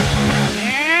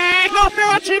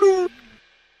 No,